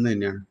ആള് ഒന്ന്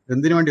തന്നെയാണ്.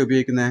 എന്തിനു വേണ്ടി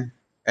ഉപയോഗിക്കുന്നത്?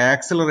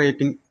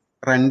 Accelerating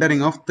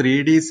rendering of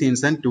 3D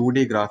scenes and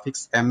 2D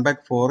graphics,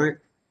 embed four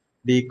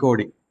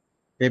decoding,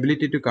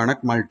 ability to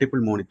connect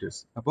multiple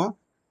monitors. അപ്പോൾ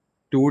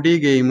 2D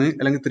ഗെയിം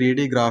അല്ലെങ്കിൽ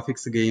 3D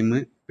ഗ്രാഫിക്സ് ഗെയിം,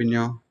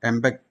 പിന്നെ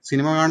എംബെഡ്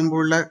സിനിമ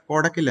കാണുമ്പോഴുള്ള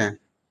കോഡക്കില്ലേ?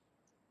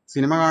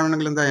 സിനിമ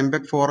കാണണമെങ്കിൽ എന്താ?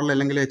 എംബെഡ് 4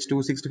 അല്ലെങ്കിൽ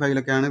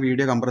H265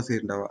 വീഡിയോ കംപ്രസ്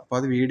ചെയ്തിട്ടുണ്ടാവുക. അപ്പോൾ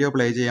അത് വീഡിയോ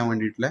പ്ലേ ചെയ്യാൻ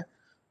വേണ്ടിയിട്ടുള്ള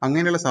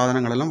അങ്ങനെയുള്ള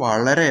സാധനങ്ങളെല്ലാം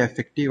വളരെ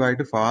എഫക്റ്റീവ്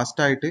ആയിട്ട്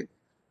ഫാസ്റ്റ് ആയിട്ട്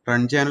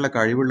റൺ ചെയ്യാനുള്ള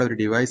കഴിവുള്ള ഒരു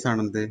ഡിവൈസ് ആണ്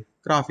എന്ത്?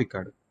 Graphic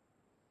card.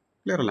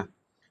 ക്ലിയർ അല്ല?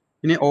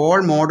 ഇനി all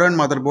modern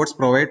mother boards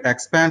provide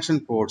expansion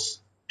ports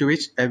to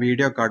which A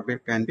video card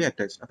can be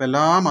attached. അപ്പോൾ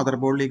എല്ലാ മദർ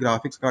ബോർഡിലും ഈ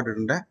ഗ്രാഫിക്സ്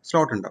കാർഡിന്റെ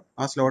സ്ലോട്ട് ഉണ്ടാവും.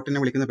 ആ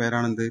സ്ലോട്ടിനെ വിളിക്കുന്ന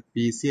പേരാണ് എന്ത്?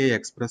 PCI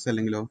എക്സ്പ്രസ്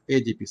അല്ലെങ്കിലോ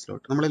AGP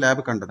സ്ലോട്ട്. നമ്മൾ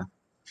ലാബ് കണ്ടതാണ്.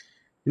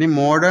 ഇനി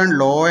modern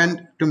law and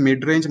to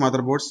mid range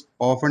mother boards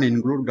often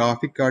include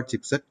graphic card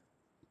chipset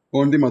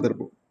on the mother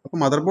board. അപ്പൊ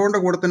മദർ ബോർഡിന്റെ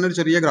കൂടെ തന്നെ ഒരു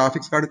ചെറിയ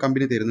ഗ്രാഫിക്സ് കാർഡ്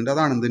കമ്പനി തരുന്നുണ്ട്.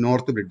 അതാണ് എന്ത്?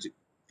 North bridge.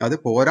 അത്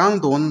പോരാന്ന്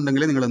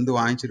തോന്നുന്നുണ്ടെങ്കിൽ നിങ്ങൾ എന്ത്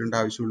വാങ്ങിച്ചിട്ടുണ്ട്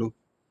ആവശ്യമുള്ളൂ?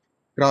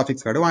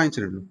 Graphics card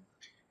വാങ്ങിച്ചിട്ടുള്ളൂ.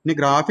 ഇനി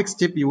graphics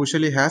chip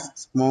usually has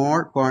small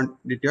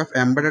quantity of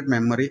embedded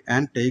memory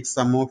and takes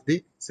some of the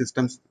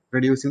systems,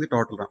 reducing the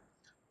total Ram.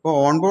 അപ്പോൾ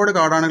ഓൺബോർഡ്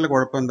കാർഡാണെങ്കിൽ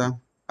കുഴപ്പം എന്താ?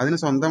 അതിന്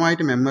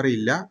സ്വന്തമായിട്ട് മെമ്മറി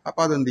ഇല്ല.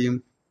 അപ്പോൾ അതെന്ത് ചെയ്യും?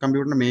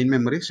 കമ്പ്യൂട്ടറിന്റെ മെയിൻ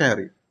മെമ്മറി ഷെയർ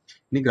ചെയ്യും.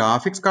 ഇനി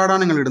ഗ്രാഫിക്സ്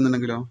കാർഡാണ് നിങ്ങൾ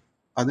ഇടുന്നുണ്ടെങ്കിലോ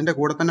അതിന്റെ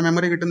കൂടെ തന്നെ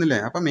മെമ്മറി കിട്ടുന്നില്ലേ?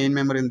 അപ്പൊ മെയിൻ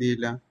മെമ്മറി എന്ത്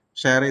ചെയ്യില്ല?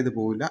 ഷെയർ ചെയ്ത്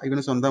പോവില്ല.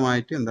 ഇവന്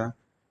സ്വന്തമായിട്ട് എന്താ?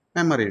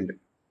 മെമ്മറി ഉണ്ട്.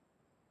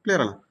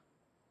 ക്ലിയർ അല്ല?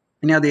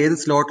 ഇനി അത് ഏത്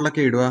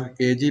സ്ലോട്ടിലൊക്കെ ഇടുക?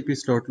 AGP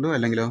സ്ലോട്ടിലോ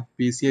അല്ലെങ്കിലോ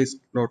PCI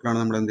സ്ലോട്ടിലാണ്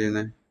നമ്മൾ എന്ത്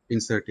ചെയ്യുന്നത്?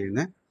 ഇൻസേർട്ട്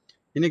ചെയ്യുന്നത്.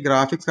 ഇനി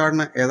ഗ്രാഫിക്സ്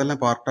കാർഡിന് ഏതെല്ലാം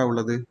പാർട്ടാണ്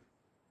ഉള്ളത്?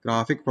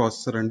 ഗ്രാഫിക്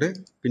പ്രോസസർ ഉണ്ട്,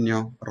 പിന്നെയോ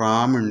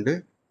റാം ഉണ്ട്,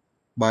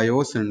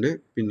 ബയോസ് ഉണ്ട്,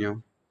 പിന്നെയോ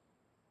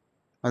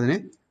അതിന്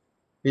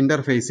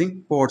ഇന്റർഫേസിങ്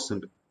പോർട്സ്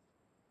ഉണ്ട്.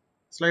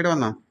 സ്ലൈഡ്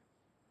വന്നാ?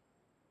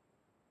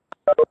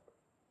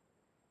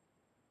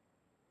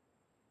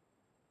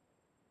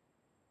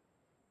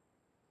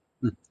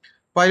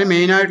 അപ്പോൾ അതിൽ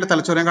മെയിൻ ആയിട്ടുള്ള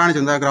തലച്ചോറ്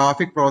കാണിച്ചത് എന്താ?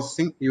 ഗ്രാഫിക്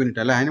പ്രോസസിംഗ് യൂണിറ്റ്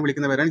അല്ലെ, അതിന്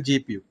വിളിക്കുന്ന പേരാണ്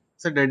GPU.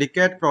 It's A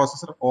dedicate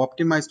processor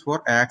optimised four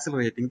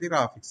accelerating the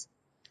graphics.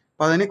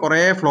 അപ്പോൾ അതിന് കുറേ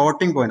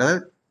ഫ്ലോട്ടിംഗ് പോയിന്റ്,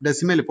 അതായത്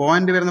ഡെസിമൽ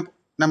പോയിന്റ് വരുന്ന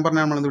നമ്പറിനെ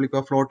നമ്മൾ എന്ത്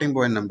വിളിക്കുക? Floating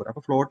point number.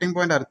 അപ്പോൾ ഫ്ലോട്ടിംഗ്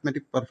പോയിന്റ്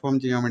അരിത്മെറ്റിക് പെർഫോം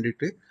ചെയ്യാൻ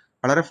വേണ്ടിയിട്ട്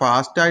വളരെ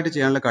ഫാസ്റ്റ് ആയിട്ട്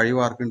ചെയ്യാനുള്ള കഴിവ്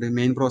ആർക്കുണ്ട്?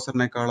 മെയിൻ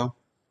പ്രോസറിനേക്കാളും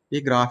ഈ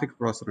ഗ്രാഫിക്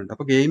പ്രോസസർ ഉണ്ട്.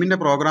 അപ്പോൾ ഗെയിമിന്റെ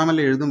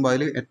പ്രോഗ്രാമെല്ലാം എഴുതുമ്പോൾ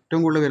അതിൽ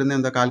ഏറ്റവും കൂടുതൽ വരുന്ന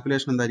എന്താ?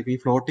 കാൽക്കുലേഷൻ എന്തായിരിക്കും? ഈ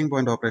ഫ്ലോട്ടിംഗ്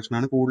പോയിന്റ് ഓപ്പറേഷൻ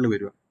ആണ് കൂടുതൽ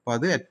വരിക. അപ്പോൾ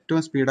അത്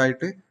ഏറ്റവും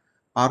സ്പീഡായിട്ട്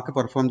ആർക്ക്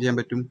പെർഫോം ചെയ്യാൻ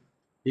പറ്റും?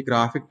 ഈ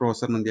ഗ്രാഫിക്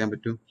പ്രോസറിന് എന്ത് ചെയ്യാൻ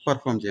പറ്റും?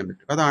 പെർഫോം ചെയ്യാൻ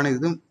പറ്റും. അതാണ്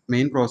ഇതും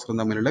മെയിൻ പ്രോസറും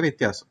തമ്മിലുള്ള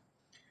വ്യത്യാസം.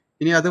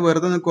 ഇനി അത്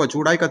വെറുതെ നിൽക്കുമോ?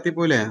 ചൂടായി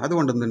കത്തിപ്പോലെ?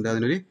 അതുകൊണ്ട് എന്തുണ്ട്?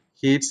 അതിനൊരു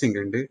ഹീറ്റ് സിങ്ക്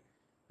ഉണ്ട്.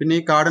 പിന്നെ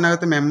ഈ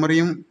കാർഡിനകത്ത്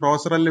മെമ്മറിയും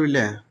പ്രോസറെല്ലാം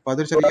ഇല്ലേ? അപ്പൊ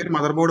അതൊരു ചെറിയൊരു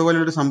മദർ ബോർഡ് പോലെ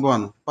ഒരു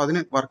സംഭവമാണ്. അപ്പൊ അതിന്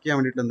വർക്ക് ചെയ്യാൻ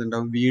വേണ്ടിയിട്ട്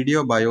എന്തുണ്ടാവും?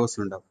 വീഡിയോ ബയോസ്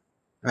ഉണ്ടാവും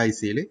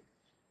IC-യിൽ.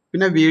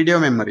 പിന്നെ വീഡിയോ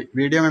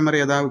മെമ്മറി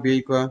ഏതാ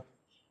ഉപയോഗിക്കുക?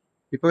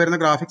 ഇപ്പൊ വരുന്ന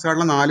ഗ്രാഫിക്സ്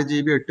കാർഡിൽ 4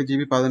 GB, 8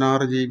 GB,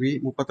 16 GB,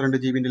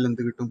 32 GB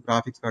എന്ത് കിട്ടും?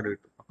 ഗ്രാഫിക്സ് കാർഡ്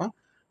കിട്ടും. അപ്പൊ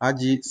ആ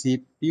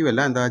CPU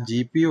അല്ല, എന്താ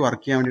GPU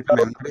വർക്ക് ചെയ്യാൻ വേണ്ടിയിട്ട്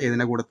മെമ്മറി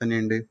ഏതിന്റെ കൂടെ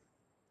തന്നെയുണ്ട്?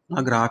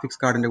 ആ ഗ്രാഫിക്സ്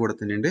കാർഡിന്റെ കൂടെ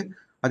തന്നെയുണ്ട്.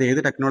 അത് ഏത്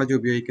ടെക്നോളജി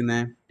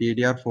ഉപയോഗിക്കുന്നത്?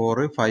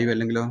 DDR4, 5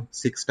 അല്ലെങ്കിലോ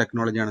 6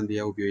 ടെക്നോളജിയാണ് എന്ത്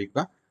ചെയ്യുക?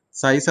 ഉപയോഗിക്കുക.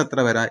 സൈസ് എത്ര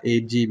വരാം?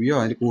 8 GB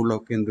അതിൽ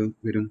കൂടുതലൊക്കെ എന്ത്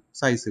വരും?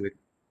 സൈസ് വരും.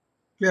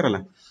 ക്ലിയർ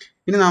അല്ലേ?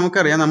 ഇനി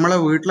നമുക്കറിയാം നമ്മളെ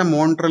വീട്ടിലെ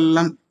മോണിറ്റർ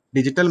എല്ലാം,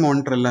 ഡിജിറ്റൽ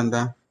മോണിറ്റർ എല്ലാം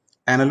എന്താ?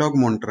 അനലോഗ്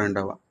മോണിറ്റർ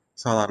ഉണ്ടാവുക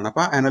സാധാരണ.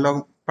 അപ്പൊ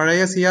അനലോഗ്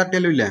പഴയ CRT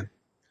എല്ലാം ഇല്ലേ?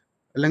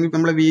 അല്ലെങ്കിൽ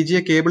നമ്മളെ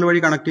VGA കേബിൾ വഴി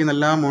കണക്ട് ചെയ്യുന്ന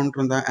എല്ലാ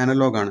മോണിറ്ററും എന്താ?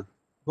 അനലോഗ് ആണ്.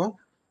 അപ്പോൾ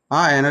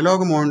ആ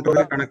അനലോഗ് മോണിറ്റർ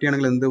കണക്ട്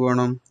ചെയ്യണമെങ്കിൽ എന്ത്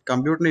വേണം?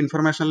 കമ്പ്യൂട്ടറിന്റെ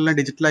ഇൻഫർമേഷൻ എല്ലാം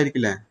ഡിജിറ്റൽ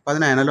ആയിരിക്കില്ലേ? അപ്പൊ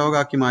അതിനെ അനലോഗ്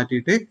ആക്കി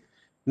മാറ്റിയിട്ട്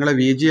നിങ്ങളെ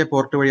VGA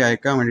പോർട്ട് വഴി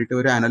അയക്കാൻ വേണ്ടിയിട്ട്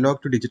ഒരു അനലോഗ്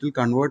ടു ഡിജിറ്റൽ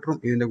കൺവേർട്ടറും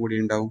ഇതിന്റെ കൂടെ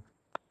ഉണ്ടാവും,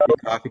 ഈ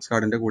ഗ്രാഫിക്സ്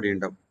കാർഡിന്റെ കൂടെ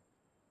ഉണ്ടാവും.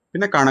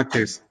 പിന്നെ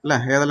കണക്ടേഴ്സ് അല്ലെ,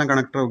 ഏതെല്ലാം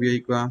കണക്ടർ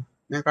ഉപയോഗിക്കുക?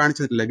 ഞാൻ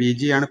കാണിച്ചിട്ടില്ല.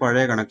 VGA ആണ്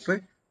പഴയ കണക്ടർ.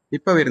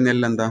 ഇപ്പൊ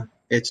വരുന്നതെല്ലാം എന്താ?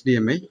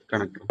 HDMI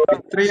connector.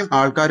 ഇത്രയും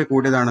ആൾക്കാർ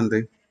കൂടിയതാണ് എന്ത്?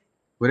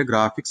 ഒരു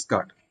ഗ്രാഫിക്സ്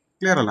കാർഡ്.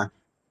 ക്ലിയർ അല്ല?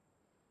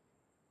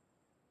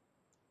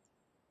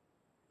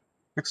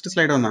 നെക്സ്റ്റ്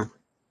സ്ലൈഡ് വന്നാ?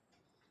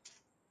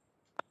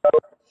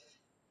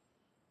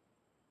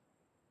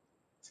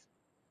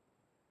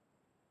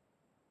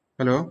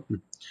 ഹലോ,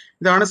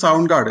 ഇതാണ്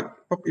സൗണ്ട് കാർഡ്.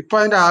 ഇപ്പൊ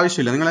അതിന്റെ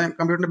ആവശ്യമില്ല. നിങ്ങളെ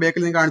കമ്പ്യൂട്ടറിന്റെ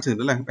ബാക്കിൽ നിങ്ങൾ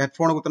കാണിച്ചിട്ടുണ്ട് അല്ലെ,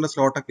 ഹെഡ്ഫോൺ കുത്തേണ്ട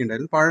സ്ലോട്ട് ഒക്കെ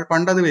ഉണ്ടായിരുന്നു.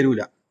 പണ്ട് അത്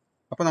വരൂല.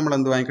 അപ്പോൾ നമ്മൾ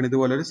എന്ത് വാങ്ങിക്കണം?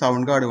 ഇതുപോലെ ഒരു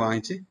സൗണ്ട് കാർഡ്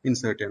വാങ്ങിച്ച്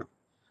ഇൻസേർട്ട് ചെയ്യണം.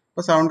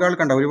 അപ്പോൾ സൗണ്ട് കാർഡ്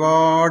കണ്ട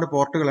ഒരുപാട്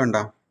പോർട്ടുകൾ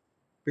ഉണ്ടാവും.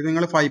 ഇത്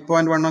നിങ്ങൾ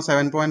 5.1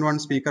 7.1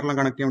 സ്പീക്കറിലും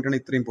കണക്ട് ചെയ്യാൻ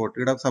വേണ്ടിയാണ് ഇത്രയും പോർട്ട്.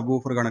 ഇവിടെ സബ്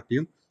വൂഫർ കണക്ട്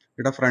ചെയ്യും,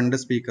 ഇവിടെ ഫ്രണ്ട്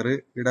സ്പീക്കർ,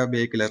 ഇവിടെ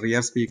ബേക്കിലെ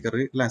റിയർ സ്പീക്കർ,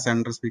 അല്ല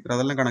സെൻട്രൽ സ്പീക്കർ,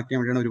 അതെല്ലാം കണക്ട്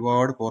ചെയ്യാൻ വേണ്ടിയാണ്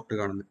ഒരുപാട് പോർട്ട്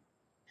കാണുന്നത്.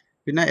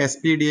 പിന്നെ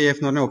SPDIF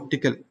എന്ന് പറഞ്ഞ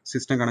ഒപ്റ്റിക്കൽ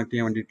സിസ്റ്റം കണക്ട്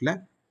ചെയ്യാൻ വേണ്ടിയിട്ടുള്ള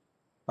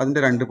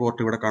അതിന്റെ 2 പോർട്ട്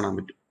ഇവിടെ കാണാൻ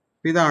പറ്റും.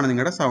 ഇതാണ്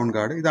നിങ്ങളുടെ സൗണ്ട്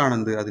കാർഡ്. ഇതാണ്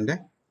എന്ത് അതിന്റെ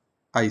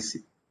IC.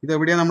 ഇത്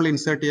എവിടെയാണ് നമ്മൾ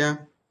ഇൻസേർട്ട്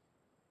ചെയ്യുക?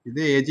 ഇത്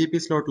AGP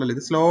സ്ലോട്ടിലല്ല,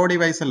 ഇത് സ്ലോ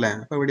ഡിവൈസ് അല്ലേ.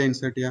 അപ്പോൾ എവിടെയാണ്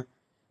ഇൻസേർട്ട് ചെയ്യുക?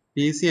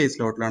 PCI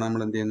സ്ലോട്ടിലാണ്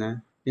നമ്മൾ എന്ത് ചെയ്യുന്നത്?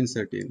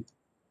 ഇൻസേർട്ട് ചെയ്യുന്നത്.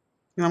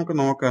 നമുക്ക്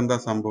നോക്കാം എന്താ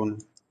സംഭവം.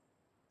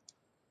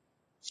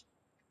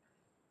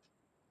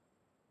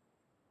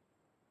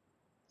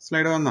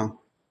 സ്ലൈഡ് വന്നോ?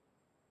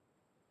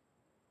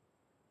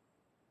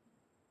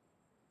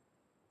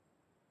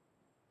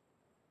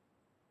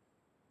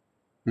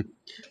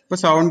 ഇപ്പോൾ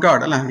സൗണ്ട്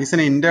കാർഡ് അല്ല is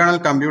an internal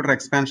computer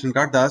expansion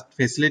card that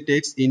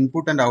facilitates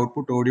input and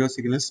output audio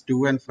signals to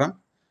and from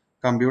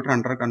computer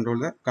under control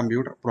the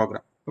computer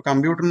program. ഇപ്പോൾ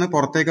കമ്പ്യൂട്ടറിന്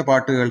പുറത്തേക്ക്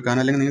പാട്ട് കേൾക്കാൻ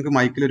അല്ലെങ്കിൽ നിങ്ങൾക്ക്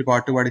മൈക്കിൽ ഒരു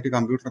പാട്ട് പാടിയിട്ട്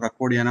കമ്പ്യൂട്ടർ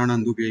റെക്കോർഡ് ചെയ്യാനാണ്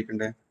എന്ത്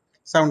ഉപയോഗിക്കേണ്ടത്?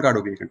 സൗണ്ട് കാർഡ്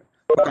ഉപയോഗിക്കേണ്ടത്.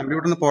 അപ്പോൾ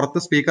കമ്പ്യൂട്ടറിന്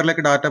പുറത്ത്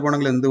സ്പീക്കറിലേക്ക് ഡാറ്റ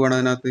പോകണമെങ്കിൽ എന്ത് വേണം?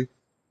 അതിനകത്ത്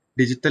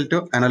ഡിജിറ്റൽ ടു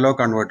അനലോഗ്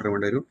കൺവേർട്ടർ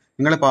വേണ്ടി വരും.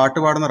 നിങ്ങൾ പാട്ട്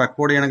പാടുന്ന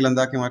റെക്കോർഡ് ചെയ്യണമെങ്കിൽ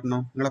എന്താക്കി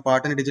മാറ്റണം? നിങ്ങളെ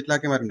പാട്ടിനെ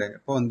ഡിജിറ്റലാക്കി മാറ്റണ്ടേ?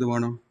 അപ്പോൾ എന്ത്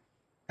വേണം?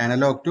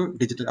 Analogue to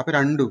digital. അപ്പോൾ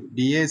രണ്ടും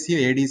DAC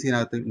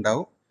ADCനകത്ത്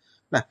ഉണ്ടാവും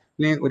അല്ലെ.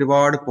 ഇനി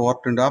ഒരുപാട്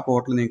പോർട്ട് ഉണ്ട്. ആ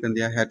പോർട്ടിൽ നിങ്ങൾക്ക് എന്ത്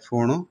ചെയ്യാം?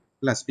 ഹെഡ്ഫോണും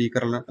അല്ല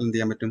സ്പീക്കറിൽ എന്ത്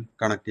ചെയ്യാൻ പറ്റും?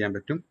 കണക്ട് ചെയ്യാൻ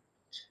പറ്റും.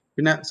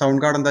 പിന്നെ സൗണ്ട്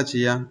കാർഡ് എന്താ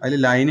ചെയ്യുക? അതിൽ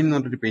ലൈനിൻ എന്ന്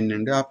പറഞ്ഞൊരു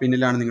പിന്നുണ്ട്. ആ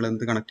പിന്നിലാണ് നിങ്ങൾ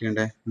എന്ത് കണക്ട്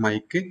ചെയ്യേണ്ടത്?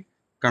 മൈക്ക്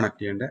കണക്ട്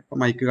ചെയ്യേണ്ടത്. അപ്പോൾ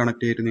മൈക്ക്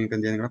കണക്ട് ചെയ്തിട്ട് നിങ്ങൾക്ക്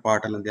എന്ത് ചെയ്യാം? നിങ്ങളുടെ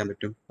പാട്ടെല്ലാം എന്ത് ചെയ്യാൻ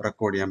പറ്റും?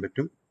 റെക്കോർഡ് ചെയ്യാൻ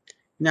പറ്റും.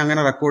 ഇനി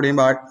അങ്ങനെ റെക്കോർഡ്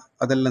ചെയ്യുമ്പോൾ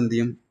അതെല്ലാം എന്ത്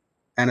ചെയ്യും?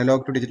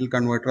 അനലോഗ് ടു ഡിജിറ്റൽ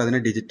കൺവേർട്ടർ അതിനെ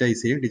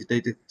ഡിജിറ്റൈസ് ചെയ്യും.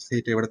 ഡിജിറ്റൈസ്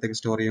ചെയ്തിട്ട് എവിടത്തേക്ക്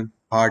സ്റ്റോർ ചെയ്യും?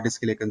 ഹാർഡ്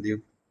ഡിസ്കിലേക്ക് എന്ത്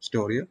ചെയ്യും?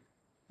 സ്റ്റോർ ചെയ്യും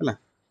അല്ല.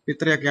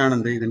 ഇത്രയൊക്കെയാണ്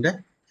എന്ത് ഇതിന്റെ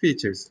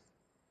ഫീച്ചേഴ്സ്.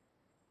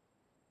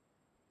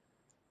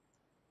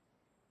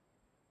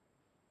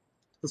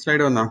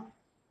 സ്ലൈഡ് വന്നോ?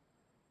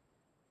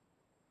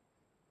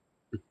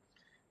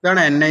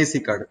 ഇതാണ് NIC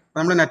കാർഡ്.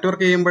 നമ്മൾ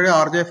നെറ്റ്വർക്ക് ചെയ്യുമ്പോൾ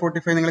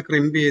RJ45 നിങ്ങൾ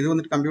ക്രിംപ് ചെയ്ത്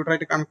വന്നിട്ട്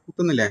കമ്പ്യൂട്ടറായിട്ട്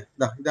കുത്തുന്നില്ലേ?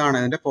 ഇതാണ്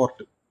അതിന്റെ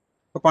പോർട്ട്.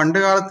 അപ്പോൾ പണ്ട്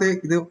കാലത്ത്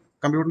ഇത്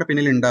കമ്പ്യൂട്ടറിന്റെ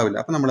പിന്നിൽ ഉണ്ടാവില്ല.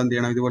 അപ്പോൾ നമ്മൾ എന്ത്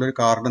ചെയ്യണം? ഇതുപോലെ ഒരു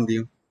കാർഡ് എന്ത്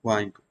ചെയ്യും?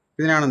 വാങ്ങിക്കും.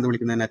 ഇതിനാണ് എന്ത്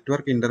വിളിക്കുന്നത്?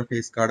 നെറ്റ്വർക്ക്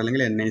ഇന്റർഫേസ് കാർഡ്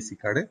അല്ലെങ്കിൽ NIC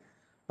കാർഡ്.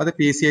 അത്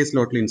PCI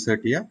സ്ലോട്ടിൽ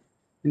ഇൻസേർട്ട് ചെയ്യുക.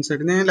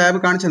 ഇൻസേർട്ട് ഞാൻ ലാബ്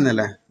കാണിച്ചു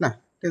തന്നല്ലേ അല്ല.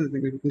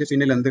 ഇതിന്റെ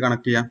പിന്നിൽ എന്ത്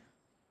കണക്ട് ചെയ്യാം?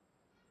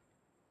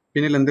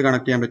 പിന്നിൽ എന്ത്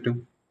കണക്ട് ചെയ്യാൻ പറ്റും?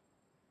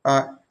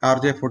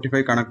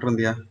 RJ45 കണക്ടർ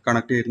എന്ത് ചെയ്യുക?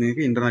 കണക്ട് ചെയ്ത്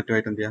നിങ്ങൾക്ക്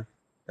ഇന്റർനെറ്റുമായിട്ട് എന്ത് ചെയ്യുക?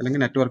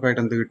 അല്ലെങ്കിൽ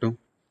നെറ്റ്വർക്കുമായിട്ട് എന്ത് കിട്ടും?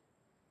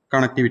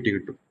 കണക്ടിവിറ്റി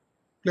കിട്ടും.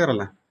 ക്ലിയർ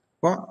അല്ലേ?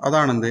 അപ്പോൾ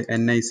അതാണ് എന്ത്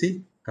NIC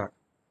കാർഡ്.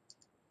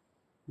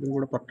 ഇതും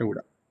കൂടെ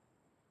പറ്റുകൂടാ.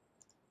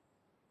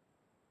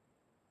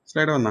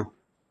 സ്ലൈഡ് വന്നാ?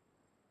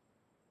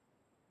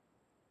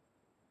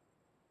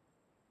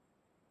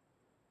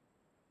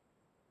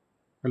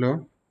 ഹലോ.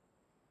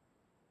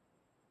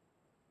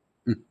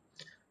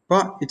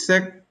 അപ്പോൾ it's A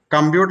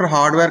computer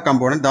hardware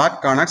component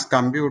that connects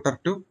computer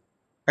to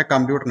A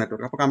computer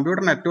network. അപ്പോൾ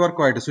കമ്പ്യൂട്ടർ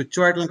നെറ്റ്വർക്കുമായിട്ട്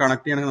സ്വിച്ചുമായിട്ടും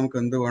കണക്ട് ചെയ്യണമെങ്കിൽ നമുക്ക്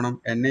എന്ത് വേണം?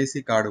 NIC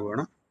കാർഡ്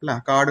വേണം അല്ല.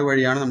 കാർഡ്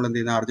വഴിയാണ് നമ്മൾ എന്ത്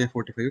ചെയ്യുന്നത്?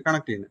 RJ45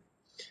 കണക്ട് ചെയ്യുന്നത്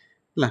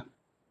അല്ല.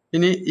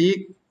 ഇനി ഈ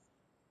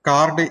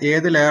കാർഡ്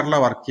ഏത്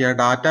ലെയറിലാണ് വർക്ക് ചെയ്യുക?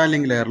 ഡാറ്റ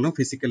ലിങ്ക് ലെയറിലും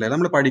ഫിസിക്കൽ ലെയർ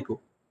നമ്മൾ പഠിക്കും.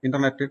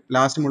 ഇന്റർനെറ്റ്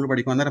ലാസ്റ്റ് മുകളിൽ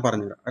പഠിക്കും. അന്നേരം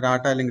പറഞ്ഞുതരാം.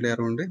 ഡാറ്റ ലിങ്ക്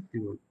ലെയറും ഉണ്ട്,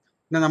 ഇതുണ്ട്.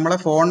 പിന്നെ നമ്മളെ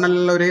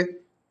ഫോണിലുള്ള ഒരു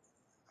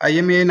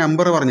IMEI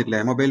നമ്പർ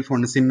പറഞ്ഞിട്ടില്ലേ മൊബൈൽ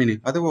ഫോൺ സിമ്മിന്?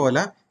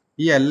 അതുപോലെ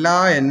ഈ എല്ലാ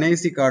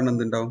NIC കാർഡിനും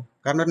എന്തുണ്ടാവും?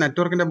 കാരണം ഒരു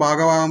നെറ്റ്വർക്കിന്റെ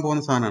ഭാഗമാകാൻ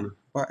പോകുന്ന സാധനമാണ്.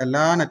 അപ്പൊ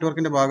എല്ലാ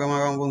നെറ്റ്വർക്കിന്റെ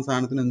ഭാഗമാകാൻ പോകുന്ന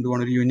സാധനത്തിന് എന്ത്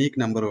വേണം? ഒരു യുണീക്ക്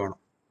നമ്പർ വേണം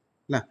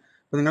അല്ലെ.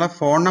 അപ്പൊ നിങ്ങളെ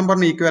ഫോൺ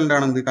നമ്പറിന് ഈക്വലന്റ്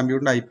ആണ് എന്ത്?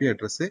 കമ്പ്യൂട്ടറിന്റെ IP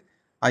അഡ്രസ്.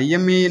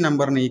 IMEI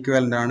നമ്പറിന്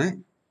ഈക്വലന്റ് ആണ്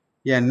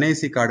ഈ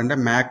NIC കാർഡിന്റെ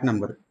MAC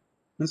നമ്പർ.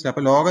 മനസ്സിലായി?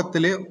 അപ്പൊ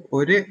ലോകത്തില്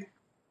ഒരു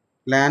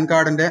ലാൻഡ്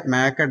കാർഡിന്റെ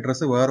MAC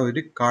അഡ്രസ് വേറെ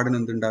ഒരു കാർഡിന്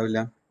എന്തുണ്ടാവില്ല?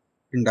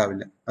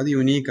 ഉണ്ടാവില്ല. അത്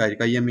യുണീക്ക്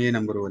ആയിരിക്കും IMEI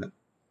നമ്പർ പോലെ.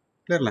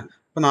 ക്ലിയർ അല്ലേ?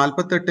 അപ്പൊ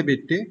 48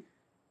 ബിറ്റ്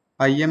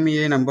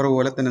IMEI നമ്പർ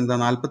പോലെ തന്നെ എന്താ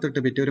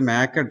 48 ബിറ്റ് ഒരു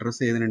MAC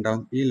അഡ്രസ്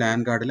ഏതിനുണ്ടാവും? ഈ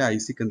ലാൻഡ് കാർഡിലെ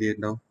ICക്ക് എന്ത്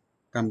ചെയ്തിട്ടുണ്ടാവും?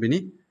 കമ്പനി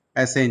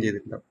അസൈൻ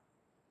ചെയ്തിട്ടുണ്ടാവും.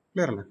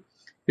 ക്ലിയർ അല്ലേ?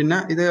 പിന്നെ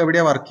ഇത്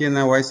എവിടെയാ വർക്ക്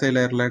ചെയ്യുന്നത്? OSI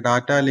ലെയറിലെ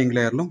ഡാറ്റ ലിങ്ക്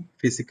ലെയറിലും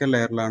ഫിസിക്കൽ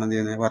ലെയറിലാണ് എന്ത്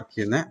ചെയ്യുന്നത്? വർക്ക്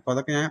ചെയ്യുന്നത്. അപ്പൊ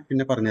അതൊക്കെ ഞാൻ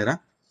പിന്നെ പറഞ്ഞുതരാം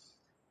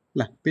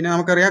അല്ലെ. പിന്നെ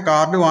നമുക്കറിയാം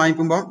കാർഡ്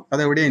വാങ്ങിക്കുമ്പോൾ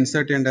അത് എവിടെയാണ്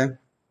ഇൻസേർട്ട് ചെയ്യേണ്ടത്?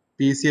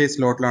 PCI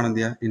സ്ലോട്ടിലാണ് എന്ത്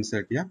ചെയ്യുക?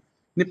 ഇൻസേർട്ട് ചെയ്യുക.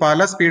 ഇനി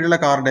പല സ്പീഡിലുള്ള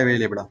കാർഡ്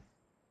അവൈലബിൾ ആണ്.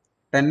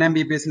 10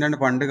 Mbps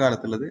പണ്ട്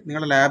കാലത്തുള്ളത്.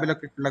 നിങ്ങളുടെ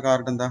ലാബിലൊക്കെ ഉള്ള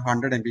കാർഡ് എന്താ?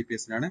 100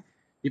 Mbps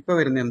ഇപ്പൊ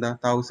വരുന്നത് എന്താ?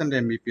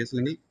 1000 Mbps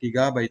അല്ലെങ്കിൽ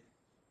ഗിഗാബൈറ്റ്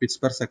ബിറ്റ്സ്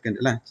പെർ സെക്കൻഡ്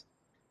അല്ലെ.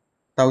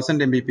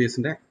 1000 Mbps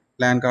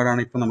ലാൻഡ്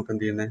കാർഡാണ് ഇപ്പൊ നമുക്ക്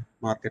എന്ത് ചെയ്യുന്നത്?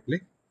 മാർക്കറ്റിൽ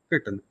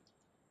കിട്ടുന്നത്.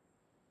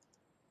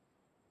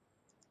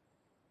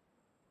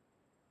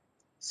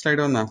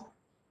 സ്ലൈഡ് വന്നാ?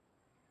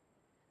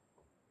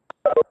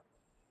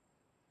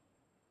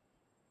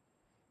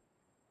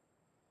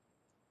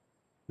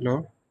 ഹലോ.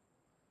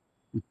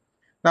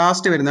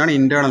 ലാസ്റ്റ് വരുന്നതാണ്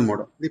ഇന്റേണൽ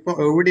മോഡ്. ഇതിപ്പോ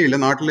എവിടെയില്ല,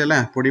 നാട്ടിലല്ലേ,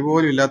 പൊടി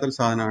പോലും ഇല്ലാത്തൊരു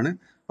സാധനമാണ്.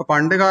 അപ്പൊ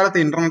പണ്ട് കാലത്ത്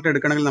ഇന്റർനെറ്റ്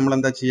എടുക്കണമെങ്കിൽ നമ്മൾ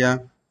എന്താ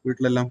ചെയ്യുക?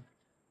 വീട്ടിലെല്ലാം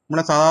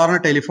നമ്മളെ സാധാരണ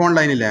ടെലിഫോൺ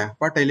ലൈനില്ലേ?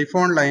 അപ്പൊ ആ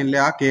ടെലിഫോൺ ലൈനിലെ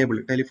ആ കേബിൾ,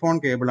 ടെലിഫോൺ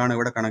കേബിൾ ആണ്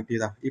ഇവിടെ കണക്ട്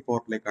ചെയ്താൽ ഈ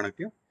പോർട്ടിലേക്ക് കണക്ട്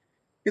ചെയ്യും.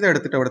 ഇത്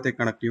എടുത്തിട്ട് എവിടത്തേക്ക്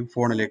കണക്ട് ചെയ്യും?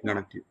 ഫോണിലേക്ക്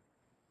കണക്ട് ചെയ്യും.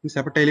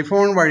 അപ്പൊ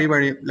ടെലിഫോൺ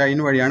ലൈൻ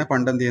വഴിയാണ്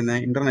പണ്ട് എന്ത് ചെയ്യുന്നത്?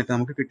 ഇന്റർനെറ്റ്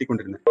നമുക്ക്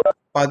കിട്ടിക്കൊണ്ടിരുന്നത്.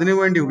 അപ്പൊ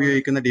അതിനുവേണ്ടി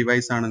ഉപയോഗിക്കുന്ന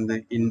ഡിവൈസ് ആണ് എന്ത്?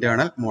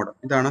 Internal mode.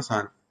 ഇതാണ്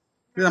സാധനം.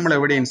 ഇത് നമ്മൾ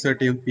എവിടെ ഇൻസേർട്ട്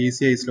ചെയ്യും?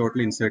 PCI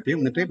സ്ലോട്ടിൽ ഇൻസേർട്ട് ചെയ്യും.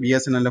 എന്നിട്ട്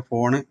BSNL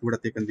ഫോൺ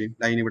ഇവിടത്തേക്ക് എന്ത് ചെയ്യും?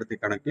 ലൈൻ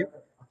ഇവിടത്തേക്ക് കണക്ട് ചെയ്യും.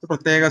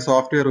 പ്രത്യേക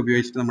സോഫ്റ്റ്വെയർ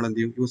ഉപയോഗിച്ചിട്ട് നമ്മൾ എന്ത്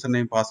ചെയ്യും? യൂസർ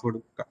നെയിം പാസ്വേഡ്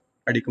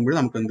അടിക്കുമ്പോൾ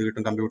നമുക്ക് എന്ത്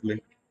കിട്ടും? കമ്പ്യൂട്ടറിൽ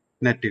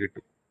നെറ്റ്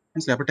കിട്ടും.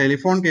 മനസ്സിലായി? അപ്പൊ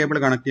ടെലിഫോൺ കേബിൾ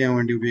കണക്ട് ചെയ്യാൻ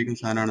വേണ്ടി ഉപയോഗിക്കുന്ന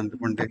സാധനമാണ് എന്ത്?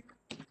 കൊണ്ട്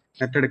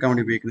നെറ്റ് എടുക്കാൻ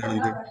വേണ്ടി ഉപയോഗിക്കുന്നതാണ്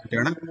എന്ത്?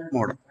 മറ്റേതാണ്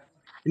മോഡം.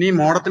 ഇനി ഈ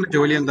മോഡത്തിന്റെ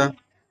ജോലി എന്താ?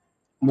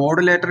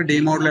 മോഡുലേറ്റർ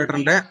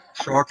ഡീമോഡുലേറ്ററിന്റെ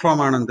ഷോർട്ട് ഫോം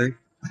ആണ് എന്ത്?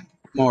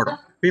 മോഡം.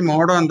 അപ്പൊ ഈ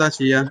മോഡം എന്താ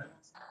ചെയ്യാ?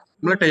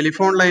 നമ്മൾ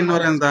ടെലിഫോൺ ലൈൻ എന്ന്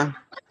പറയുന്നത് എന്താ?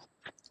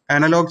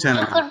 Analogue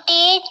channel.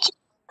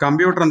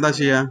 കമ്പ്യൂട്ടർ എന്താ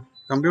ചെയ്യാ?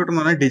 കമ്പ്യൂട്ടർ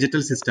എന്ന് പറഞ്ഞാൽ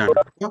ഡിജിറ്റൽ സിസ്റ്റം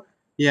ആണ്. അപ്പോൾ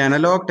ഈ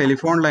അനലോഗ്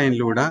ടെലിഫോൺ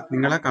ലൈനിലൂടെ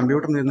നിങ്ങളെ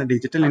കമ്പ്യൂട്ടറിൽ നിന്ന്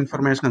ഡിജിറ്റൽ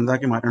ഇൻഫർമേഷൻ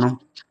എന്താക്കി മാറ്റണം?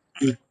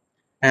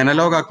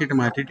 അനലോഗ് ആക്കിയിട്ട്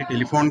മാറ്റിയിട്ട്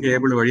ടെലിഫോൺ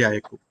കേബിൾ വഴി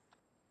അയക്കും.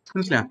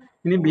 മനസ്സിലാ?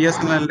 ഇനി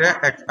BSNLന്റെ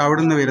അവിടെ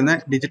നിന്ന് വരുന്ന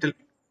ഡിജിറ്റൽ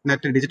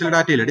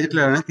ഡാറ്റ ഇല്ല,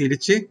 ഡിജിറ്റൽ ആണ്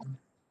തിരിച്ച്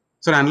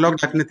അനലോഗ്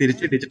ഡാറ്റിനെ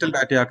തിരിച്ച് ഡിജിറ്റൽ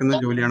ഡാറ്റ ആക്കുന്ന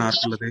ജോലിയാണ്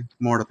ആർക്കുള്ളത്?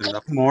 മോഡത്തിനുള്ളത്.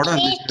 അപ്പൊ മോഡം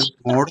എന്ത് ചെയ്യും?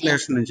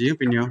 മോഡുലേഷനും ചെയ്യും,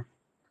 പിന്നെയോ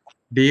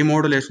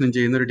ഡീമോഡുലേഷനും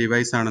ചെയ്യുന്ന ഒരു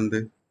ഡിവൈസ് ആണ് എന്ത്?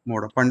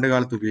 മോഡം. പണ്ട്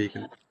കാലത്ത്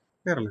ഉപയോഗിക്കുന്നത്.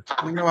 കേറല്ലേ?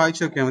 നിങ്ങൾ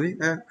വായിച്ചു നോക്കിയാൽ മതി.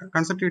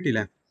 കൺസെപ്റ്റ്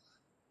കിട്ടിയില്ലേ?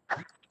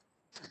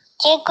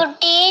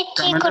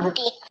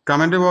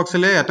 കമന്റ്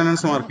ബോക്സിൽ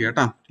അറ്റൻഡൻസ് മാർക്ക് ചെയ്യാം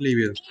കേട്ടോ. ലീവ്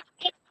ചെയ്തു.